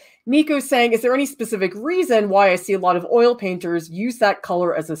 Miko's saying, is there any specific reason why I see a lot of oil painters use that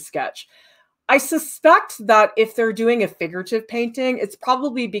color as a sketch? I suspect that if they're doing a figurative painting, it's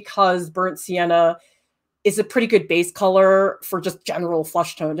probably because burnt sienna is a pretty good base color for just general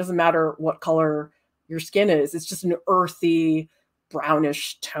flesh tone. It doesn't matter what color your skin is. It's just an earthy,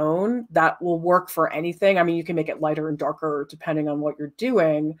 brownish tone that will work for anything. I mean, you can make it lighter and darker depending on what you're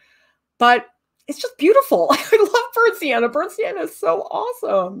doing, but it's just beautiful. I love burnt sienna. Burnt sienna is so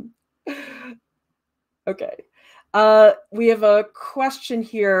awesome. Okay. We have a question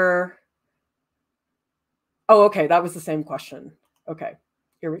here. Oh, okay. That was the same question. Okay.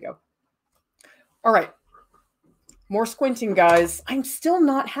 Here we go. All right. More squinting, guys. I'm still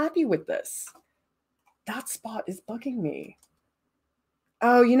not happy with this. That spot is bugging me.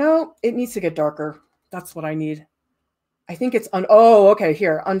 Oh, you know, it needs to get darker. That's what I need. I think it's on. Oh, okay.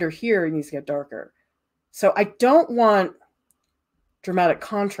 Here, under here, it needs to get darker. So I don't want dramatic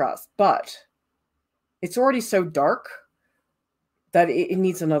contrast, but it's already so dark that it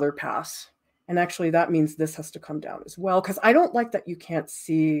needs another pass. And actually, that means this has to come down as well, because I don't like that you can't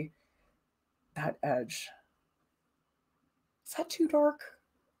see that edge. Is that too dark?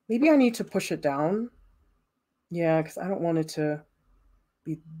 Maybe I need to push it down. Yeah, because I don't want it to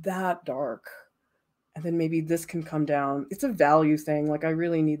be that dark. And then maybe this can come down. It's a value thing. Like, I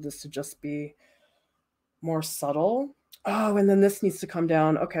really need this to just be more subtle. Oh, and then this needs to come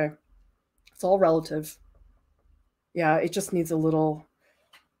down. Okay. It's all relative. Yeah, it just needs a little.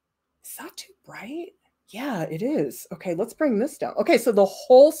 Is that too bright? Yeah, it is. Okay, let's bring this down. Okay, so the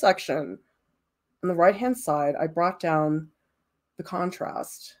whole section on the right-hand side, I brought down the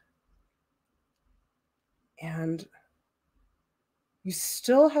contrast. And you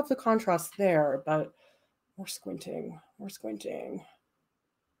still have the contrast there, but we're squinting. We're squinting.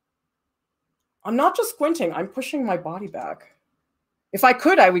 I'm not just squinting. I'm pushing my body back. If I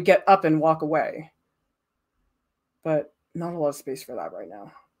could, I would get up and walk away. But not a lot of space for that right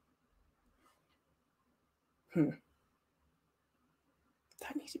now. That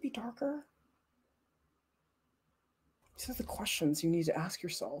needs to be darker. These are the questions you need to ask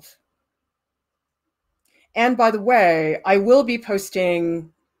yourself. And by the way, I will be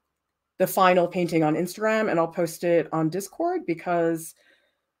posting the final painting on Instagram, and I'll post it on Discord, because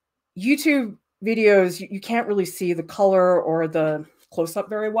YouTube videos, you can't really see the color or the close-up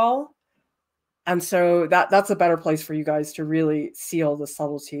very well. And so that's a better place for you guys to really see all the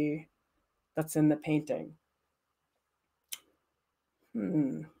subtlety that's in the painting.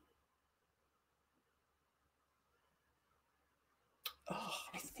 Oh,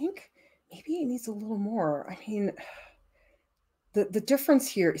 I think maybe it needs a little more. I mean, the difference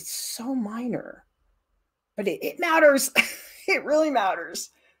here is so minor, but it matters. It really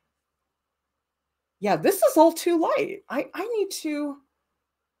matters. Yeah, this is all too light. I need to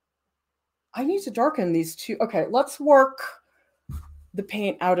darken these two. Okay, let's work the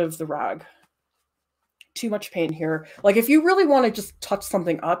paint out of the rag. Too much paint here. Like, if you really want to just touch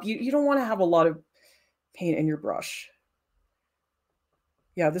something up, you don't want to have a lot of paint in your brush.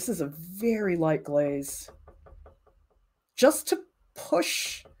 Yeah, this is a very light glaze. Just to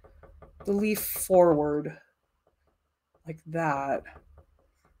push the leaf forward like that.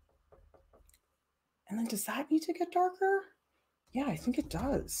 And then does that need to get darker? Yeah, I think it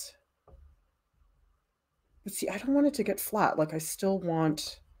does. But see, I don't want it to get flat. Like, I still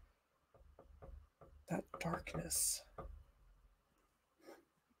want that darkness.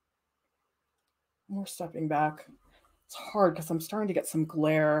 More stepping back. It's hard because I'm starting to get some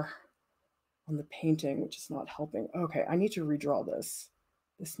glare on the painting, which is not helping. Okay, I need to redraw this.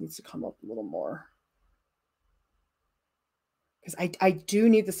 This needs to come up a little more. Because I do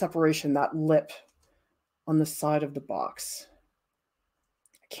need the separation, that lip on the side of the box.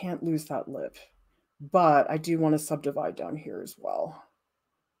 I can't lose that lip. But I do want to subdivide down here as well.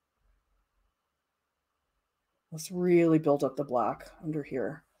 Let's really build up the black under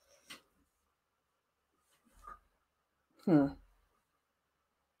here. Oh,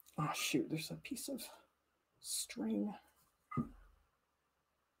 shoot, there's a piece of string.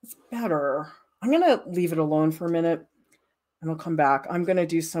 It's better. I'm going to leave it alone for a minute, and I'll come back. I'm going to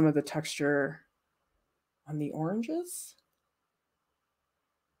do some of the texture on the oranges.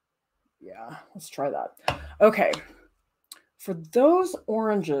 Yeah, let's try that. Okay, for those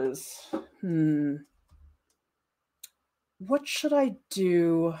oranges, what should I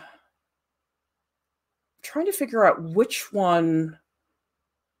do? I'm trying to figure out which one.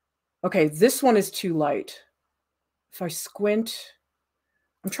 Okay, this one is too light. If I squint,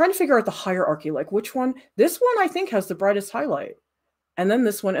 I'm trying to figure out the hierarchy, like which one. This one I think has the brightest highlight, and then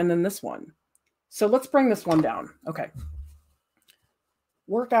this one, and then this one. So let's bring this one down. Okay.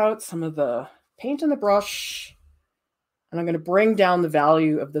 Work out some of the paint in the brush, and I'm going to bring down the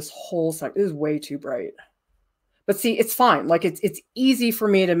value of this whole side. This is way too bright. But see, it's fine. Like, it's easy for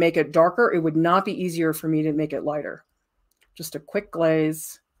me to make it darker. It would not be easier for me to make it lighter. Just a quick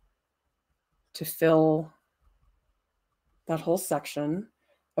glaze to fill that whole section.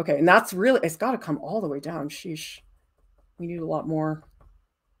 Okay, and that's really, it's got to come all the way down. Sheesh. We need a lot more.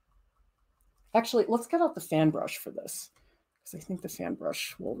 Actually, let's get out the fan brush for this, because I think the fan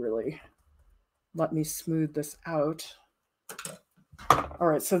brush will really let me smooth this out. All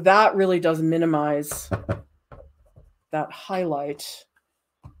right, so that really does minimize that highlight.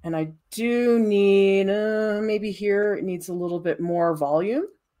 And I do need, maybe here it needs a little bit more volume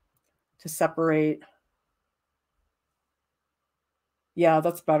to separate. Yeah,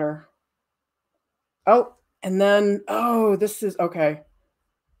 that's better. Oh, and then, oh, this is, okay.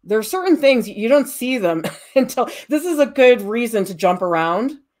 There are certain things you don't see them until, this is a good reason to jump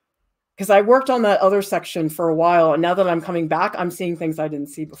around, because I worked on that other section for a while, and now that I'm coming back, I'm seeing things I didn't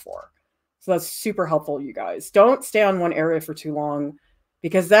see before. So that's super helpful, you guys. Don't stay on one area for too long,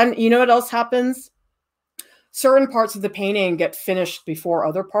 because then, you know what else happens? Certain parts of the painting get finished before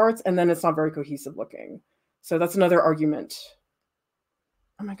other parts, and then it's not very cohesive looking. So that's another argument.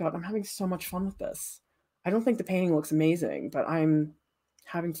 Oh my God, I'm having so much fun with this. I don't think the painting looks amazing, but I'm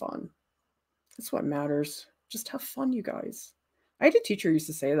having fun. That's what matters. Just have fun, you guys. I had a teacher who used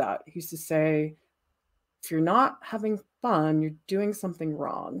to say that. He used to say, if you're not having fun, you're doing something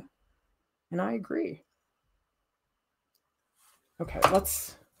wrong. And I agree. Okay,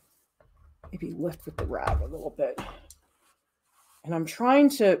 let's maybe lift with the rag a little bit. And I'm trying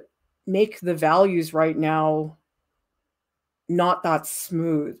to make the values right now not that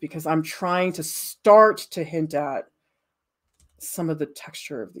smooth, because I'm trying to start to hint at some of the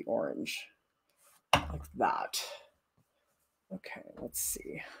texture of the orange, like that. Okay, let's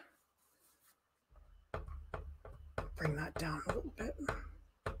see. Bring that down a little bit.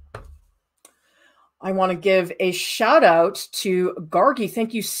 I want to give a shout out to Gargi.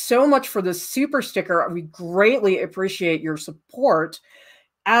 Thank you so much for the super sticker. We greatly appreciate your support.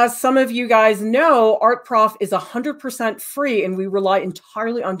 As some of you guys know, Art Prof is 100% free and we rely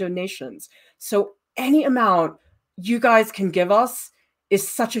entirely on donations. So any amount you guys can give us is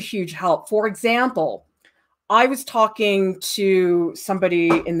such a huge help. For example, I was talking to somebody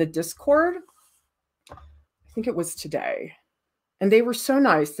in the Discord, I think it was today, and they were so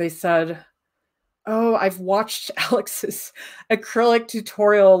nice. They said, oh, I've watched Alex's acrylic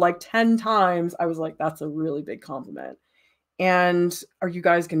tutorial like 10 times. I was like, that's a really big compliment. And are you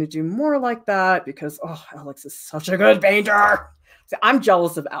guys going to do more like that? Because, oh, Alex is such a good painter. So I'm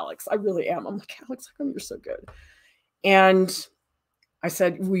jealous of Alex. I really am. I'm like, Alex, how come you're so good? And I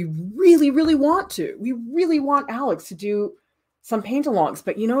said, we really, really want to. We really want Alex to do some paint-alongs.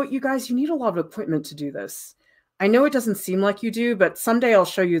 But you know what, you guys? You need a lot of equipment to do this. I know it doesn't seem like you do, but someday I'll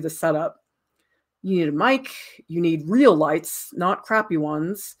show you the setup. You need a mic. You need real lights, not crappy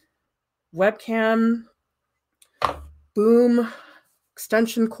ones. Webcam. Boom,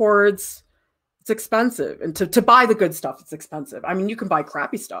 extension cords. It's expensive. And to buy the good stuff, it's expensive. I mean, you can buy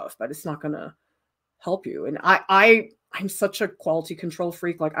crappy stuff, but it's not going to help you. And I'm such a quality control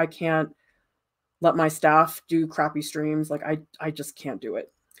freak. Like, I can't let my staff do crappy streams. Like, I just can't do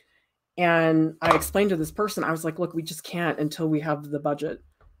it. And I explained to this person, I was like, look, we just can't until we have the budget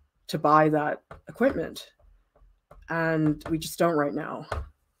to buy that equipment. And we just don't right now.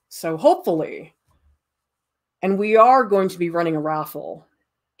 So hopefully, and we are going to be running a raffle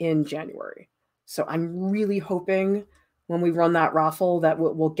in January. So I'm really hoping when we run that raffle that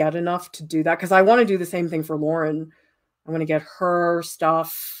we'll get enough to do that. Because I want to do the same thing for Lauren. I want to get her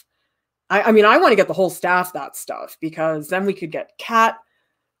stuff. I mean, I want to get the whole staff that stuff, because then we could get Kat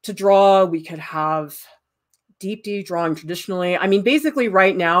to draw. We could have Deep D drawing traditionally. I mean, basically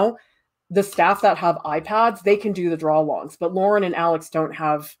right now, the staff that have iPads, they can do the draw-alongs. But Lauren and Alex don't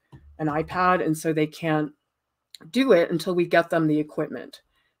have an iPad, and so they can't do it until we get them the equipment.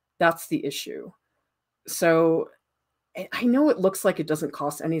 That's the issue. So I know it looks like it doesn't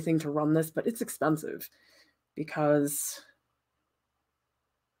cost anything to run this, but it's expensive, because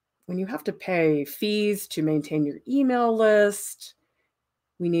when you have to pay fees to maintain your email list,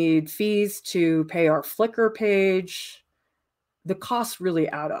 we need fees to pay our Flickr page. The costs really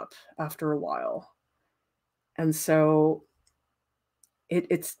add up after a while. And so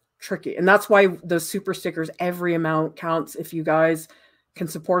it's tricky. And that's why those super stickers, every amount counts. If you guys can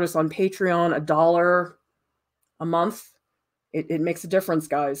support us on Patreon, $1 a month, it makes a difference,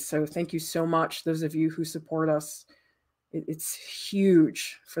 guys. So thank you so much, those of you who support us. It's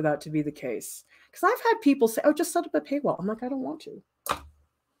huge for that to be the case. Because I've had people say, oh, just set up a paywall. I'm like, I don't want to.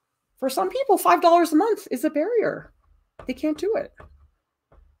 For some people, $5 a month is a barrier. They can't do it.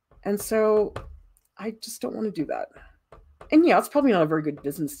 And so I just don't want to do that. And yeah, it's probably not a very good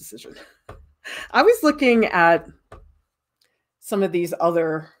business decision. I was looking at some of these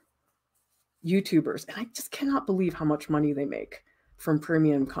other YouTubers, and I just cannot believe how much money they make from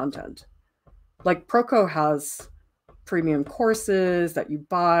premium content. Like Proco has premium courses that you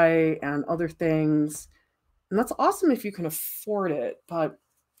buy and other things. And that's awesome if you can afford it, but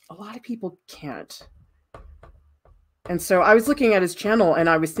a lot of people can't. And so I was looking at his channel and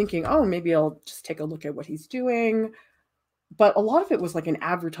I was thinking, oh, maybe I'll just take a look at what he's doing. But a lot of it was like an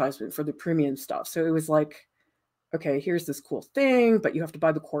advertisement for the premium stuff. So it was like, okay, here's this cool thing, but you have to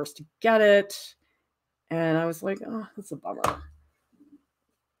buy the course to get it. And I was like, oh, that's a bummer.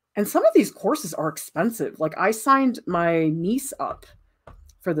 And some of these courses are expensive. Like, I signed my niece up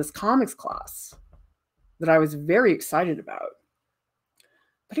for this comics class that I was very excited about.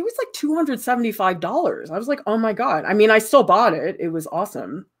 But it was like $275. I was like, oh my God. I mean, I still bought it. It was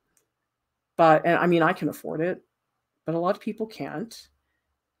awesome. But, and I mean, I can afford it, but a lot of people can't.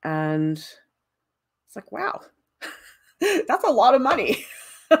 And it's like, wow, that's a lot of money.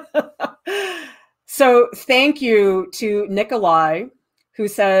 So thank you to Nikolai, who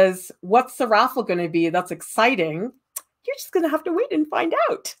says, what's the raffle going to be? That's exciting. You're just going to have to wait and find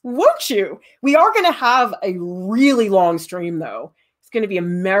out, won't you? We are going to have a really long stream, though. It's going to be a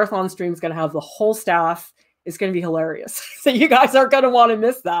marathon stream. It's going to have the whole staff. It's going to be hilarious. So you guys aren't going to want to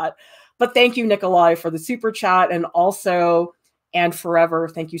miss that. But thank you, Nikolai, for the super chat. And also, and Forever,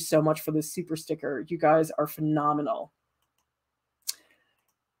 thank you so much for the super sticker. You guys are phenomenal.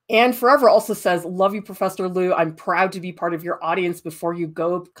 And Forever also says, love you, Professor Lieu. I'm proud to be part of your audience before you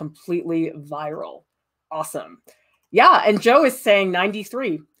go completely viral. Awesome. Yeah, and Joe is saying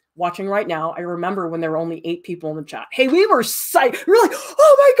 93, watching right now. I remember when there were only 8 people in the chat. Hey, we were psyched. We were like,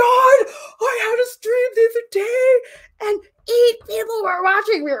 oh my God, I had a stream the other day, and 8 people were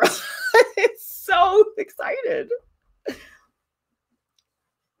watching. We were so excited.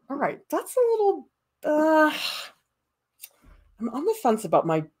 All right, that's a little... I'm on the fence about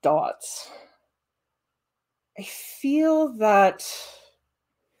my dots. I feel that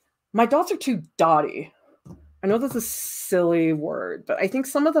my dots are too dotty. I know that's a silly word, but I think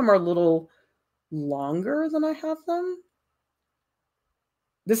some of them are a little longer than I have them.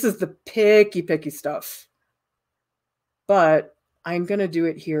 This is the picky stuff. But I'm going to do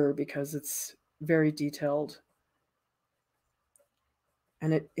it here because it's very detailed.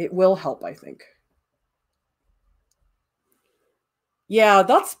 And it will help, I think. Yeah,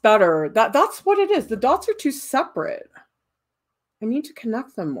 that's better. That's what it is. The dots are too separate. I need to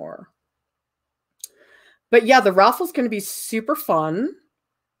connect them more. But yeah, the raffle's going to be super fun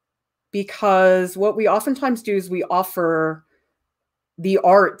because what we oftentimes do is we offer the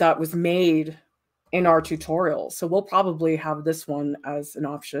art that was made in our tutorial. So we'll probably have this one as an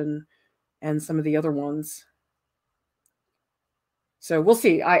option and some of the other ones. So we'll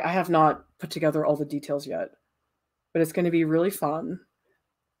see. I have not put together all the details yet, but it's going to be really fun.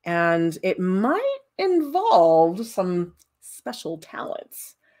 And it might involve some special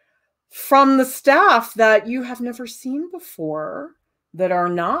talents from the staff that you have never seen before that are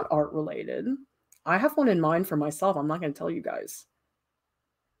not art related. I have one in mind for myself. I'm not going to tell you guys.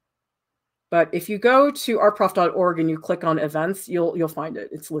 But if you go to artprof.org and you click on events, you'll find it.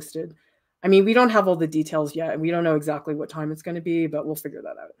 It's listed. I mean, we don't have all the details yet, and we don't know exactly what time it's going to be, but we'll figure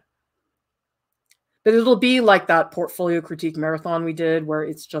that out. But it'll be like that portfolio critique marathon we did, where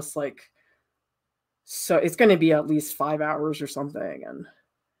it's just like, so it's going to be at least 5 hours or something, and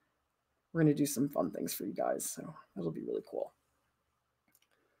we're going to do some fun things for you guys. So that'll be really cool.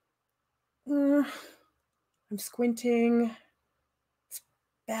 I'm squinting. It's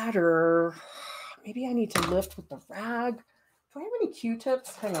better. Maybe I need to lift with the rag. Do I have any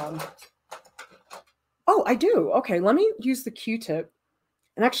Q-tips? Hang on. Oh, I do. Okay, let me use the Q-tip.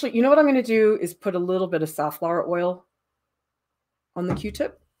 And actually, you know what I'm going to do is put a little bit of safflower oil on the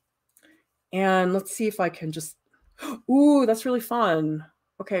Q-tip. And let's see if I can just... Ooh, that's really fun.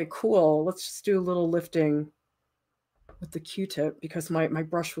 Okay, cool. Let's just do a little lifting with the Q-tip because my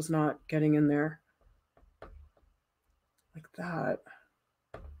brush was not getting in there. Like that.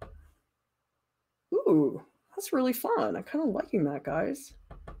 Ooh, that's really fun. I'm kind of liking that, guys.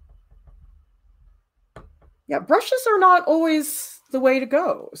 Yeah, brushes are not always the way to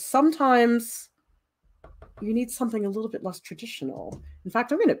go. Sometimes you need something a little bit less traditional. In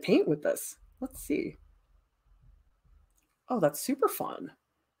fact, I'm going to paint with this. Let's see. Oh, that's super fun.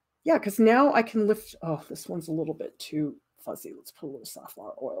 Yeah, because now I can lift... Oh, this one's a little bit too fuzzy. Let's put a little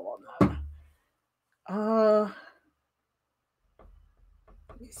safflower oil on that.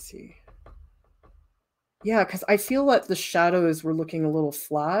 Let me see. Yeah, because I feel like the shadows were looking a little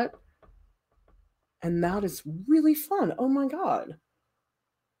flat. And that is really fun. Oh my God.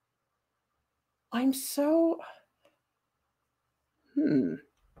 I'm so...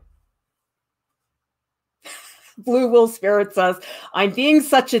 Blue Will Spirit says, I'm being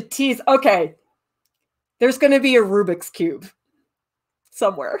such a tease. Okay. There's going to be a Rubik's Cube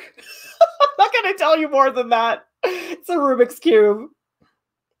somewhere. I'm not going to tell you more than that. It's a Rubik's Cube.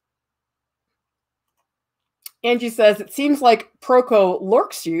 Angie says, it seems like Proco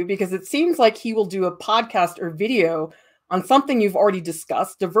lurks you because it seems like he will do a podcast or video on something you've already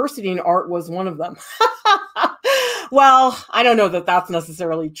discussed. Diversity in art was one of them. Well, I don't know that that's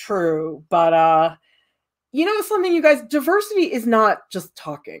necessarily true, but you know something, you guys, diversity is not just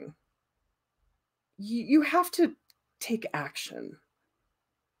talking. You have to take action.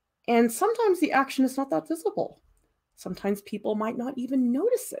 And sometimes the action is not that visible. Sometimes people might not even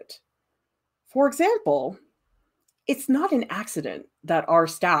notice it. For example, it's not an accident that our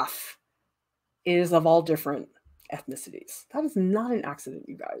staff is of all different ethnicities. That is not an accident,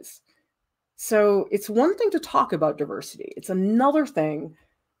 you guys. So it's one thing to talk about diversity. It's another thing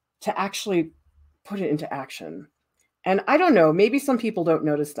to actually put it into action. And I don't know, maybe some people don't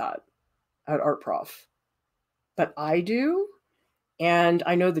notice that at Art Prof, but I do. And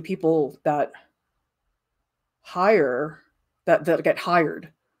I know the people that hire, that get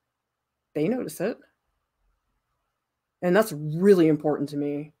hired, they notice it. And that's really important to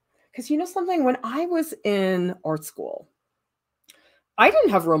me. Because you know something, when I was in art school, I didn't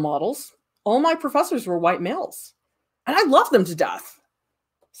have role models. All my professors were white males. And I love them to death.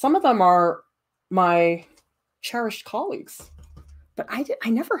 Some of them are my cherished colleagues. But I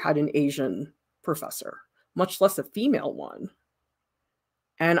never had an Asian professor, much less a female one.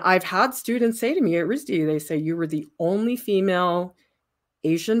 And I've had students say to me at RISD, they say, you were the only female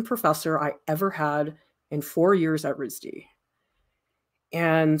Asian professor I ever had in 4 years at RISD.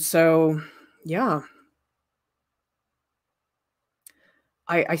 And so, yeah,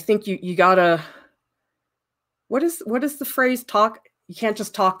 I think you gotta what is the phrase? Talk. You can't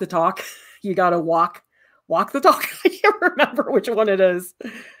just talk the talk. You got to walk the talk. I can't remember which one it is.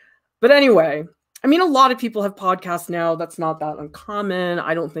 But anyway, I mean, a lot of people have podcasts now. That's not that uncommon.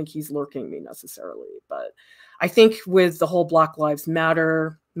 I don't think he's lurking me necessarily. But I think with the whole Black Lives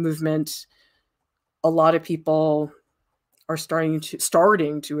Matter movement, a lot of people are starting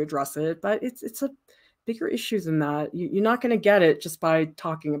to address it. But it's a bigger issue than that. You're not going to get it just by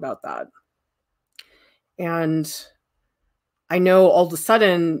talking about that. And I know all of a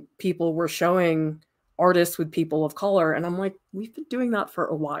sudden people were showing artists with people of color, and I'm like, we've been doing that for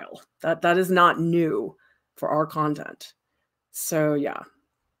a while. That is not new for our content. So yeah,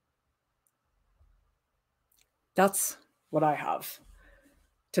 that's what I have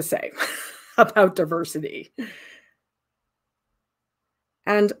to say about diversity.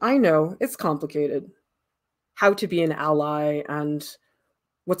 And I know it's complicated, how to be an ally and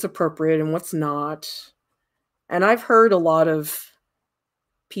what's appropriate and what's not. And I've heard a lot of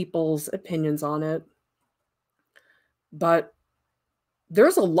people's opinions on it. But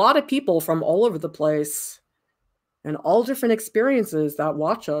there's a lot of people from all over the place and all different experiences that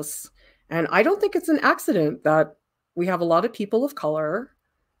watch us. And I don't think it's an accident that we have a lot of people of color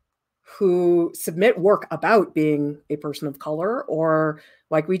who submit work about being a person of color, or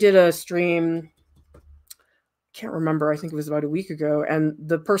like we did a stream, can't remember, I think it was about a week ago, and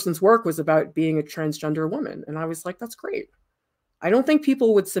the person's work was about being a transgender woman. And I was like, that's great. I don't think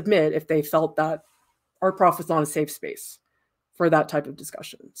people would submit if they felt that our Prof is not a safe space for that type of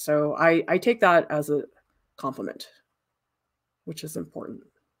discussion. So I take that as a compliment, which is important.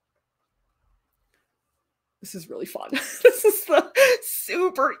 This is really fun. This is the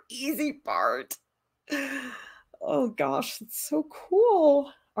super easy part. Oh gosh, it's so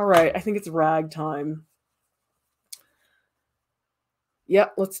cool. All right, I think it's rag time.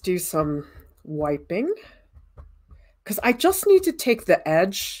 Yep, let's do some wiping, because I just need to take the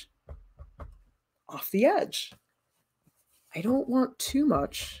edge off the edge. I don't want too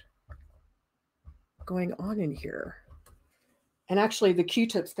much going on in here. And actually, the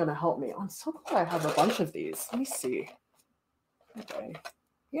Q-tip's going to help me. I'm so glad I have a bunch of these. Let me see. Okay.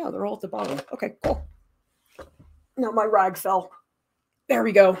 Yeah, they're all at the bottom. Okay, cool. No, my rag fell. There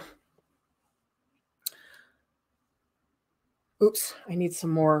we go. Oops, I need some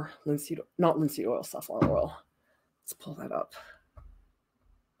more not linseed oil, safflower oil. Let's pull that up.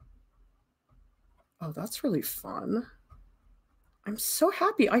 Oh, that's really fun. I'm so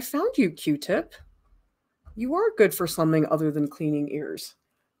happy I found you, Q-tip. You are good for something other than cleaning ears.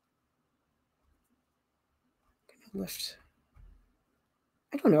 Lift.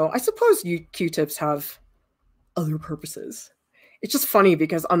 I don't know. I suppose you Q-tips have other purposes. It's just funny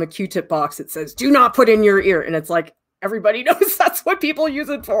because on the Q-tip box it says, do not put in your ear. And it's like, everybody knows that's what people use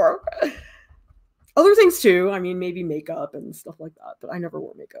it for. Other things too. I mean, maybe makeup and stuff like that, but I never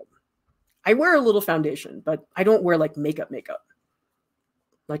wear makeup. I wear a little foundation, but I don't wear like makeup,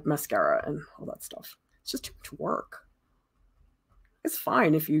 like mascara and all that stuff. It's just too much work. It's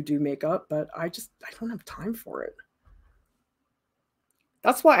fine if you do makeup, but I don't have time for it.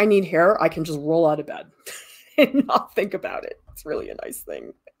 That's why I need hair. I can just roll out of bed and not think about it. It's really a nice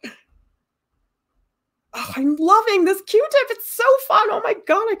thing. Oh, I'm loving this Q-tip. It's so fun. Oh my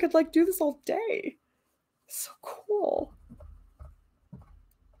God, I could like do this all day. So cool.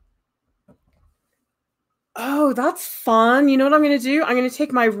 Oh, that's fun. You know what I'm going to do? I'm going to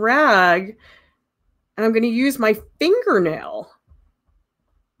take my rag and I'm going to use my fingernail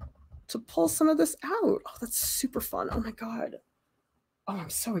to pull some of this out. Oh, that's super fun. Oh my God. Oh, I'm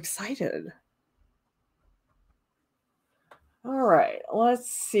so excited. All right, let's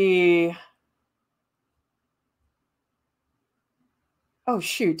see. Oh,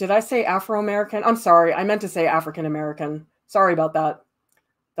 shoot. Did I say Afro-American? I'm sorry. I meant to say African-American. Sorry about that.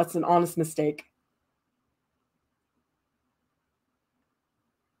 That's an honest mistake.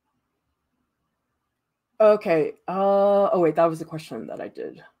 Okay. Oh, wait. That was the question that I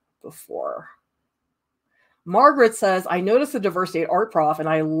did before. Margaret says, I noticed the diversity at Art Prof, and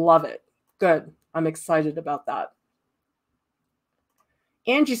I love it. Good. I'm excited about that.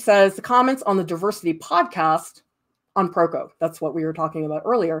 Angie says, the comments on the diversity podcast on Proco, that's what we were talking about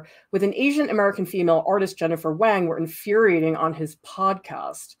earlier, with an Asian American female artist, Jennifer Wang, were infuriating on his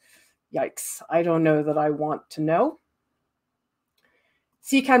podcast. Yikes. I don't know that I want to know.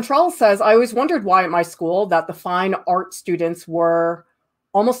 C. Cantrell says, I always wondered why at my school that the fine art students were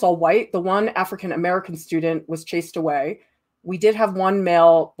almost all white. The one African-American student was chased away. We did have one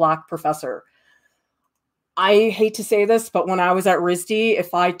male Black professor. I hate to say this, but when I was at RISD,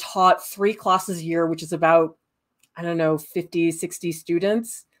 if I taught 3 classes a year, which is about, I don't know, 50, 60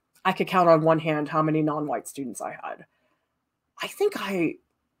 students, I could count on one hand how many non-white students I had. I think I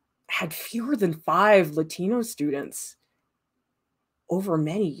had fewer than 5 Latino students over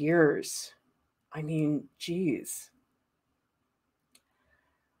many years. I mean, geez.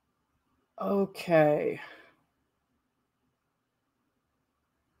 Okay.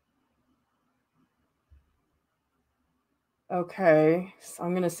 Okay, so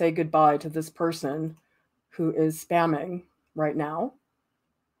I'm going to say goodbye to this person who is spamming right now.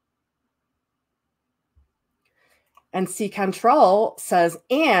 And C. Cantrell says,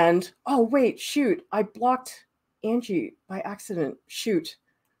 and, oh, wait, shoot, I blocked Angie by accident. Shoot.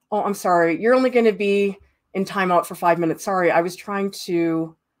 Oh, I'm sorry. You're only going to be in timeout for 5 minutes. Sorry, I was trying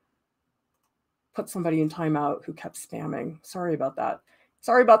to put somebody in timeout who kept spamming. Sorry about that.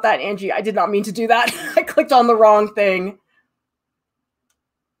 Sorry about that, Angie. I did not mean to do that. I clicked on the wrong thing.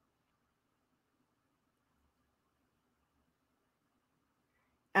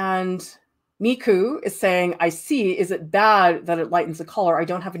 And Miku is saying, I see. Is it bad that it lightens the color? I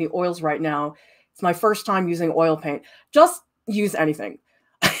don't have any oils right now. It's my first time using oil paint. Just use anything.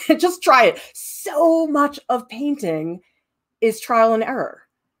 Just try it. So much of painting is trial and error.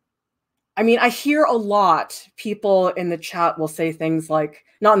 I mean, I hear a lot. People in the chat will say things like,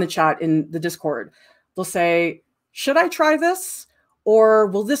 not in the chat, in the Discord, they'll say, should I try this? Or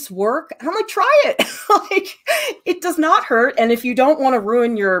will this work? And I'm like, try it. Like, it does not hurt. And if you don't want to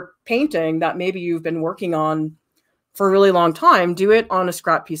ruin your painting that maybe you've been working on for a really long time, do it on a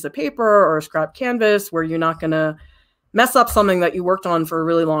scrap piece of paper or a scrap canvas where you're not going to mess up something that you worked on for a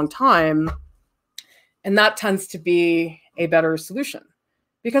really long time. And that tends to be a better solution.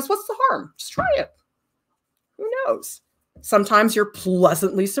 Because what's the harm? Just try it. Who knows? Sometimes you're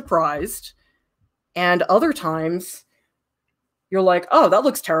pleasantly surprised. And other times you're like, oh, that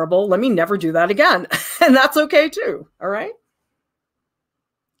looks terrible. Let me never do that again. And that's okay too. All right.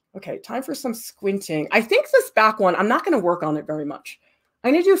 Okay, time for some squinting. I think this back one, I'm not going to work on it very much.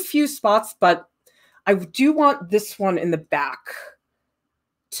 I'm going to do a few spots, but I do want this one in the back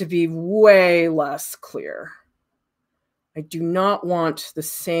to be way less clear. I do not want the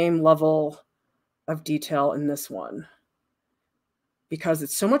same level of detail in this one because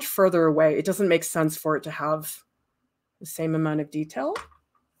it's so much further away. It doesn't make sense for it to have the same amount of detail.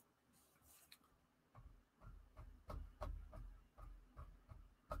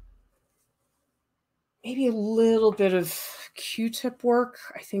 Maybe a little bit of Q-tip work.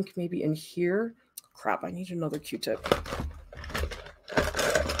 I think maybe in here. Crap, I need another Q-tip.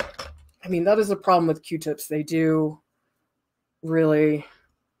 I mean, that is a problem with Q-tips. They do really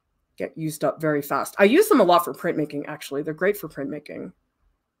get used up very fast. I use them a lot for printmaking, actually. They're great for printmaking.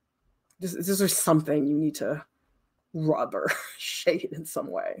 This is something you need to rub or shade in some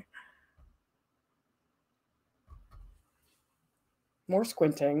way. More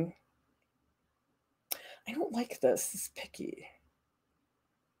squinting. I don't like this. It's picky.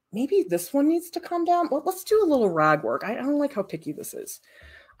 Maybe this one needs to come down. Well, let's do a little rag work. I don't like how picky this is.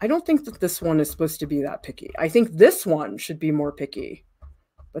 I don't think that this one is supposed to be that picky. I think this one should be more picky.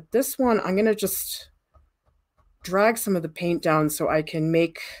 But this one, I'm going to just drag some of the paint down so I can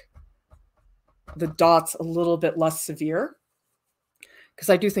make the dots a little bit less severe. Because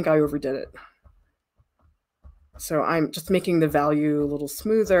I do think I overdid it. So I'm just making the value a little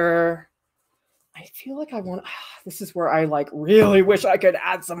smoother. I feel like I want, this is where I like really wish I could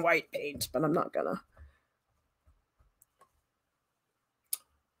add some white paint, but I'm not gonna.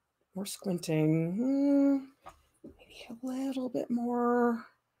 More squinting, maybe a little bit more.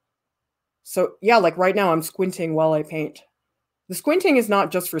 So yeah, like right now I'm squinting while I paint. The squinting is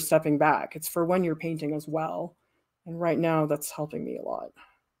not just for stepping back, it's for when you're painting as well. And right now that's helping me a lot.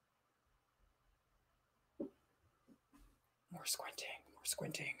 More squinting, more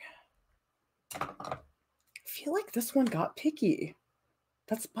squinting. I feel like this one got picky.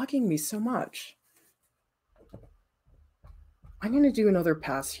 That's bugging me so much. I'm going to do another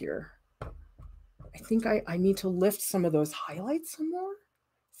pass here. I think I need to lift some of those highlights some more.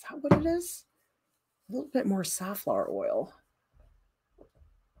 Is that what it is? A little bit more safflower oil.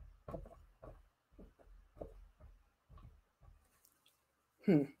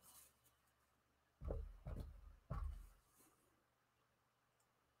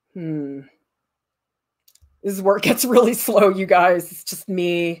 This is where it gets really slow, you guys. It's just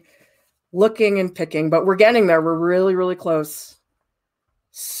me looking and picking, but we're getting there. We're really, really close.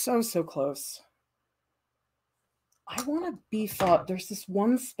 So, so close. I want to beef up. There's this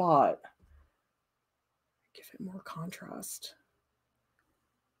one spot. Give it more contrast.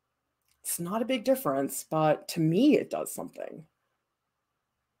 It's not a big difference, but to me, it does something.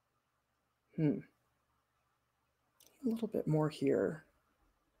 A little bit more here.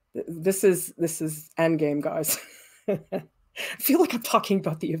 This is Endgame, guys. I feel like I'm talking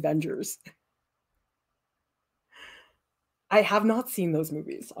about the Avengers. I have not seen those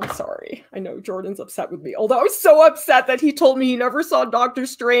movies. I'm sorry. I know Jordan's upset with me. Although I was so upset that he told me he never saw Doctor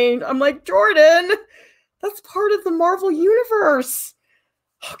Strange. I'm like, Jordan, that's part of the Marvel Universe.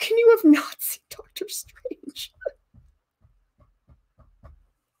 How can you have not seen Doctor Strange?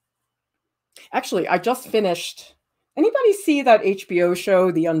 Actually, I just finished. Anybody see that HBO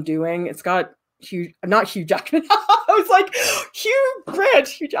show, The Undoing? It's got not Hugh Jackman. I was like, Hugh Grant,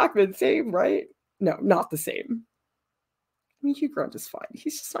 Hugh Jackman, same, right? No, not the same. I mean, Hugh Grant is fine.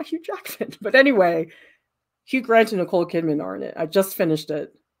 He's just not Hugh Jackman. But anyway, Hugh Grant and Nicole Kidman are in it. I just finished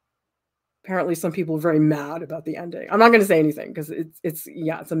it. Apparently, some people are very mad about the ending. I'm not going to say anything because it's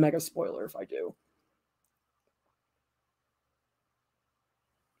a mega spoiler if I do.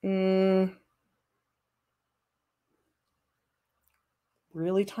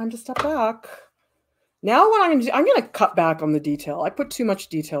 Really time to step back. Now what I'm going to do, I'm going to cut back on the detail. I put too much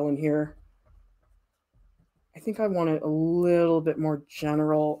detail in here. I think I want it a little bit more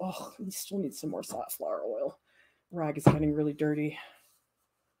general. Oh, we still need some more safflower oil. Rag is getting really dirty.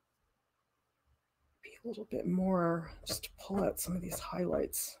 Be a little bit more just to pull out some of these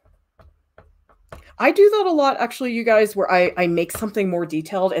highlights. I do that a lot, actually, you guys, where I make something more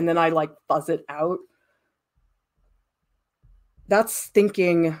detailed and then I like fuzz it out. That's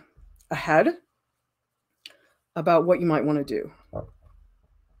thinking ahead about what you might want to do.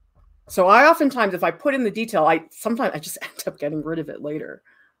 So I oftentimes, if I put in the detail, sometimes I just end up getting rid of it later.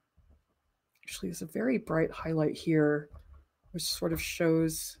 Actually, there's a very bright highlight here, which sort of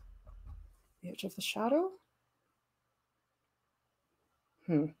shows the edge of the shadow.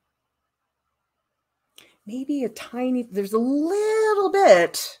 Maybe a tiny, there's a little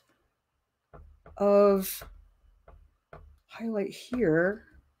bit of highlight here.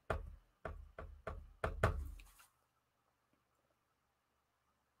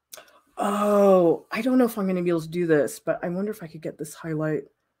 Oh, I don't know if I'm going to be able to do this, but I wonder if I could get this highlight.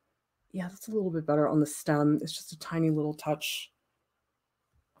 Yeah, that's a little bit better on the stem. It's just a tiny little touch.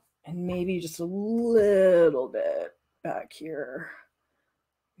 And maybe just a little bit back here,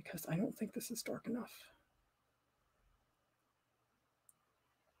 because I don't think this is dark enough.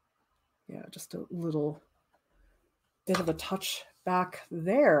 Yeah, just a little bit of a touch back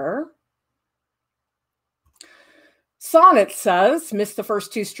there. Sonnet says, missed the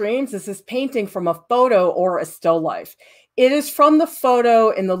first two streams. Is this painting from a photo or a still life? It is from the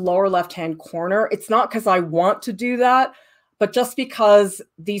photo in the lower left-hand corner. It's not because I want to do that, but just because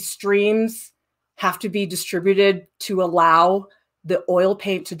these streams have to be distributed to allow the oil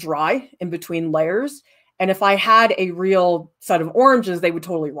paint to dry in between layers. And if I had a real set of oranges, they would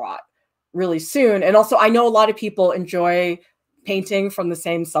totally rot really soon. And also, I know a lot of people enjoy painting from the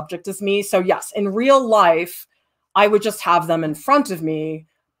same subject as me. So yes, in real life, I would just have them in front of me.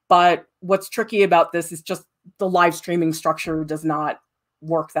 But what's tricky about this is just the live streaming structure does not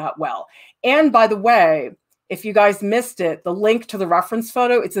work that well. And by the way, if you guys missed it, the link to the reference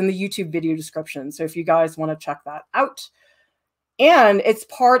photo, it's in the YouTube video description. So if you guys want to check that out. And it's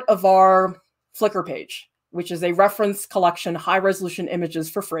part of our Flickr page, which is a reference collection, high resolution images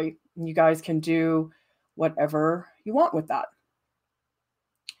for free. And you guys can do whatever you want with that.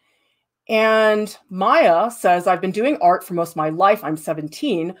 And Maya says, I've been doing art for most of my life. I'm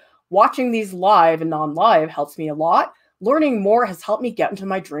 17. Watching these live and non-live helps me a lot. Learning more has helped me get into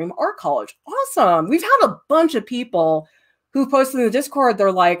my dream art college. Awesome. We've had a bunch of people who posted in the Discord.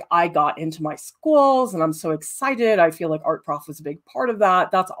 They're like, I got into my schools and I'm so excited. I feel like Art Prof was a big part of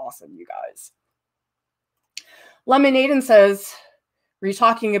that. That's awesome, you guys. Lemonaden says, were you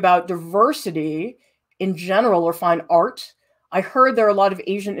talking about diversity in general or fine art? I heard there are a lot of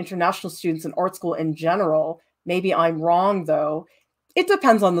Asian international students in art school in general. Maybe I'm wrong, though. It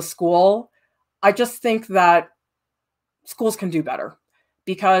depends on the school. I just think that schools can do better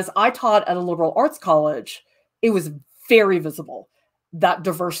because I taught at a liberal arts college. It was very visible that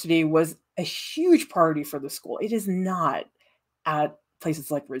diversity was a huge priority for the school. It is not at places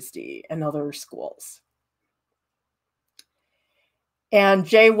like RISD and other schools. And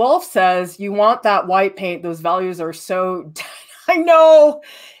Jay Wolf says, you want that white paint. Those values are so, I know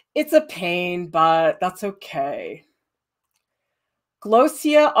it's a pain, but that's okay.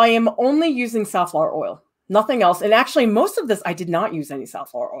 Glosia, I am only using safflower oil, nothing else. And actually, most of this, I did not use any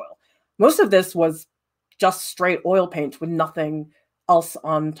safflower oil. Most of this was just straight oil paint with nothing else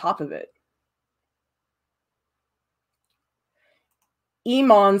on top of it.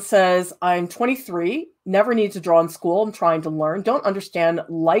 Iman says, I'm 23, never need to draw in school. I'm trying to learn. Don't understand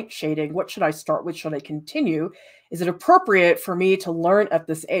light shading. What should I start with? Should I continue? Is it appropriate for me to learn at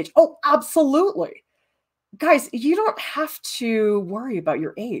this age? Oh, absolutely. Guys, you don't have to worry about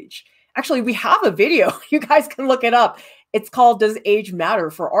your age. Actually, we have a video. You guys can look it up. It's called Does Age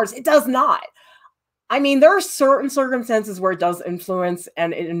Matter for Artists? It does not. I mean, there are certain circumstances where it does influence,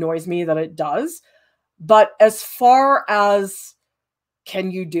 and it annoys me that it does. But as far as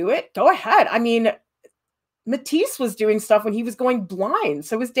can you do it? Go ahead. I mean, Matisse was doing stuff when he was going blind.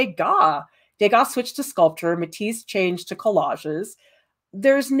 So was Degas. Degas switched to sculpture. Matisse changed to collages.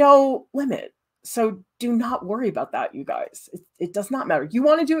 There's no limit. So do not worry about that, you guys. It does not matter. You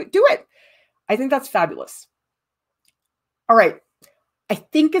want to do it? Do it. I think that's fabulous. All right. I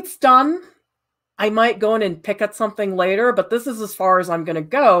think it's done. I might go in and pick at something later, but this is as far as I'm going to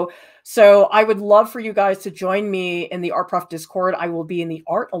go. So I would love for you guys to join me in the Art Prof Discord. I will be in the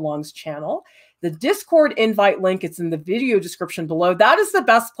Art Alongs channel. The Discord invite link, it's in the video description below. That is the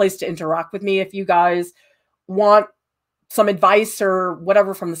best place to interact with me if you guys want some advice or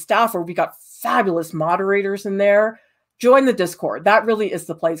whatever from the staff, or we got fabulous moderators in there. Join the Discord. That really is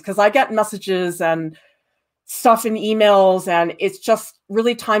the place, because I get messages and stuff in emails, and it's just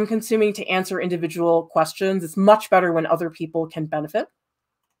really time consuming to answer individual questions. It's much better when other people can benefit.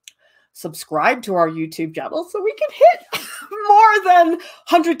 Subscribe to our YouTube channel so we can hit more than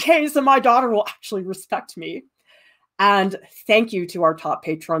 100K so my daughter will actually respect me. And thank you to our top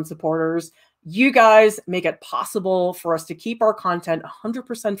Patreon supporters. You guys make it possible for us to keep our content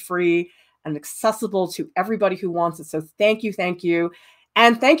 100% free and accessible to everybody who wants it. So thank you, thank you.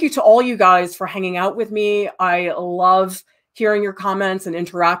 And thank you to all you guys for hanging out with me. I love hearing your comments and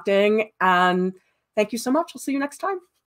interacting. And thank you so much. I'll see you next time.